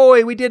 Oh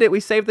boy, we did it. We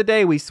saved the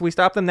day. We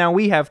stopped them. Now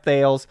we have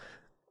Thales.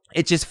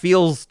 It just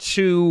feels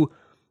too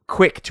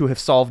quick to have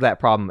solved that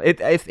problem.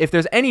 If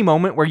there's any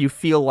moment where you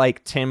feel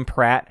like Tim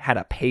Pratt had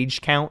a page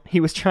count he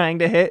was trying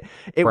to hit,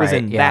 it was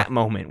in that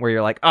moment where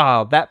you're like,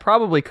 oh, that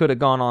probably could have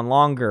gone on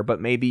longer,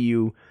 but maybe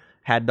you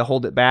had to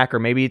hold it back, or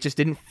maybe it just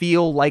didn't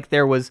feel like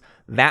there was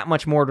that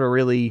much more to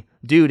really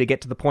do to get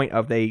to the point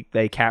of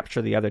they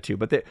capture the other two.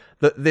 But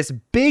this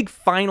big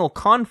final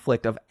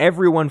conflict of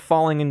everyone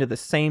falling into the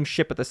same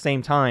ship at the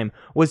same time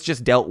was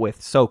just dealt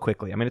with so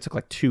quickly. I mean, it took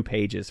like 2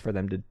 pages for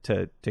them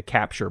to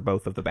capture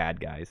both of the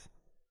bad guys.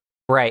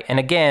 Right. And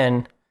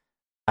again,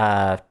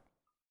 I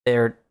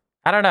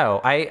don't know.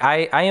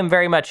 I am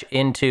very much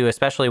into,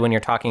 especially when you're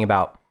talking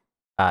about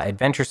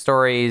adventure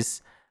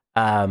stories,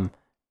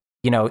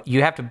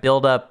 you have to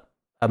build up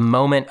a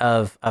moment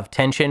of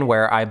tension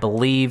where I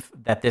believe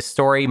that this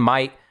story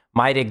might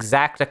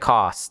exact a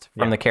cost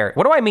from the character.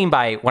 What do I mean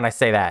by when I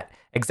say that,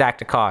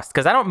 exact a cost?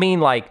 Because I don't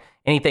mean like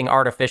anything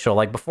artificial.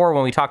 Like before,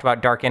 when we talked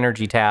about Dark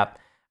Energy Tap,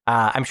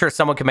 I'm sure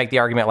someone could make the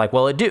argument like,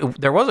 well,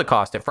 there was a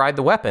cost. It fried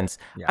the weapons.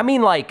 Yeah. I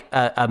mean like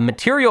a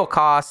material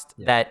cost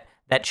that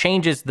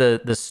changes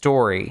the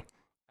story.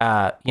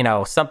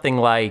 Something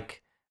like,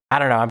 I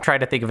don't know. I'm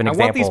trying to think of an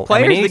example. I want these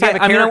players to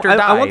get.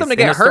 I want them to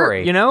get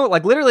hurt.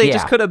 Like literally, it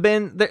just could have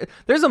been.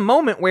 There's a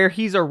moment where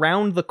he's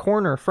around the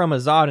corner from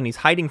Azad and he's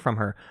hiding from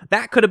her.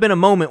 That could have been a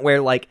moment where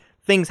like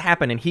things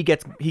happen and he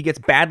gets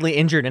badly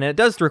injured, and it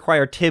does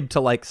require Tib to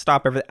like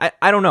stop everything.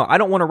 I don't know. I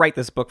don't want to write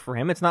this book for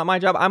him. It's not my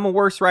job. I'm a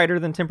worse writer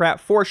than Tim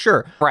Pratt for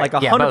sure. Right.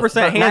 Like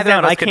 100% hands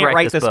down. I can't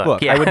write this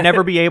book. Yeah. I would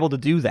never be able to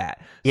do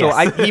that. Yes.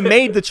 So he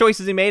made the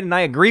choices he made, and I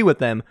agree with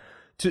them.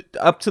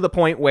 Up to the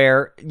point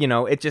where,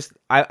 it just,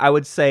 I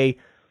would say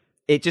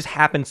it just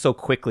happened so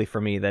quickly for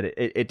me that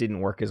it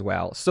didn't work as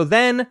well. So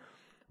then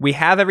we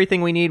have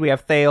everything we need. We have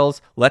Thales.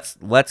 Let's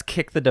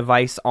kick the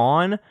device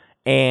on.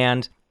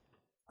 And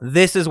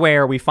this is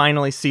where we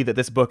finally see that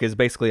this book is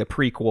basically a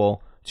prequel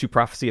to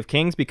Prophecy of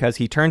Kings, because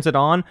he turns it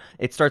on,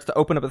 it starts to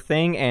open up a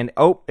thing, and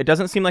it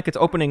doesn't seem like it's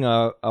opening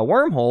a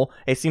wormhole.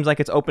 It seems like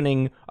it's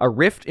opening a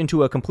rift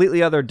into a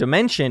completely other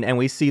dimension, and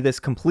we see this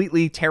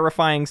completely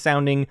terrifying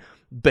sounding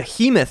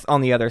behemoth on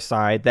the other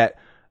side that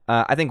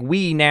I think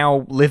we,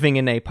 now living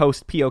in a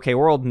post-POK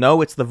world,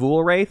 know it's the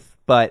Voolwraith,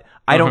 but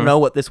I don't know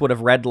what this would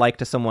have read like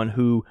to someone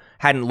who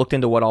hadn't looked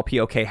into what all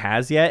POK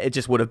has yet. It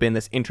just would have been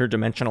this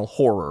interdimensional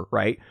horror,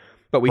 right?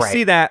 But we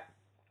see that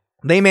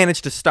they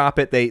manage to stop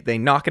it. They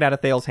knock it out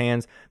of Thales'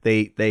 hands.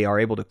 They are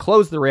able to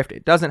close the rift.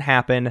 It doesn't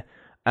happen.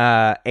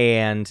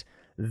 And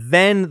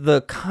then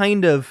the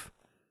kind of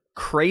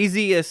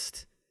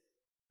craziest...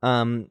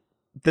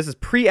 this is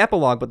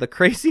pre-epilogue, but the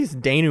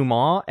craziest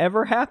denouement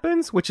ever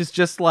happens, which is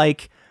just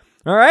like,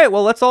 all right,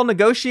 well, let's all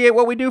negotiate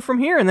what we do from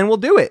here, and then we'll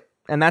do it.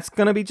 And that's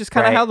going to be just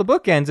kind of how the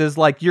book ends, is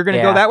like, you're going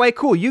to go that way?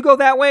 Cool. You go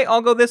that way.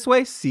 I'll go this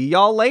way. See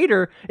y'all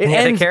later. It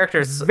ends the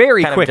characters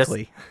very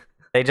quickly.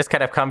 They just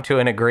kind of come to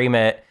an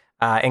agreement,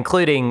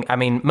 including, I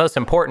mean, most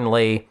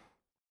importantly,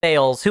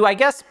 Thales, who I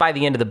guess by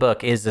the end of the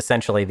book is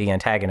essentially the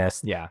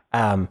antagonist. Yeah.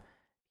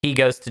 He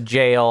goes to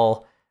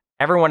jail.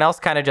 Everyone else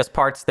kind of just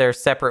goes their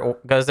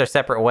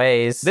separate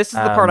ways. This is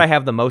the part I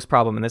have the most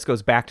problem, and this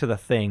goes back to the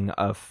thing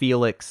of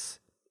Felix.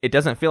 It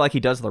doesn't feel like he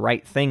does the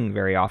right thing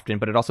very often,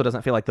 but it also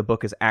doesn't feel like the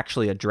book is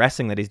actually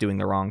addressing that he's doing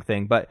the wrong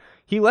thing. But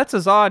he lets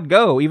Azad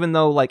go, even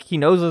though like he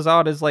knows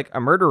Azad is like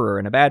a murderer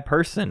and a bad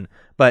person.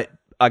 But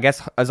I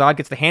guess Azad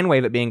gets the hand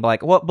wave at being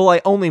like, well,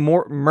 I only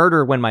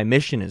murder when my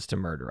mission is to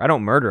murder. I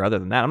don't murder other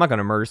than that. I'm not going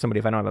to murder somebody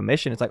if I don't have a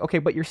mission. It's like, okay,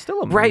 but you're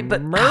still a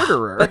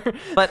murderer.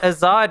 But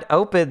Azad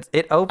opens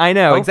up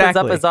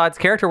Azad's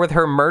character with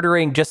her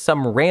murdering just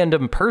some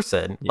random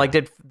person. Yeah. Like,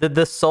 did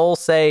the soul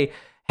say,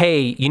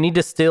 hey, you need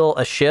to steal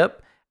a ship?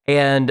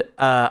 And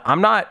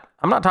I'm not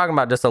talking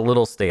about just a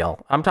little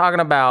steal. I'm talking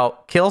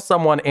about kill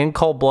someone in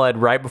cold blood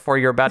right before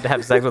you're about to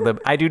have sex with them.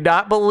 I do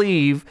not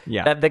believe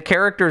that the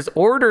character's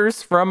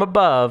orders from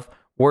above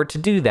were to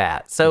do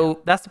that.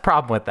 So that's the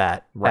problem with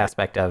that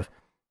aspect of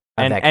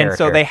And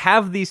so they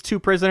have these 2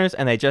 prisoners,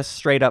 and they just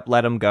straight up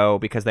let them go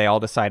because they all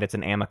decide it's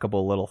an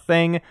amicable little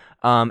thing.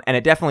 And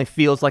it definitely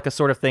feels like a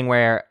sort of thing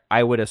where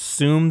I would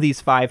assume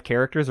these 5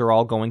 characters are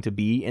all going to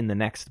be in the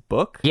next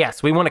book.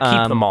 Yes, we want to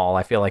keep them all,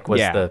 I feel like was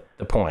the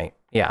point.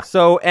 Yeah.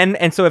 So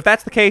and so if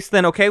that's the case,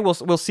 then okay,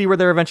 we'll see where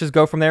their adventures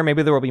go from there.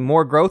 Maybe there will be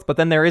more growth, but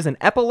then there is an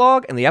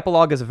epilogue, and the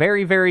epilogue is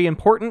very, very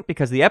important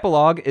because the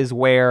epilogue is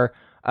where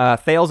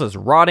Thales is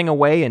rotting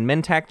away in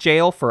Mentak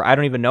jail for I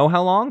don't even know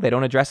how long. They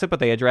don't address it,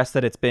 but they address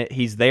that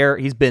he's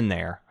been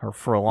there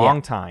for a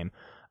long time.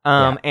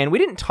 And we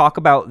didn't talk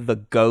about the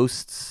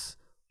ghosts'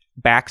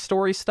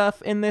 backstory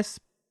stuff in this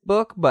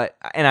book,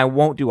 and I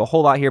won't do a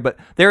whole lot here, but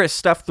there is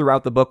stuff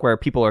throughout the book where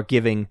people are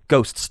giving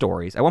ghost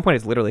stories. At one point,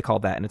 it's literally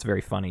called that, and it's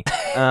very funny.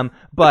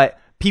 But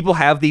people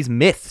have these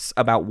myths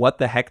about what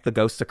the heck the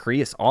ghosts of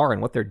Crius are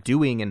and what they're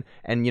doing,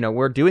 and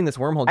we're doing this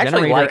wormhole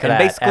generator, like and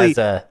basically.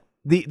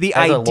 The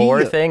as idea, a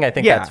lore thing, I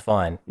think that's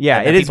fun.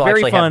 Yeah, it is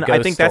very fun.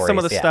 I think that's some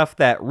of the stuff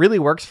that really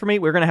works for me.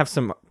 We're going to have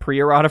some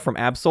pre-errata from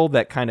Absol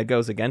that kind of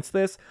goes against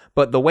this,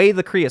 but the way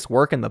the Crius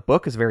work in the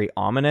book is very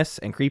ominous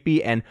and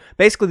creepy, and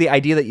basically the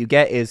idea that you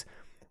get is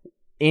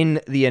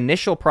in the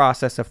initial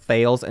process of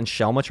Thales and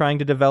Shelma trying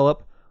to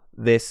develop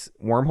this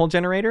wormhole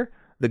generator,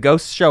 the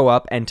ghosts show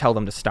up and tell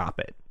them to stop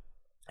it,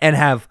 and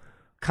have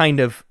kind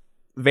of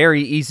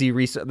very easy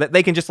research that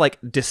they can just like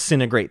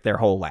disintegrate their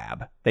whole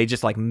lab. They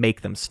just like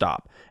make them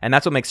stop. And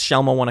that's what makes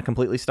Shelma want to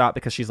completely stop,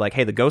 because she's like,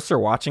 hey, the ghosts are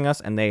watching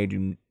us and they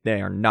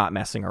are not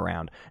messing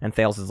around. And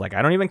Thales is like,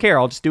 I don't even care.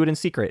 I'll just do it in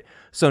secret.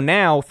 So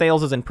now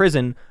Thales is in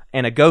prison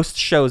and a ghost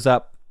shows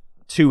up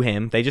to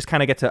him. They just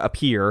kind of get to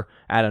appear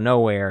out of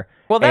nowhere.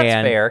 Well, that's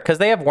fair because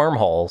they have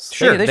wormholes.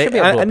 Sure. They should be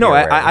able to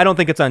appear. I don't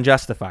think it's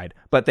unjustified,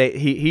 but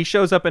he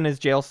shows up in his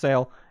jail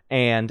cell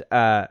and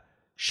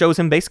shows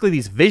him basically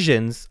these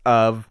visions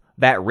of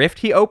that rift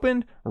he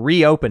opened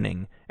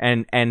reopening,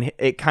 and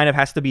it kind of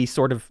has to be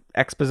sort of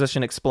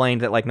exposition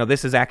explained that like, no,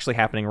 this is actually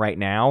happening right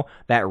now.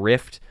 That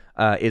rift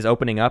is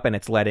opening up, and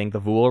it's letting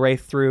the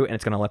Voolwraith through, and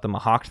it's going to let the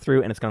Mahacht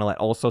through, and it's going to let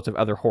all sorts of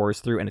other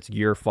horrors through, and it's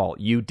your fault.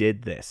 You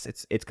did this.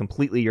 It's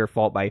completely your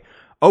fault. By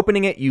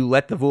opening it, you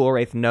let the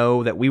Voolwraith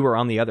know that we were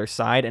on the other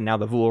side, and now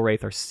the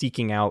Voolwraith are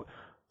seeking out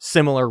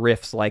similar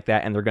rifts like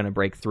that, and they're going to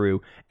break through.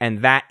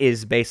 And that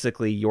is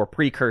basically your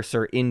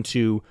precursor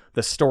into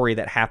the story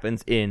that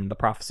happens in the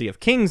Prophecy of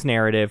Kings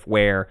narrative,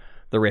 where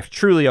the rift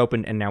truly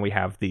opened, and now we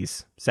have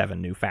these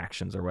 7 new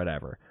factions or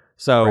whatever.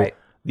 So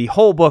the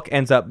whole book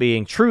ends up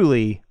being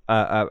truly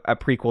a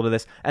prequel to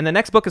this. And the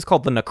next book is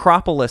called The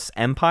Necropolis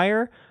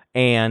Empire,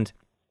 and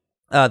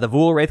the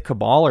Voolwraith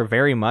Cabal are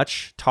very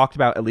much talked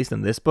about, at least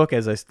in this book,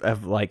 as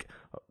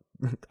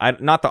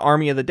not the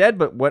Army of the Dead,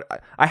 but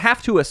what I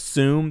have to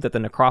assume that the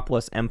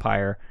Necropolis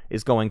Empire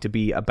is going to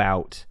be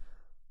about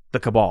the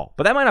Cabal,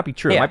 but that might not be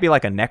true. It might be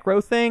like a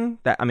Necro thing.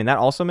 That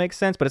also makes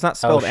sense, but it's not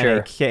spelled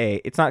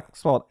N-A-K. It's not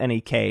spelled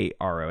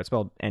N-E-K-R-O. It's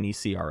spelled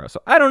N-E-C-R-O.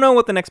 So I don't know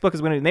what the next book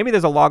is going to be. Maybe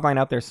there's a logline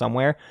out there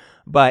somewhere,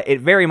 but it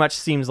very much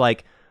seems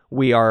like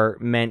we are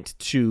meant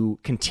to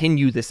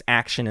continue this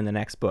action in the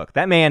next book.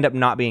 That may end up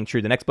not being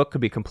true. The next book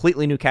could be a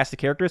completely new cast of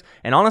characters,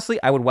 and honestly,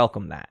 I would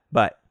welcome that,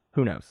 but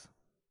who knows?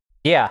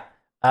 Yeah.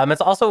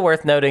 It's also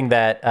worth noting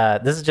that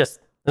this is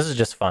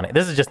just funny.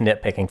 This is just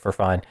nitpicking for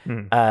fun.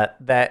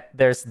 That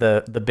there's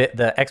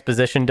the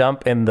exposition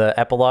dump in the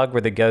epilogue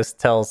where the ghost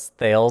tells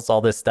Thales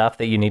all this stuff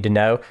that you need to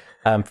know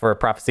for a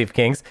Prophecy of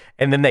Kings,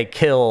 and then they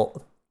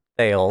kill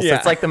Thales. Yeah.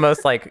 It's like the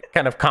most like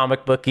kind of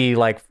comic booky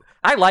like.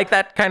 I like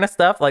that kind of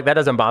stuff. Like that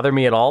doesn't bother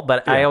me at all.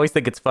 But I always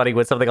think it's funny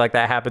when something like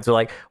that happens. We're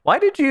like, why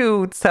did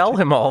you tell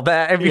him all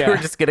that if you were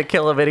just gonna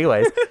kill him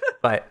anyways?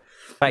 But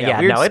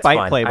weird no, it's spite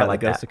fun. play by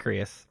like the Ghost of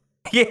Crius.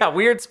 Yeah,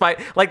 weird spite.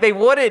 Like they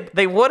wanted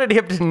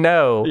him to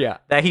know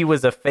that he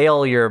was a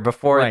failure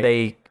before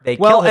they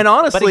killed him. And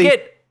honestly, but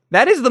again,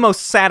 that is the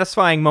most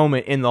satisfying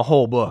moment in the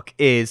whole book.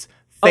 Is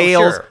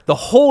Thales the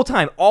whole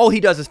time? All he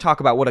does is talk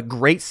about what a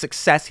great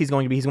success he's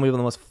going to be. He's going to be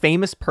the most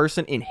famous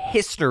person in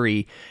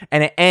history,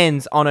 and it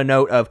ends on a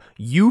note of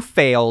you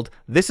failed.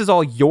 This is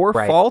all your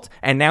fault,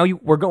 and now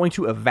we're going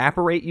to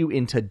evaporate you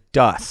into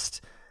dust.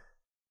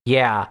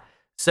 Yeah.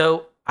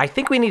 So. I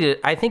think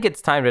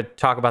it's time to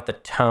talk about the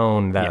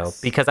tone though,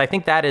 because I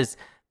think that is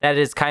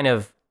kind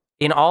of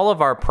in all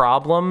of our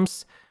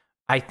problems.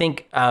 I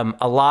think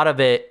a lot of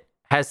it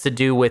has to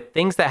do with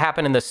things that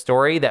happen in the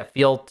story that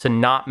feel to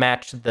not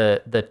match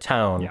the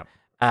tone.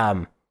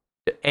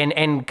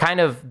 And kind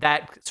of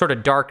that sort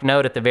of dark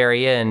note at the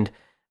very end,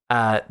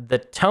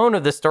 the tone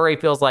of the story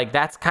feels like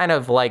that's kind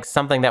of like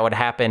something that would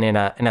happen in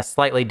a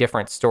slightly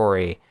different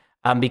story.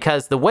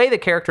 Because the way the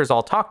characters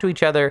all talk to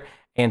each other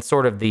and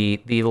sort of the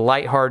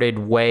lighthearted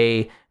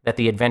way that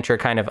the adventure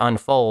kind of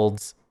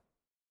unfolds,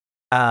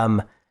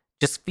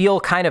 just feel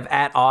kind of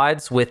at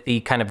odds with the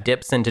kind of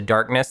dips into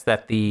darkness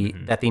that the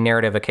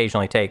narrative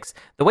occasionally takes.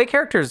 The way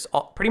characters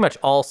pretty much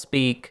all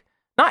speak,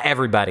 not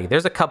everybody,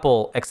 there's a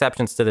couple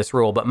exceptions to this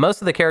rule, but most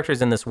of the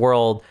characters in this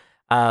world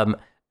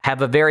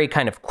have a very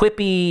kind of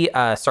quippy,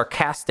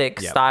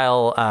 sarcastic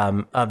style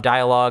of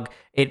dialogue.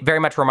 It very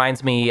much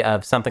reminds me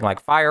of something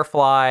like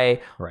Firefly,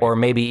 or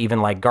maybe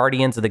even like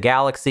Guardians of the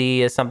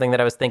Galaxy is something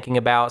that I was thinking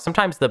about.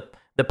 Sometimes the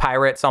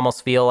pirates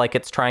almost feel like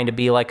it's trying to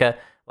be like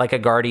a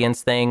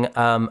Guardians thing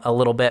a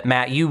little bit.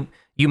 Matt, you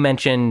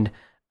mentioned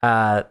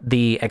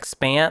The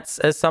Expanse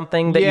as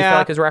something that you feel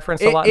like is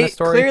referenced a lot in the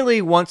story. It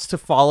clearly wants to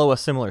follow a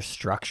similar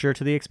structure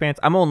to The Expanse.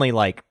 I'm only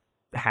like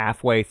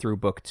halfway through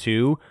book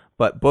 2,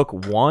 but book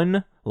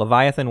 1,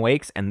 Leviathan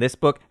Wakes, and this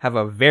book have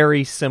a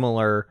very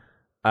similar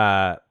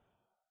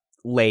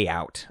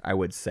layout, I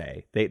would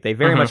say. They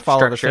very much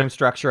follow the same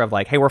structure of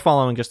like, hey, we're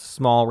following just a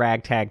small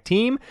ragtag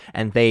team,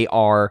 and they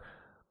are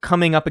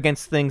coming up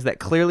against things that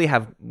clearly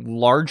have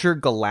larger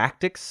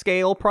galactic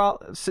scale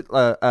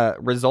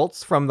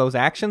results from those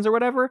actions or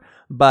whatever,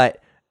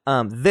 but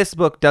this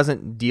book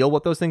doesn't deal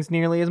with those things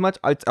nearly as much.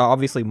 It's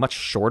obviously much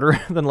shorter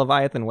than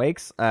Leviathan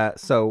Wakes,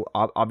 so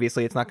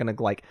obviously it's not going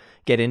to like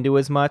get into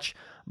as much,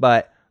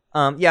 but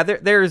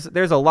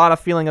there's a lot of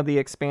feeling of The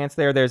Expanse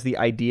there. There's the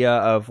idea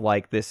of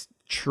like this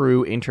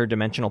true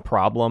interdimensional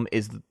problem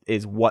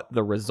is what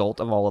the result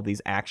of all of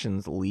these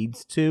actions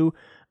leads to,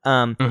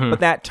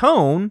 but that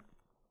tone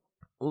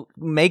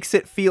makes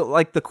it feel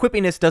like the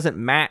quippiness doesn't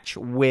match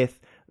with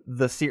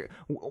the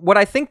what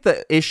I think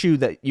the issue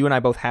that you and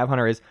I both have,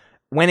 Hunter, is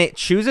when it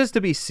chooses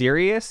to be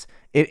serious,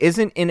 it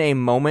isn't in a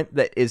moment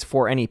that is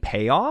for any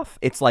payoff.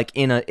 It's like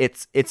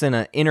it's in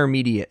an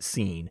intermediate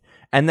scene.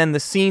 And then the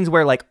scenes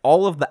where like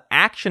all of the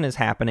action is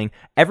happening,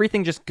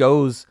 everything just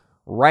goes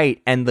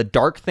right, and the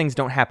dark things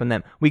don't happen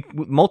then. We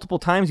multiple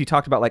times you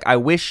talked about like, I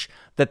wish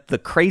that the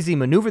crazy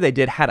maneuver they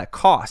did had a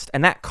cost,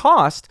 and that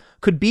cost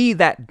could be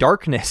that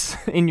darkness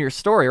in your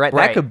story, right?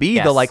 That could be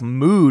the like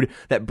mood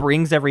that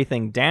brings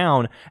everything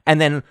down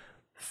and then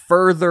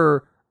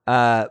further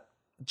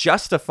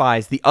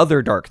justifies the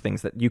other dark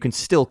things that you can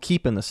still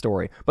keep in the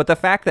story. But the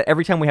fact that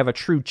every time we have a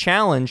true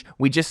challenge,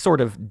 we just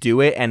sort of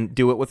do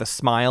it with a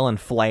smile and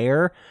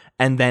flair,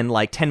 and then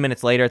like 10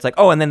 minutes later it's like,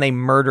 oh, and then they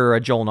murder a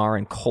Jol-Nar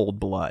in cold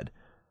blood.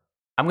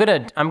 I'm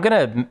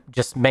gonna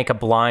just make a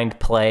blind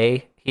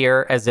play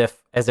here as if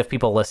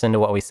people listen to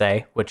what we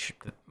say, which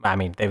I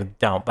mean they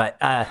don't, but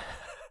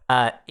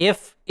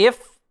if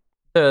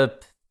the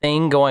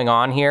thing going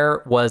on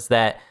here was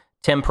that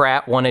Tim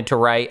Pratt wanted to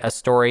write a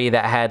story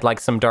that had like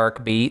some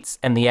dark beats,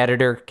 and the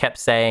editor kept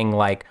saying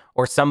like,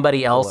 or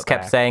somebody else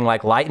kept saying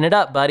like, lighten it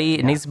up, buddy,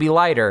 it needs to be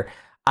lighter.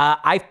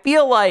 I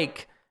feel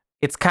like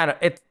it's kind of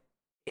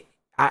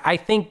I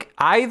think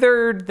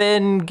either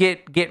then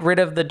get rid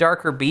of the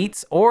darker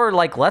beats, or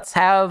like let's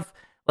have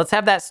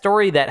that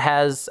story that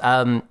has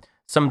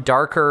some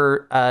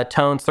darker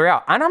tones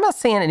throughout. And I'm not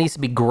saying it needs to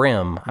be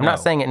grim. I'm not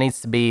saying it needs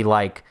to be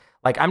like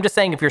I'm just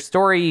saying if your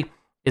story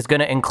is going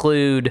to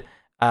include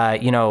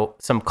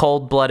some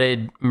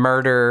cold-blooded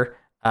murder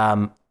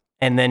and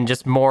then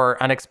just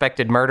more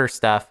unexpected murder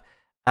stuff,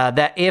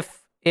 that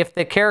if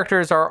the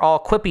characters are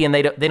all quippy and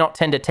they don't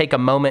tend to take a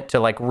moment to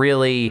like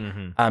really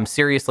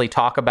seriously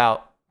talk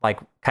about like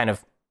kind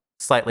of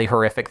slightly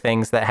horrific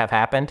things that have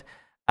happened,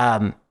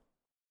 then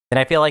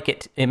I feel like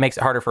it makes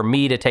it harder for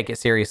me to take it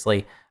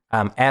seriously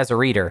as a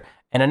reader.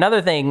 And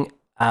another thing,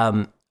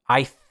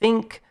 I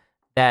think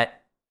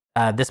that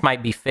this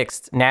might be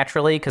fixed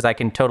naturally, because I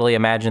can totally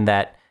imagine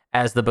that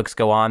as the books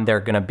go on,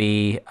 they're going to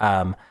be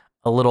a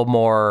little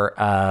more,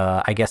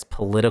 I guess,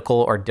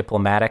 political or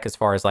diplomatic as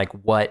far as like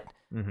what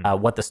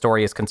the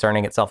story is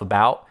concerning itself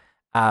about.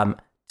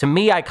 To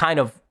me, I kind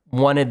of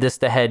wanted this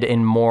to head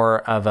in more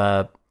of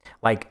a,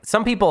 like,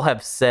 some people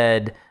have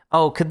said,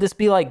 oh, could this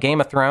be like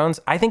Game of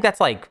Thrones? I think that's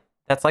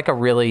like a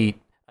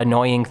really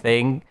annoying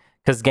thing,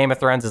 because Game of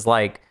Thrones is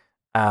like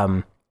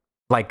the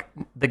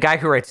guy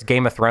who writes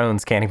Game of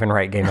Thrones can't even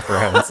write Game of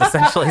Thrones,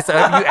 essentially. So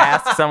if you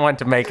ask someone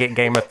to make it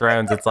Game of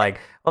Thrones, it's like,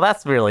 well,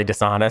 that's really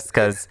dishonest,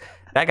 because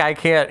that guy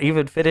can't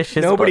even finish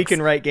his Nobody books.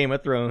 Can write Game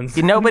of Thrones.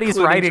 Nobody's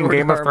writing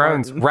Game of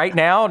Thrones. Martin. Right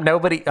now,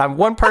 nobody.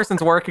 One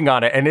person's working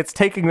on it, and it's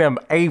taking them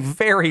a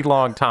very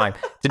long time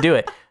to do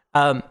it.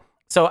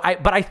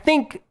 But I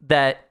think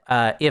that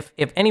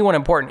if anyone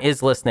important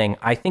is listening,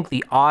 I think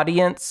the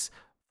audience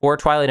for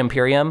Twilight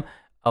Imperium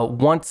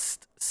wants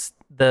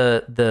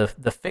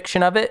the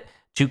fiction of it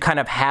to kind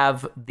of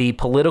have the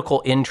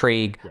political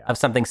intrigue of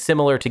something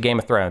similar to Game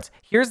of Thrones.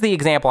 Here's the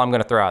example I'm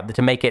going to throw out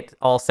to make it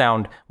all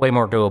sound way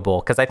more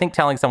doable, because I think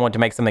telling someone to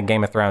make something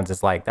Game of Thrones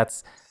is like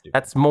that's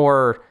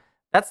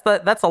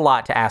a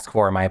lot to ask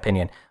for, in my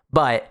opinion.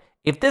 But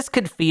if this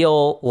could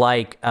feel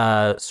like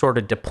a sort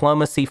of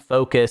diplomacy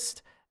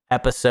focused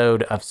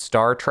episode of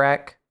Star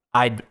Trek,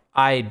 I'd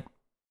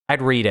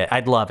read it.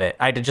 I'd love it.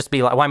 I'd just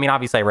be like, well, I mean,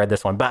 obviously I read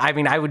this one, but I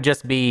mean, I would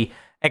just be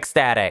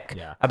ecstatic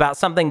about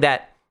something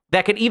that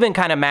could even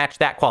kind of match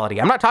that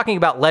quality. I'm not talking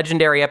about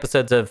legendary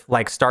episodes of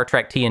like Star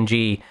Trek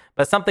TNG,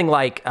 but something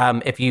like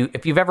if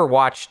you've ever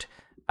watched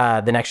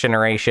The Next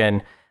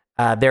Generation,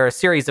 there are a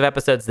series of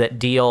episodes that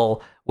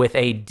deal with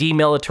a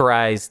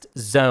demilitarized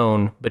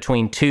zone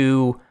between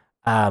the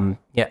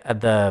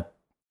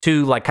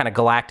two like kind of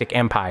galactic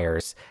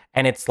empires,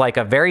 and it's like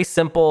a very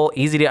simple,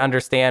 easy to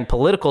understand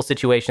political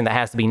situation that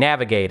has to be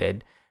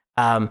navigated.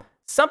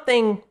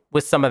 Something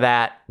with some of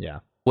that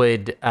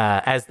would,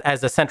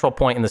 as a central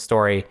point in the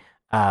story,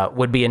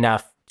 would be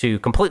enough to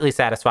completely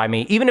satisfy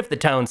me, even if the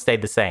tone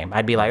stayed the same.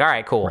 I'd be like, all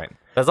right, cool. Right.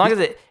 As long as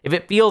if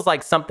it feels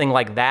like something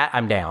like that,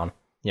 I'm down.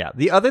 Yeah.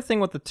 The other thing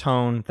with the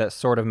tone that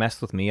sort of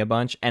messed with me a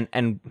bunch, and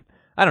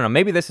I don't know,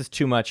 maybe this is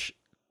too much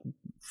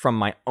from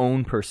my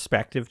own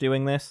perspective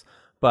doing this,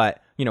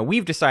 but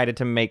we've decided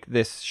to make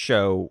this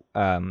show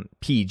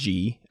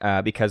PG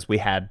because we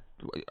had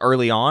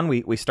early on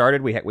we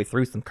started we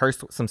threw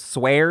some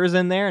swears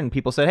in there, and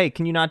people said, hey,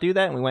 can you not do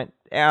that? And we went,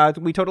 yeah,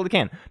 we totally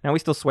can. Now we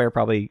still swear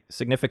probably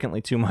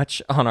significantly too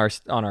much on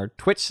our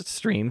Twitch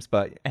streams,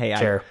 but hey,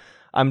 sure.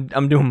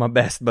 I'm doing my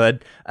best,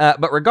 bud.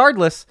 But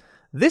regardless,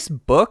 this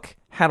book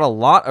had a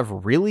lot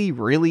of really,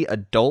 really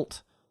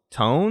adult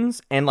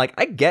tones, and like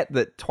I get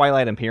that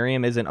Twilight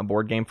Imperium isn't a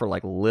board game for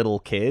like little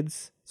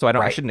kids, so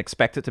I shouldn't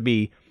expect it to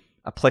be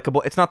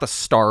applicable. It's not the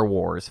Star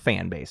Wars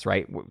fan base,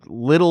 right?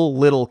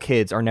 Little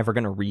kids are never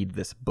going to read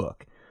this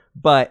book,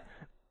 but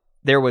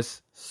there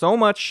was so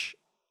much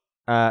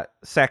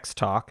sex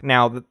talk.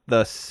 Now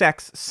the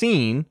sex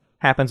scene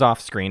happens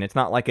off screen. It's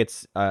not like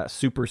it's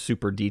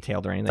super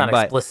detailed or anything. It's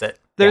not explicit.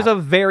 There's a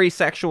very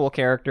sexual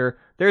character.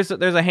 There's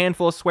a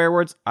handful of swear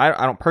words.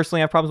 I don't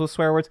personally have problems with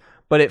swear words,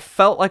 but it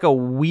felt like a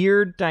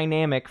weird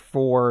dynamic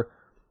for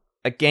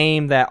a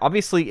game that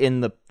obviously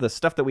in the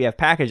stuff that we have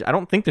packaged, I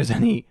don't think there's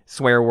any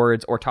swear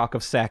words or talk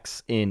of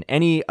sex in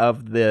any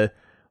of the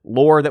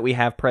lore that we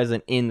have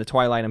present in the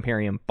Twilight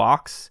Imperium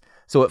box.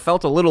 So it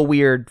felt a little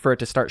weird for it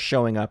to start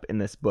showing up in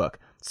this book.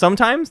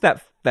 Sometimes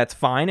that's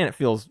fine and it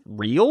feels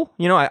real.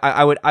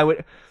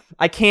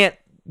 I can't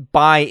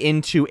buy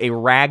into a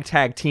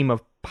ragtag team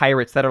of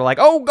pirates that are like,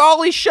 oh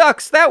golly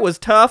shucks, that was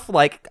tough.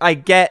 Like I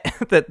get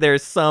that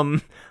there's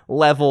some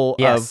level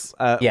of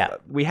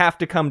we have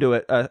to come to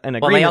an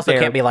agreement. Well, they also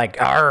there. Can't be like,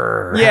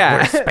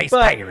 we're space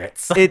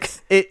pirates.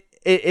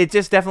 It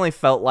just definitely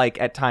felt like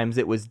at times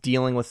it was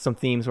dealing with some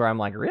themes where I'm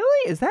like,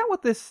 really? Is that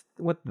what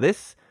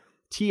this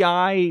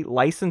TI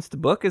licensed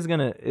book is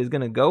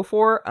gonna go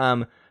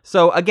for?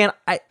 So again,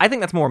 I think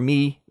that's more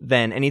me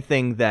than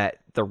anything that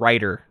the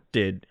writer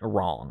did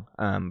wrong.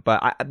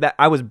 But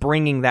I was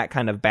bringing that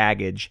kind of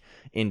baggage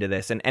into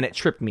this, and it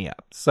tripped me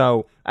up.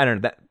 So I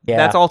don't know.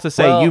 That's all to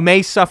say. You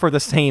may suffer the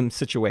same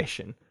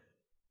situation.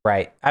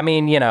 Right. I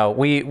mean,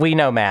 we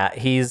know Matt.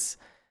 He's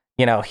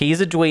a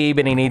dweeb,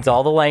 and he needs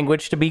all the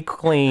language to be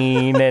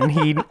clean, and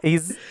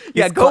he's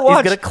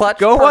gonna clutch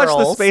pearls. Watch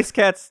the Space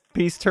Cats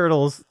Peace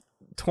Turtles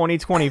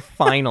 2020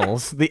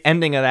 finals, the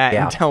ending of that,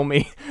 and tell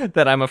me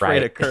that I'm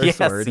afraid of curse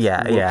words.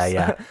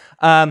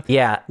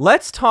 Yeah.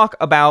 Let's talk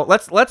about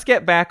let's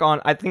get back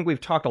on. I think we've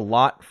talked a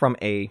lot from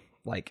a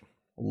like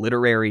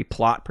literary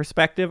plot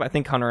perspective. I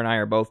think Hunter and I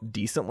are both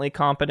decently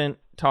competent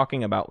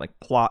talking about like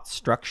plot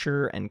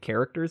structure and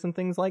characters and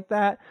things like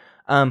that.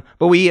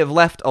 But we have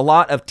left a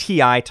lot of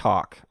TI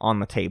talk on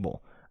the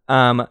table.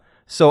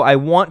 So I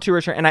want to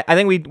return, and I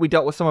think we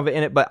dealt with some of it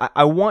in it, but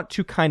I want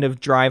to kind of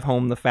drive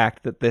home the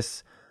fact that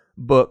this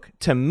book,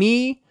 to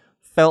me,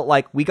 felt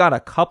like we got a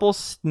couple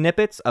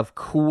snippets of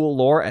cool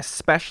lore,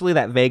 especially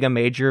that Vega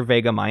Major,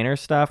 Vega Minor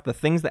stuff, the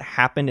things that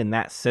happened in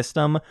that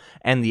system,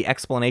 and the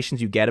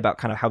explanations you get about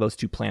kind of how those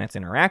two planets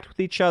interact with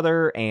each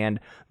other, and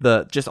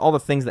just all the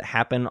things that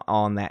happen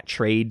on that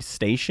trade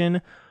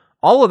station.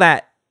 All of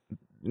that,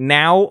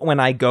 now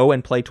when I go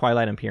and play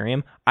Twilight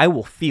Imperium, I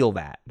will feel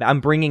that. I'm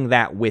bringing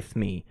that with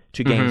me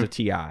to games of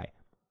TI.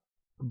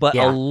 But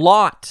a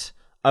lot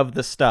of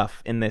the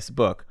stuff in this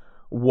book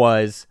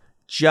was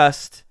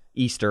just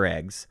Easter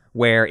eggs,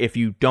 where if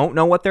you don't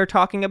know what they're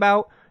talking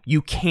about,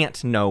 you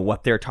can't know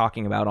what they're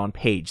talking about on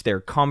page. Their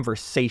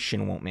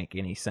conversation won't make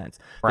any sense.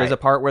 Right. There's a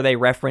part where they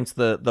reference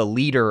the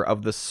leader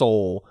of the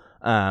Soul,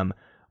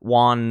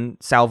 Juan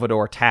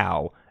Salvador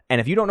Tau. And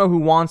if you don't know who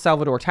Juan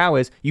Salvador Tau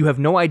is, you have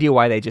no idea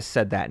why they just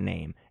said that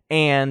name.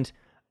 And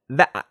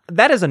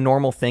that is a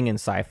normal thing in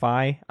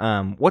sci-fi.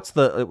 What's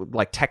the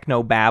like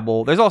techno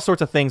babble? There's all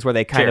sorts of things where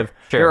they kind of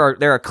there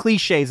are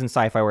cliches in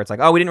sci-fi where it's like,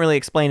 oh, we didn't really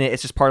explain it.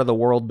 It's just part of the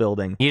world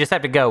building. You just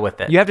have to go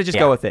with it. You have to just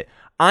go with it.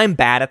 I'm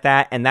bad at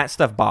that, and that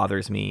stuff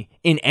bothers me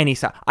in any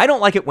sci. I don't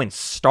like it when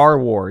Star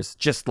Wars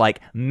just like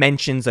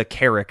mentions a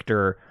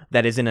character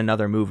that is in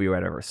another movie or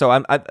whatever.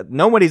 So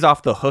nobody's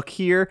off the hook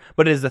here,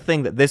 but it is the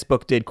thing that this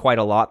book did quite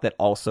a lot that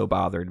also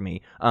bothered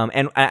me.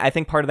 And I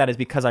think part of that is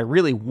because I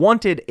really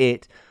wanted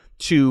it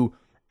to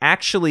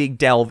actually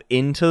delve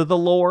into the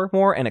lore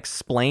more and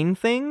explain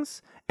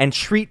things and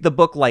treat the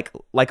book like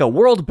a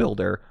world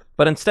builder.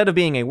 But instead of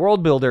being a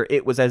world builder,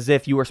 it was as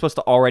if you were supposed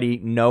to already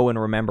know and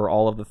remember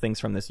all of the things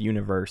from this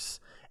universe.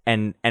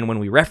 And when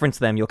we reference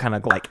them, you'll kind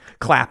of like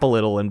clap a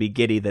little and be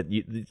giddy that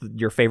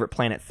your favorite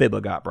planet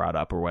Thibba got brought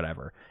up or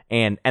whatever.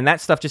 And that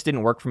stuff just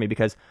didn't work for me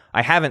because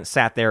I haven't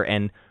sat there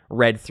and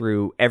read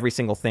through every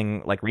single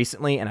thing like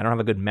recently, and I don't have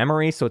a good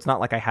memory, so it's not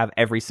like I have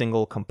every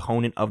single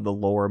component of the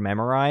lore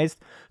memorized.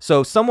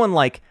 So someone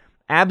like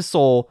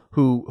Absol,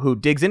 who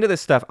digs into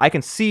this stuff, I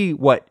can see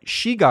what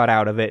she got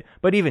out of it,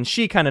 but even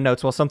she kind of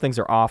notes, well, some things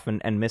are off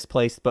and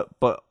misplaced, but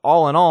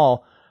all in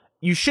all,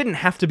 you shouldn't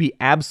have to be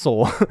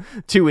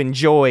Absol to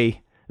enjoy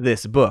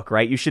this book,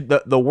 right? You should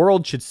the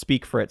world should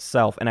speak for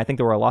itself, and I think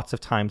there were lots of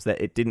times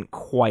that it didn't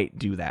quite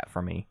do that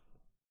for me.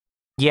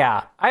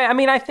 Yeah, I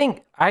mean, I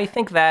think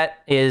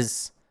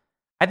that's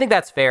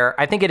fair.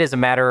 I think it is a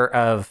matter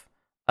of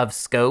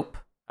scope.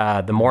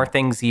 The more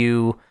things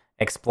you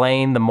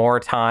explain, the more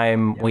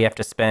time we have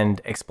to spend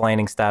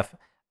explaining stuff.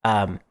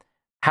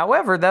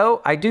 However,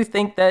 though, I do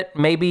think that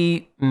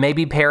maybe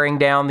paring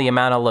down the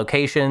amount of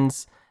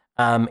locations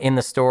in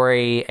the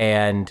story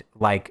and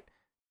like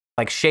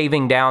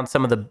shaving down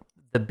some of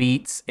the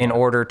beats in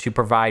order to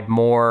provide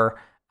more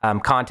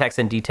context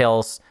and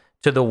details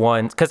to the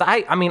ones, because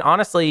I mean,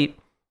 honestly,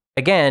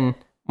 again,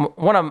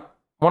 one of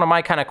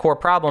my kind of core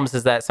problems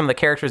is that some of the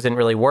characters didn't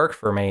really work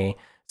for me.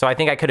 So I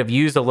think I could have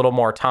used a little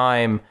more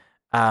time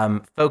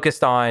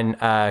focused on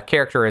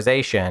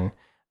characterization,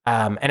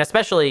 and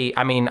especially,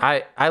 I mean,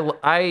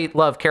 I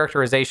love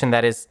characterization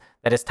that is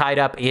tied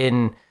up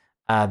in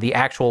the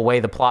actual way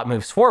the plot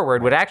moves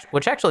forward,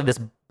 which actually this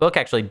book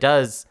actually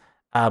does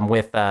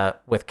with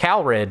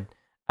Calrid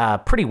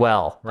pretty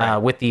well, right.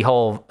 With the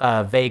whole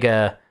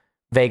Vega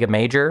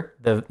Major,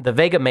 the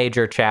Vega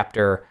Major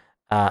chapter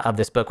of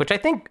this book, which I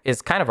think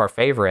is kind of our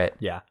favorite.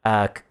 Yeah.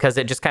 Because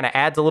it just kind of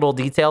adds a little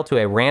detail to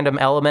a random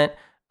element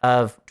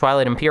of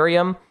Twilight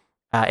Imperium.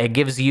 It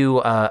gives you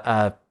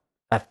a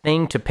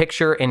thing to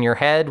picture in your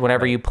head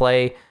whenever you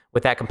play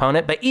with that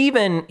component. But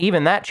even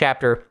that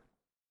chapter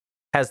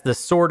has this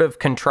sort of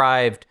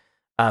contrived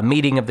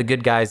meeting of the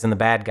good guys and the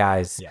bad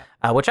guys,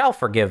 which I'll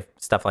forgive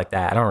stuff like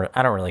that.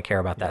 I don't really care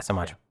about that so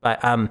much.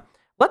 But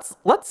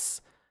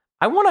let's.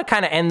 I want to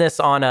kind of end this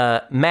on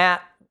a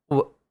Matt.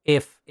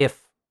 If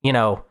you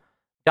know,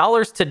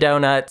 dollars to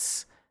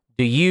donuts,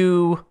 do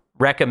you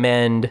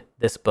recommend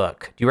this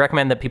book? Do you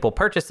recommend that people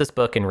purchase this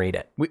book and read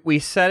it? We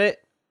said it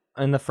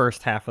in the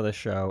first half of the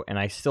show, and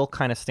I still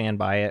kind of stand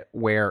by it,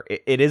 where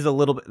it is a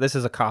little bit, this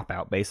is a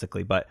cop-out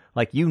basically, but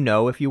like, you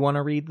know, if you want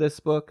to read this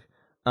book,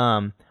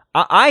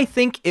 I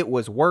think it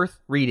was worth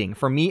reading.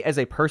 For me, as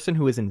a person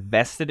who is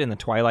invested in the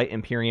Twilight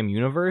Imperium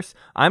universe,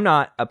 I'm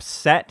not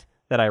upset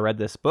that I read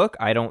this book.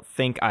 I don't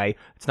think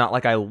it's not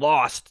like I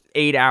lost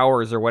 8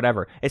 hours or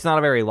whatever. It's not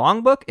a very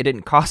long book. It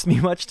didn't cost me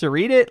much to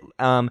read it.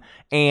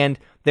 And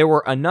there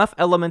were enough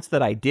elements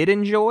that I did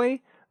enjoy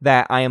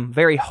that I am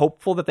very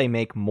hopeful that they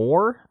make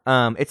more.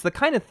 It's the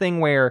kind of thing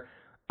where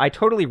I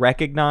totally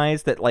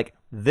recognize that, like,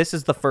 this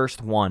is the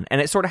first one, and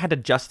it sort of had to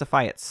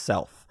justify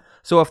itself.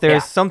 So if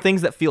there's some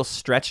things that feel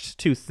stretched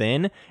too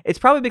thin, it's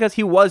probably because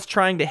he was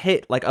trying to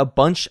hit like a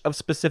bunch of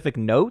specific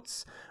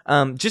notes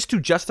just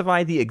to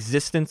justify the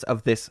existence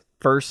of this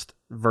first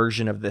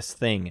version of this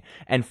thing.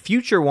 And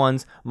future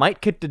ones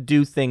might get to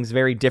do things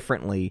very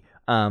differently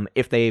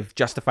if they've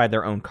justified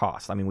their own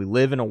cost. I mean, we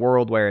live in a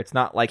world where it's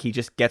not like he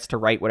just gets to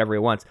write whatever he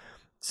wants.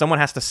 Someone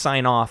has to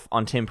sign off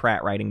on Tim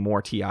Pratt writing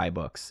more TI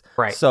books.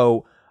 Right.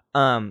 So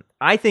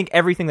I think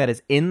everything that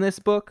is in this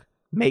book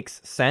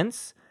makes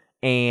sense.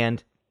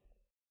 And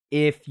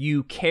if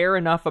you care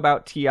enough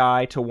about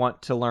TI to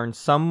want to learn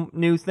some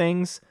new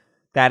things,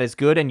 that is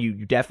good, and you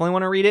definitely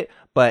want to read it,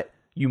 but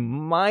you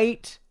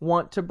might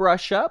want to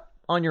brush up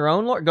on your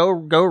own lore. Go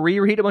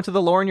reread a bunch of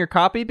the lore in your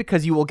copy,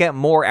 because you will get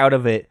more out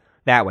of it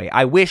that way.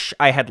 I wish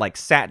I had like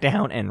sat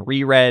down and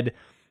reread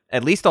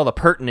at least all the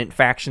pertinent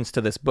factions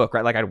to this book,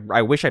 right? Like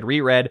I wish I'd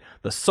reread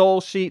the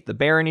Soul sheet, the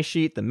Barony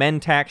sheet, the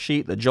Mentak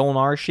sheet, the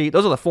Jolnar sheet.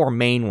 Those are the four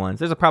main ones.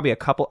 There's probably a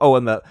couple. Oh,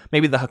 and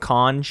maybe the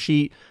Hakan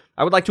sheet.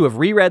 I would like to have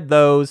reread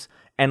those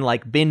and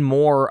like been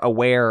more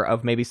aware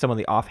of maybe some of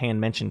the offhand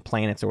mentioned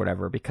planets or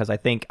whatever, because I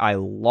think I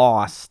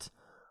lost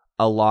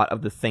a lot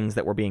of the things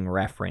that were being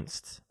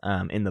referenced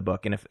in the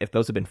book. And if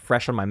those had been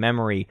fresh on my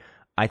memory,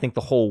 I think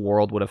the whole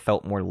world would have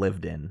felt more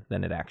lived in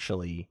than it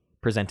actually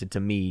presented to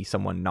me,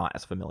 someone not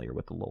as familiar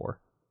with the lore.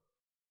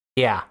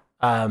 Yeah.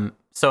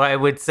 So I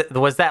would say,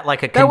 was that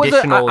like a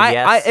conditional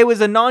yes? It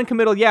was a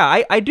non-committal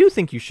yeah. I do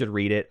think you should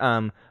read it.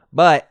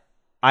 But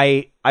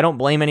I don't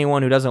blame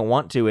anyone who doesn't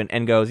want to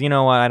and goes, you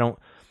know what, I don't.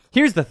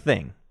 Here's the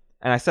thing,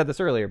 and I said this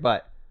earlier,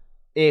 but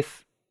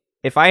if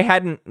I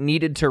hadn't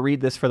needed to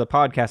read this for the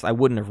podcast, I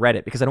wouldn't have read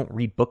it, because I don't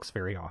read books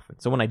very often.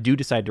 So when I do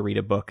decide to read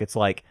a book, it's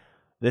like,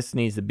 this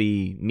needs to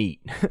be meat.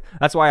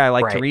 That's why I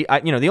like to read.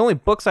 The only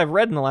books I've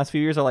read in the last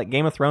few years are like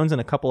Game of Thrones and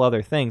a couple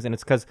other things, and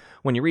it's because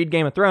when you read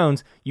Game of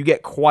Thrones, you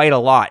get quite a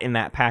lot in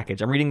that package.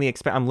 I'm reading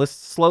I'm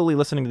slowly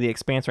listening to The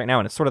Expanse right now,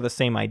 and it's sort of the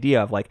same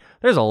idea of like,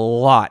 there's a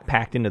lot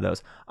packed into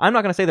those. I'm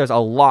not going to say there's a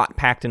lot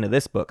packed into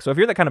this book. So if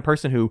you're the kind of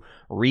person who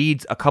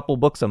reads a couple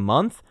books a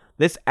month,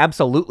 this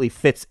absolutely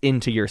fits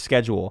into your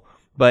schedule.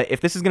 But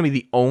if this is going to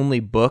be the only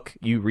book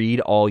you read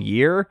all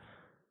year,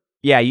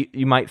 yeah,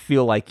 you might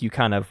feel like you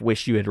kind of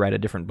wish you had read a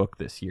different book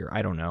this year.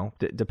 I don't know.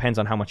 Depends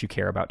on how much you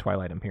care about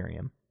Twilight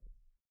Imperium.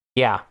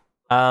 Yeah.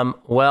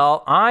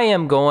 Well, I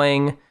am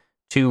going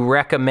to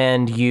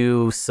recommend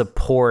you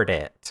support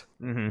it.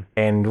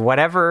 And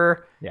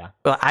whatever. Yeah.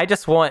 Well, I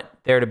just want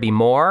there to be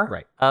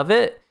more of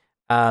it.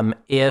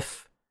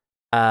 If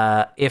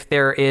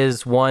there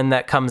is one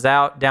that comes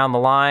out down the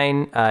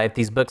line, if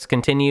these books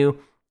continue,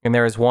 and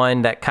there is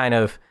one that kind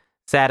of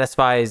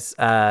satisfies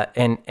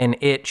an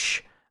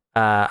itch,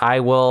 I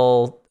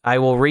will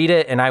read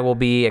it and I will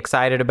be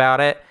excited about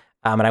it.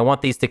 And I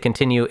want these to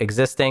continue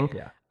existing.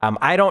 Yeah.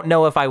 I don't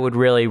know if I would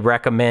really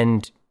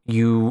recommend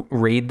you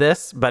read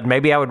this, but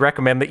maybe I would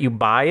recommend that you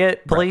buy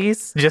it,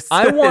 please. Just is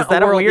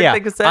that a weird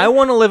thing to say? I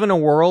want to live in a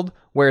world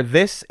where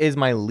this is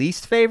my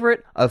least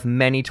favorite of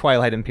many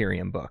Twilight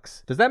Imperium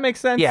books. Does that make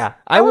sense? Yeah,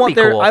 I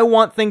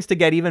want things to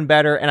get even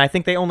better, and I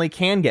think they only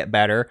can get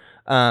better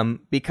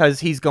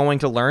because he's going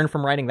to learn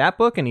from writing that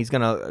book, and he's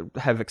going to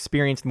have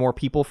experienced more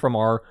people from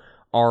our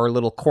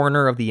little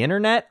corner of the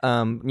internet.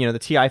 The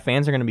TI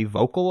fans are going to be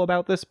vocal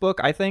about this book.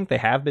 I think they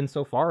have been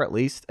so far, at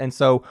least, and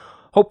so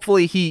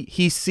hopefully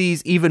he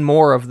sees even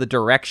more of the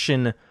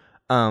direction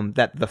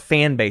that the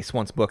fan base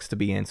wants books to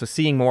be in. So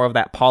seeing more of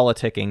that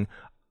politicking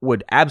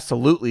would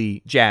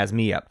absolutely jazz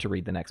me up to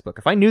read the next book.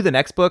 If I knew the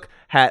next book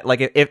had,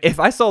 like, if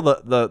I saw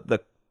the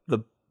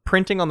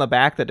printing on the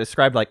back that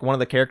described like one of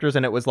the characters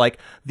and it was like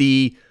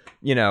the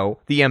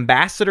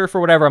ambassador for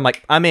whatever, I'm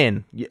like, I'm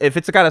in. If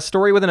it's got a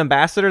story with an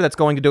ambassador that's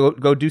going to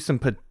go do some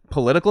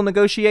political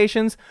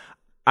negotiations,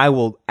 I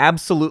will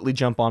absolutely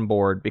jump on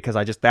board because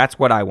that's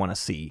what I want to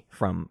see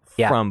from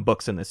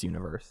books in this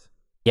universe.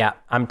 Yeah,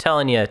 I'm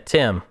telling you,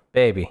 Tim,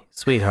 baby,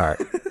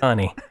 sweetheart,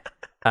 honey,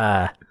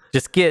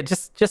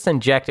 just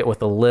inject it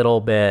with a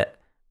little bit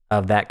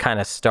of that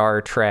kind of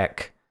Star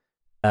Trek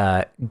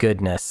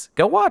goodness.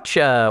 Go watch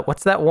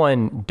what's that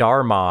one,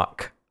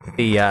 Darmok,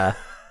 the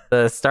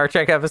Star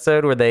Trek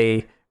episode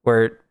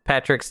where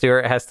Patrick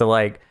Stewart has to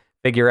like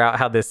figure out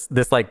how this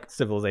like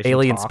civilization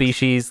alien talks.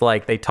 Species,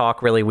 like they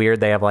talk really weird.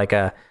 They have like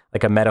a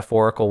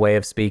metaphorical way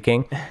of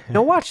speaking.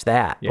 Go watch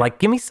that. Yeah. Like,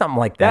 give me something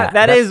like that.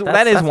 That is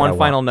one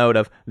final note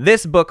of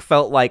this book.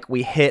 Felt like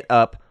we hit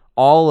up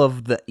all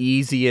of the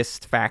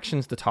easiest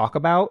factions to talk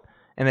about,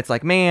 and it's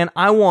like, man,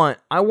 I want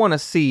to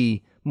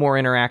see more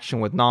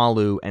interaction with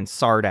Nalu and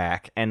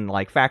Sardak and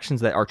like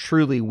factions that are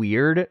truly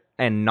weird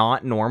and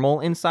not normal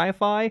in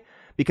sci-fi,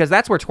 because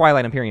that's where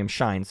Twilight Imperium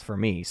shines for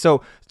me.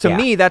 So to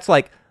me, that's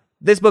like,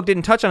 this book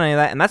didn't touch on any of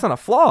that, and that's not a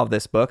flaw of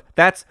this book.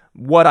 That's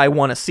what I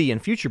want to see in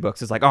future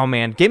books. Is like, oh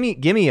man, give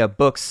me a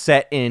book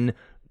set in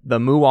the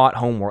Muat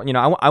homeworld.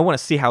 I want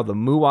to see how the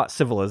Muat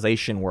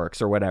civilization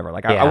works or whatever.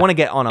 Like, I want to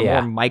get on a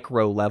more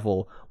micro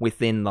level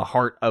within the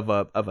heart of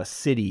a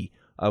city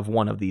of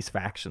one of these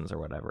factions or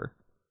whatever.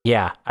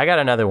 Yeah, I got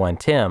another one.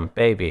 Tim,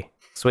 baby,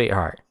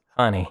 sweetheart,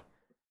 honey,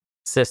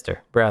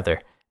 sister,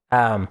 brother.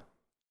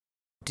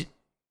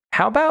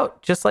 How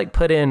about just like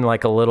put in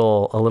like a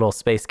little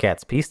Space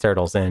Cats Peace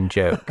Turtles in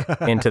joke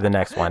into the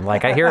next one?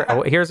 Like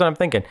here's what I'm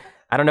thinking.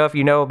 I don't know if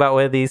you know about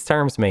what these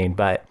terms mean,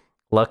 but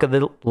luck of the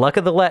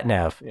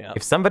Letnev. Yeah.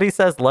 If somebody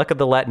says luck of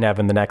the Letnev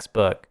in the next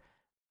book,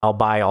 I'll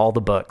buy all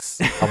the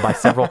books. I'll buy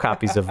several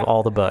copies of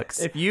all the books.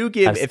 If you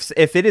give,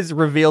 if it is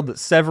revealed that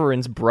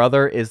Severin's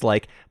brother is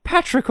like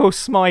Patrick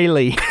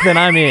O'Smiley, then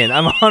I'm in.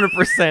 I'm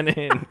 100%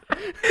 in.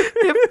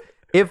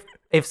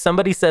 If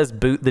somebody says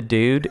boot the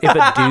dude, if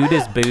a dude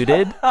is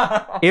booted,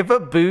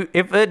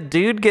 if a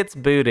dude gets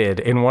booted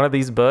in one of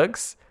these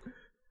books,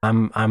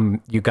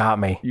 you got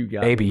me. You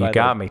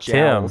got me.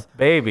 Tim,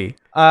 baby,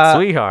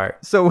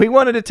 sweetheart. So we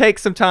wanted to take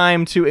some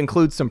time to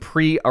include some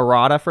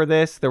pre-errata for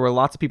this. There were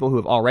lots of people who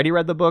have already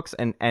read the books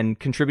and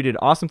contributed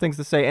awesome things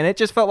to say, and it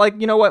just felt like,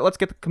 you know what, let's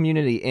get the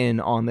community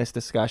in on this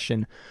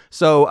discussion.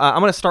 So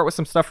I'm going to start with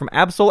some stuff from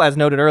Absol. As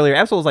noted earlier,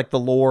 Absol is like the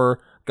lore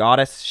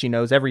goddess. She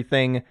knows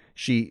everything.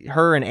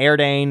 Her and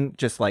Airdain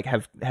just like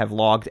have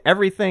logged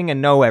everything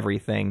and know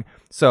everything.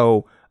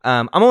 So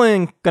I'm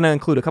only going to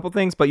include a couple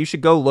things, but you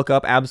should go look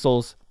up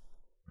Absol's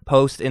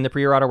post in the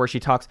pre-errata where she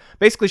talks.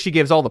 Basically, she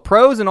gives all the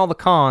pros and all the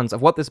cons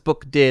of what this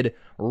book did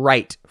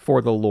right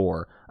for the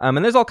lore. And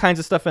there's all kinds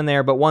of stuff in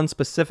there, but one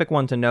specific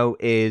one to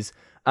note is,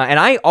 and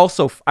I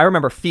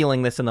remember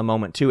feeling this in the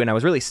moment too, and I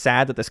was really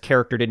sad that this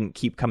character didn't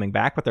keep coming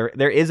back, but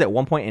there is at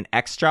one point an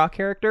extra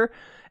character,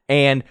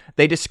 and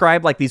they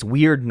describe like these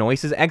weird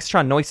noises.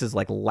 Extra noises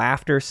like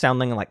laughter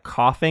sounding like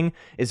coughing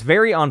is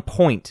very on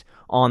point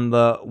on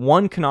the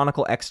one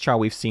canonical extra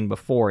we've seen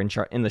before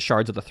in the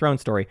Shards of the Throne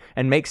story,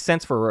 and makes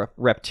sense for a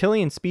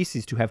reptilian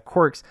species to have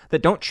quirks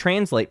that don't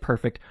translate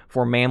perfect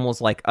for mammals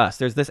like us.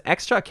 There's this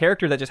extra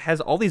character that just has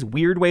all these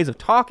weird ways of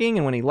talking,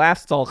 and when he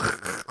laughs, it's all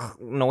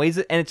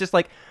noises, and it's just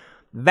like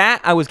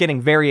that I was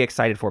getting very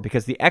excited for,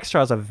 because the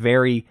extra is a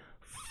very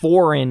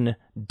foreign,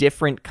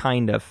 different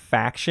kind of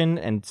faction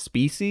and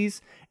species,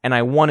 and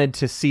I wanted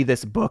to see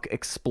this book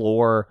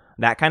explore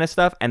that kind of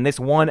stuff, and this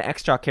one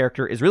extra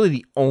character is really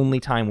the only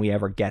time we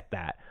ever get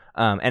that.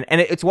 And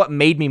it's what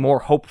made me more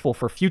hopeful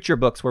for future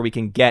books where we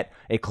can get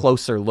a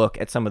closer look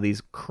at some of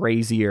these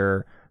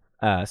crazier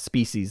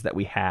species that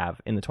we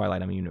have in the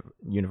Twilight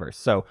universe.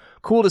 So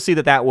cool to see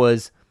that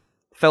was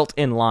felt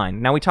in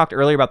line. Now, we talked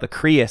earlier about the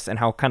Krias and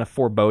how kind of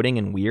foreboding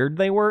and weird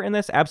they were in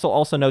this. Absol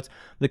also notes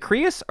the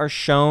Krias are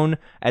shown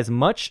as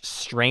much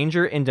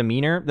stranger in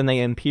demeanor than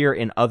they appear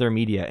in other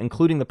media,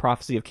 including the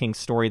Prophecy of Kings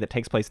story that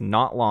takes place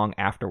not long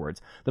afterwards.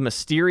 The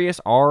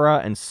mysterious aura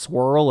and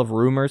swirl of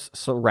rumors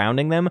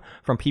surrounding them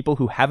from people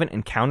who haven't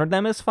encountered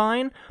them is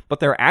fine,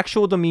 but their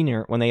actual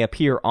demeanor when they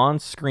appear on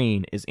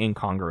screen is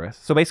incongruous.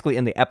 So basically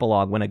in the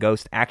epilogue, when a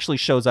ghost actually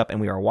shows up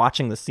and we are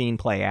watching the scene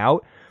play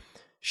out,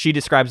 she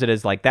describes it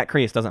as like that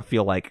Krias doesn't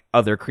feel like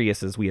other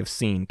Kriases we have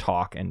seen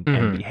talk and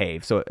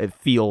behave. So it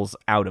feels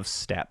out of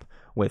step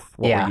with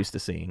what we're used to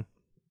seeing.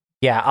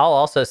 Yeah, I'll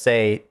also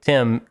say,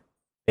 Tim,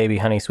 baby,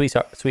 honey,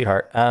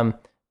 sweetheart,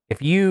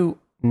 if you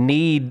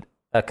need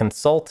a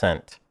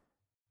consultant,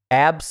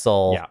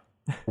 Absol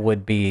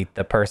would be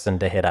the person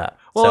to hit up.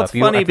 Well, so it's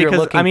funny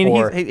because, I mean,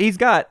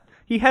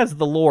 he has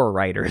the lore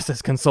writers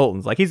as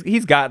consultants. Like,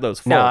 he's got those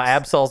folks. No,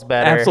 Absol's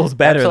better. Absol's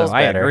better, though.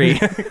 I agree.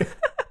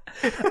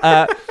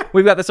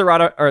 We've got this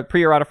errata or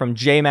pre-errata from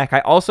JMac. I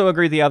also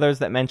agree with the others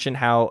that mentioned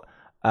how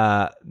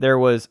there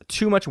was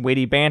too much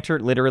witty banter.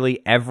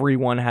 Literally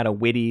everyone had a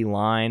witty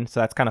line, so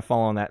that's kind of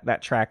following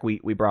that track we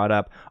brought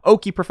up.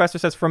 Oki Professor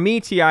says, for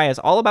me, TI is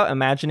all about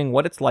imagining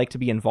what it's like to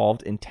be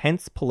involved in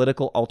tense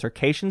political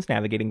altercations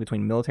navigating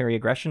between military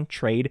aggression,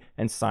 trade,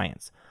 and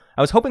science.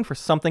 I was hoping for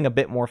something a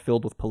bit more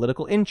filled with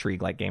political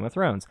intrigue like Game of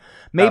Thrones.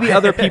 Maybe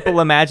other people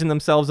imagine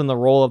themselves in the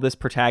role of this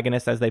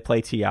protagonist as they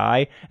play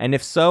TI, and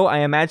if so, I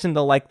imagine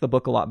they'll like the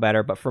book a lot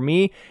better. But for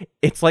me,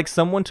 it's like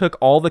someone took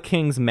all the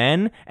King's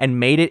Men and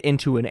made it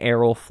into an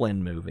Errol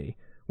Flynn movie.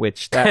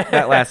 Which,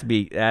 that last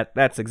beat,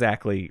 that's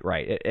exactly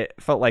right. It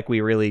felt like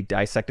we really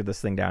dissected this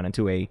thing down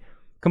into a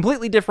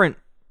completely different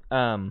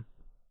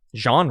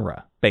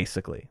genre,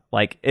 basically.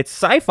 Like, it's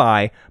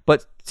sci-fi,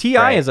 but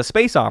TI is a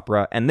space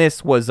opera, and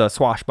this was a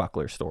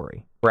swashbuckler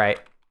story. Right.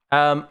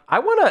 I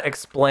want to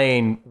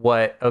explain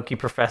what Oki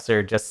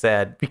Professor just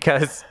said,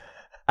 because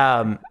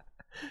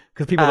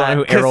people don't know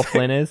who Errol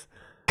Flynn is.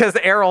 Because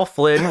Errol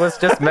Flynn was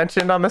just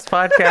mentioned on this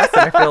podcast,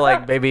 and I feel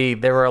like maybe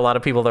there were a lot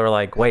of people that were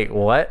like, wait,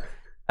 what?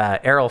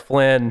 Errol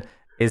Flynn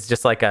is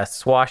just like a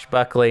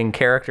swashbuckling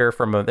character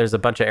from there's a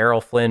bunch of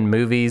Errol Flynn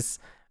movies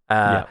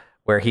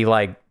where he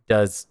like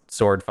does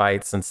sword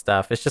fights and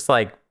stuff. It's just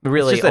like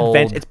really old.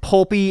 It's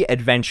pulpy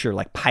adventure,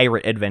 like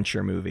pirate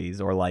adventure movies,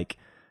 or like,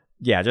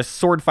 just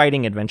sword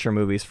fighting adventure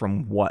movies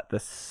from what, the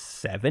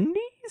 70s?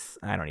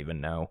 I don't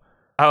even know.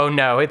 Oh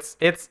no, it's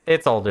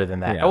older than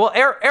that. Yeah. Well,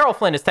 Errol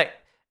Flynn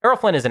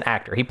is an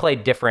actor. He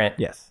played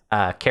different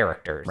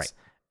characters.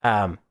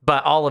 Right.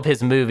 But all of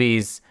his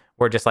movies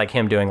were just like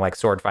him doing like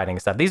sword fighting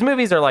and stuff. These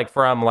movies are like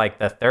from like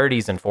the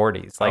 30s and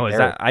 40s. Like,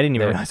 I didn't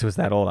even realize it was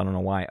that old. I don't know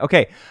why.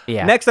 Okay.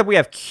 Yeah. Next up, we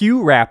have Q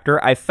Raptor.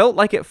 I felt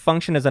like it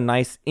functioned as a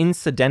nice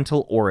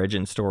incidental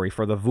origin story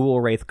for the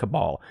Voolwraith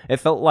Cabal.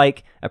 It felt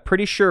like a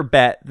pretty sure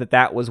bet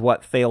that was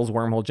what Thale's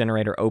wormhole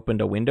generator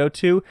opened a window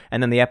to,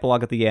 and then the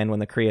epilogue at the end when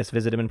the Krias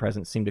visit him in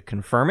present seemed to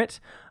confirm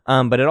it.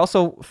 But it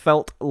also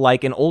felt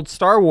like an old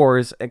Star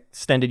Wars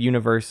extended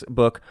universe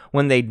book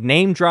when they'd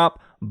name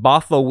drop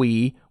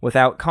Bothawi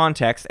without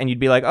context, and you'd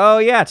be like, oh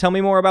yeah, tell me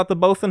more about the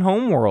Bothan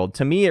homeworld.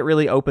 To me, it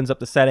really opens up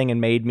the setting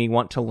and made me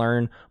want to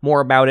learn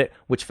more about it,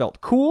 which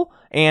felt cool.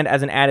 And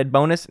as an added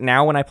bonus,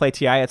 now when I play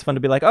TI, it's fun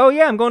to be like, oh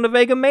yeah, I'm going to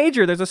Vega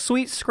Major. There's a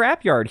sweet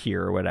scrapyard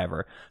here or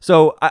whatever.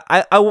 So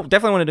I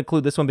definitely wanted to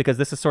include this one because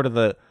this is sort of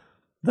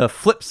the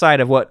flip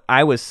side of what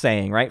I was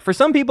saying, right? For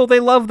some people, they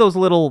love those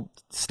little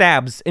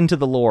stabs into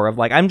the lore of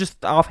like, I'm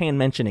just offhand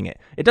mentioning it.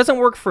 It doesn't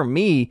work for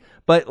me,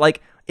 but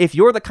like, if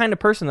you're the kind of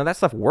person that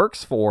stuff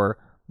works for,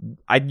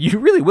 you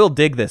really will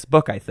dig this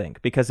book, I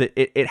think, because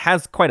it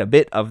has quite a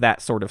bit of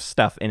that sort of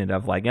stuff in it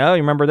of like, oh,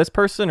 you remember this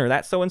person or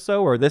that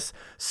so-and-so or this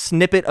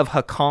snippet of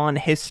Hakan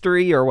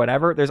history or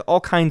whatever. There's all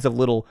kinds of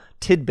little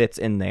tidbits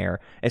in there.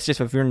 It's just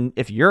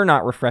if you're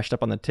not refreshed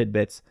up on the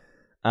tidbits,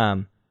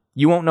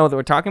 you won't know that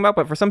we're talking about,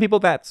 but for some people,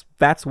 that's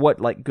what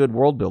like good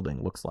world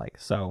building looks like.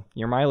 So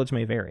your mileage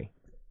may vary.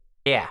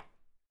 Yeah.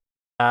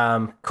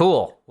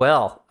 Cool.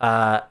 Well,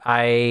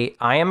 I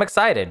am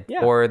excited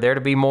for there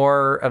to be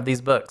more of these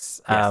books.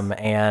 Yes.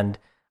 And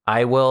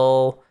I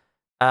will,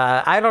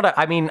 I don't know.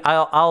 I mean, I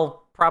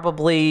will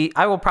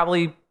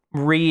probably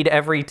read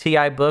every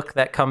TI book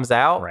that comes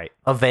out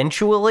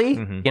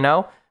eventually,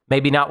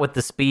 maybe not with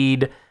the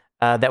speed,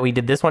 that we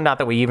did this one. Not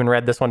that we even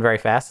read this one very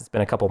fast. It's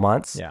been a couple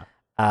months. Yeah.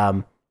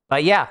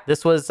 But yeah,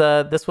 this was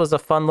a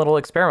fun little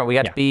experiment. We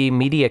got to be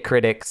media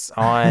critics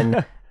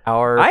on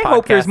I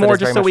hope there's more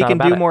just so we can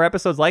do more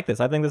episodes like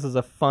this. I think this is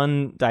a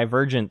fun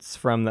divergence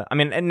from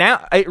and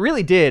now it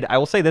really did. I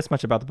will say this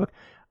much about the book.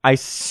 I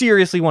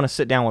seriously want to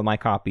sit down with my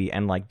copy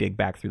and like dig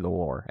back through the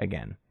lore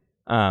again.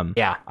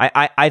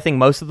 I think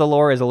most of the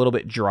lore is a little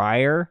bit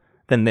drier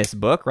than this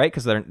book, right?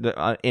 Because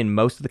they're in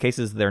most of the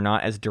cases, they're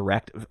not as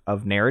direct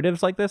of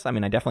narratives like this. I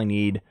mean, I definitely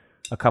need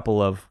a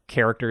couple of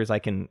characters I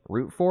can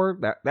root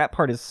for. That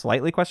part is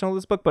slightly questionable in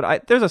this book,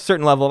 but there's a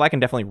certain level of I can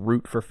definitely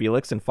root for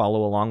Felix and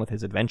follow along with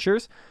his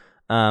adventures.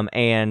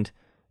 And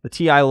the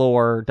TI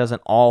lore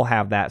doesn't all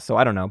have that, so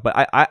I don't know.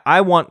 But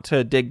I want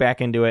to dig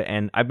back into it,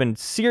 and I've been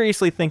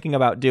seriously thinking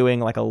about doing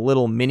like a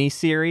little mini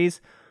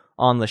series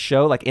on the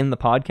show, like in the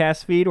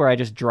podcast feed, where I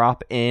just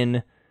drop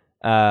in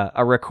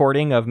a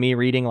recording of me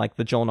reading like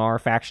the Jolnar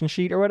faction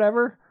sheet or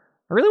whatever.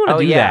 I really want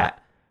to do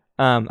that.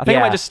 I think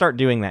I might just start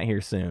doing that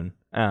here soon.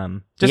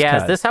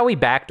 Is this how we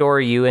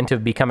backdoor you into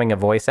becoming a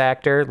voice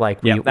actor?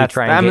 Like we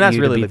try and that's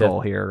really the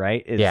goal here,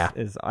 right?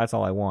 Is that's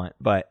all I want.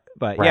 But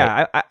right.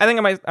 Yeah, I think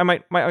I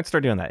might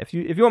start doing that. If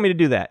you want me to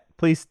do that,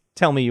 please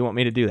tell me you want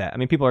me to do that. I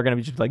mean, people are going to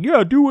be just like,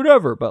 yeah, do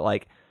whatever. But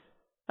like,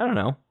 I don't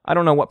know. I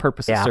don't know what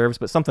purpose it serves,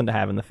 but something to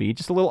have in the feed.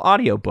 Just a little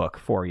audio book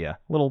for you. A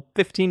little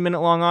 15-minute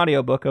long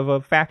audio book of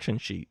a faction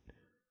sheet.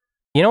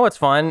 You know what's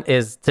fun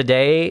is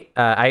today,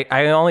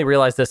 I only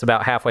realized this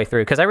about halfway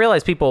through, because I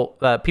realized people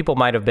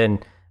might have been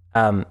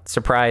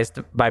surprised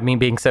by me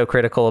being so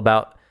critical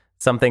about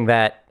something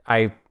that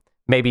I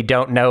maybe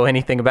don't know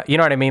anything about. You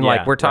know what I mean?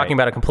 Like we're talking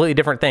about a completely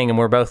different thing, and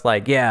we're both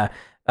like,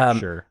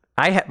 sure.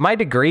 My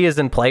degree is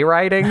in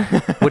playwriting,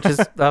 which is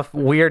a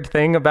weird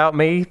thing about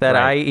me that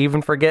I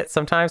even forget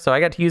sometimes. So I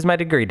got to use my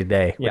degree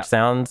today, which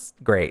sounds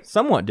great.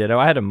 Somewhat ditto.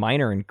 I had a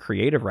minor in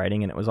creative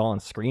writing, and it was all in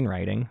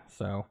screenwriting.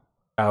 So.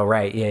 Oh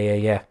right,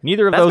 yeah.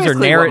 Neither of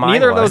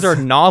those are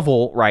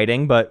novel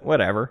writing, but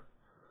whatever.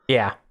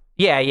 Yeah.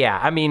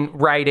 I mean,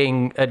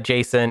 writing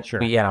adjacent.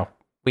 Sure.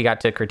 We got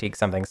to critique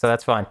something, so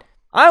that's fun.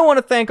 I want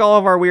to thank all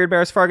of our Weird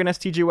Bears, Fargan,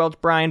 STG Welch,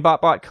 Brian,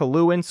 Botbot,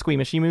 Kaluin,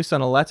 Squeamishimu,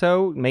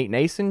 Sonoletto, Mate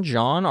Nason,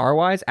 John,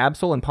 Arwise,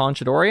 Absol, and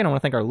Ponchadorian. I want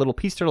to thank our Little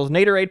Peace Turtles,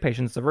 Naderade,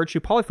 Patience of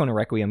Virtue, Polyphone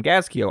Requiem,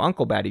 Gazkio,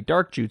 Uncle Batty,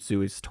 Dark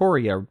Jutsu,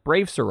 Istoria,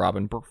 Brave Sir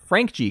Robin,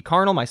 Frank G,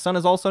 Carnal, my son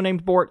is also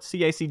named Bort,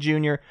 CAC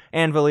Jr.,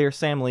 Anvalier,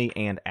 Sam Lee,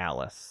 and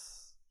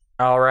Alice.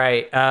 All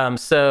right,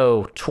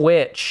 so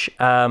Twitch,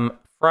 this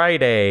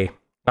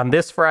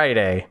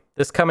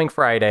coming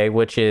Friday,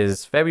 which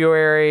is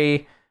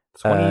February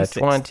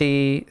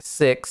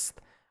 26th.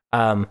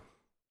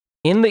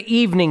 In the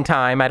evening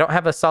time, I don't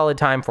have a solid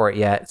time for it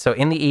yet. So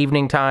in the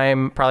evening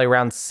time, probably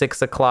around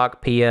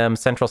 6:00 p.m.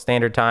 Central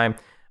Standard Time,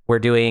 we're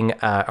doing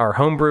our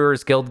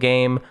Homebrewers Guild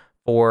game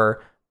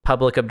for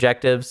public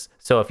objectives.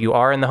 So if you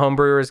are in the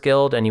Homebrewers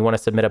Guild and you want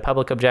to submit a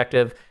public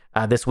objective,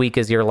 this week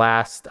is your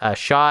last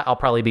shot. I'll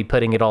probably be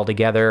putting it all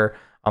together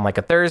on like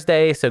a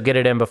Thursday, so get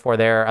it in before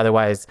there.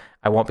 Otherwise,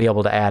 I won't be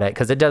able to add it,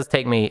 because it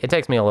takes me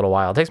a little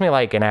while. It takes me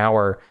like an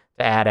hour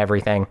to add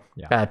everything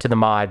to the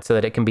mod so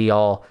that it can be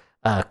all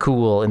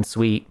cool and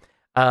sweet.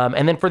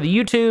 And then for the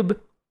YouTube,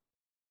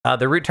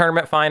 the Root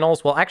Tournament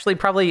Finals will actually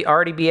probably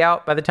already be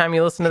out by the time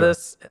you listen to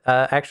this,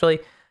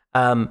 actually.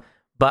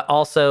 But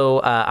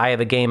also, I have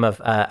a game of...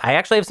 I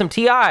actually have some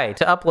TI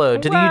to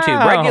upload to the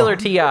YouTube. Regular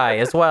TI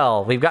as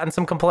well. We've gotten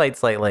some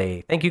complaints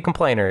lately. Thank you,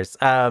 complainers.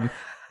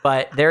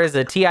 But there is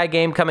a TI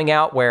game coming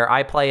out where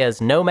I play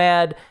as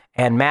Nomad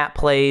and Matt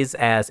plays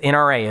as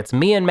NRA. It's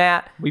me and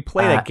Matt. We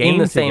played a game in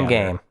the together. Same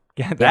game.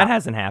 Yeah, that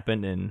hasn't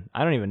happened in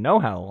I don't even know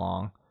how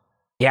long.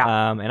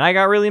 Yeah. And I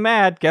got really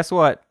mad. Guess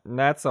what?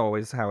 That's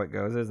always how it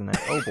goes, isn't it?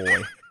 Oh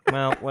boy.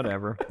 Well,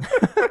 whatever.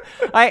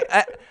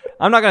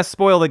 I'm not gonna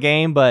spoil the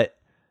game, but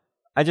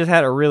I just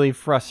had a really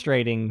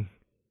frustrating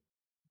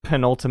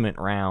penultimate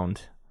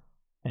round,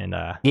 and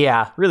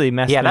really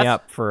messed me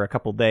up for a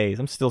couple days.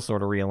 I'm still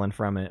sort of reeling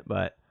from it,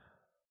 but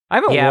I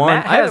haven't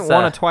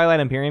won a Twilight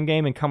Imperium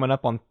game in coming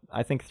up on,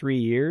 I think, 3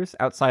 years,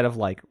 outside of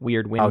like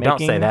weird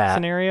win-making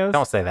scenarios.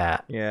 Don't say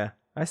that. Yeah,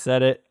 I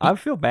said it. I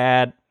feel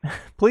bad.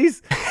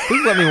 Please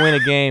let me win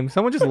a game.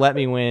 Someone just let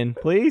me win,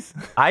 please.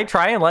 I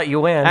try and let you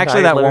win.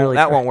 Actually,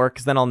 that won't work,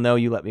 because then I'll know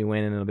you let me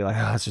win, and it'll be like,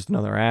 oh, it's just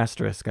another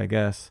asterisk, I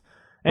guess.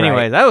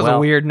 Anyway, that was a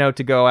weird note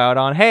to go out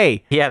on.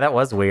 Hey. Yeah, that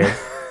was weird.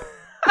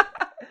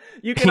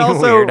 You can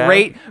also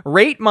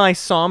rate my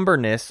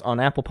somberness on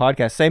Apple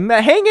Podcasts. Say,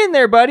 hang in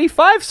there, buddy.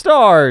 5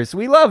 stars.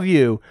 We love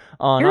you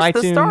on Here's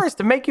iTunes. The stars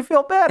to make you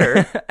feel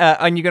better.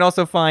 And you can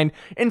also find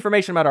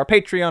information about our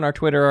Patreon, our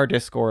Twitter, our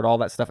Discord, all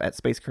that stuff at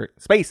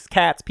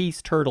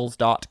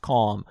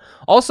SpaceCatsPeaceTurtles.com.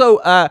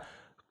 Also,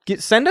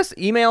 send us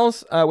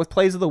emails with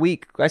plays of the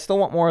week. I still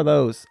want more of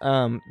those,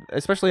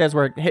 especially as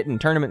we're hitting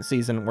tournament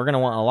season. We're going to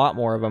want a lot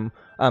more of them.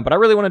 But I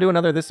really want to do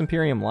another This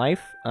Imperium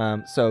Life.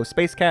 So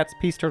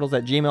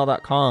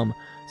SpaceCatsPeaceTurtles@gmail.com.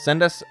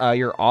 Send us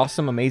your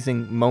awesome,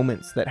 amazing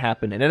moments that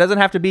happen. And it doesn't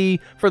have to be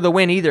for the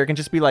win either. It can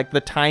just be like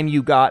the time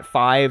you got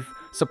 5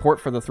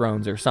 support for the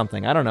thrones or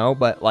something. I don't know.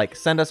 But like,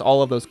 send us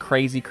all of those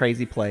crazy,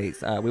 crazy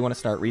plays. We want to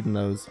start reading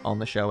those on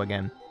the show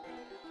again.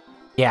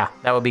 Yeah,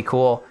 that would be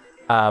cool.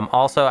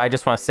 Also, I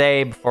just want to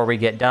say before we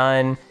get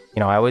done,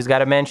 I always got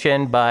to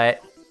mention,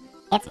 but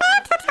it's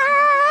Manta time!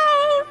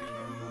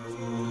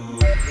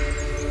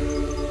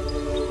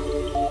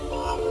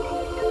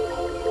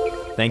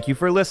 Thank you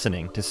for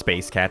listening to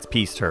Space Cats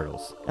Peace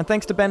Turtles, and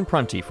thanks to Ben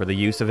Prunty for the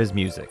use of his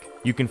music.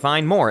 You can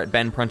find more at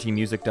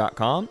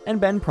benpruntymusic.com and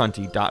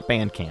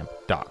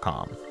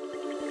benprunty.bandcamp.com.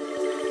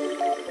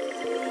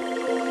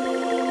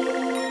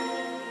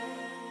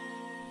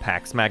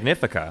 Pax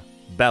Magnifica,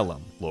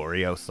 Bellum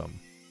Gloriosum.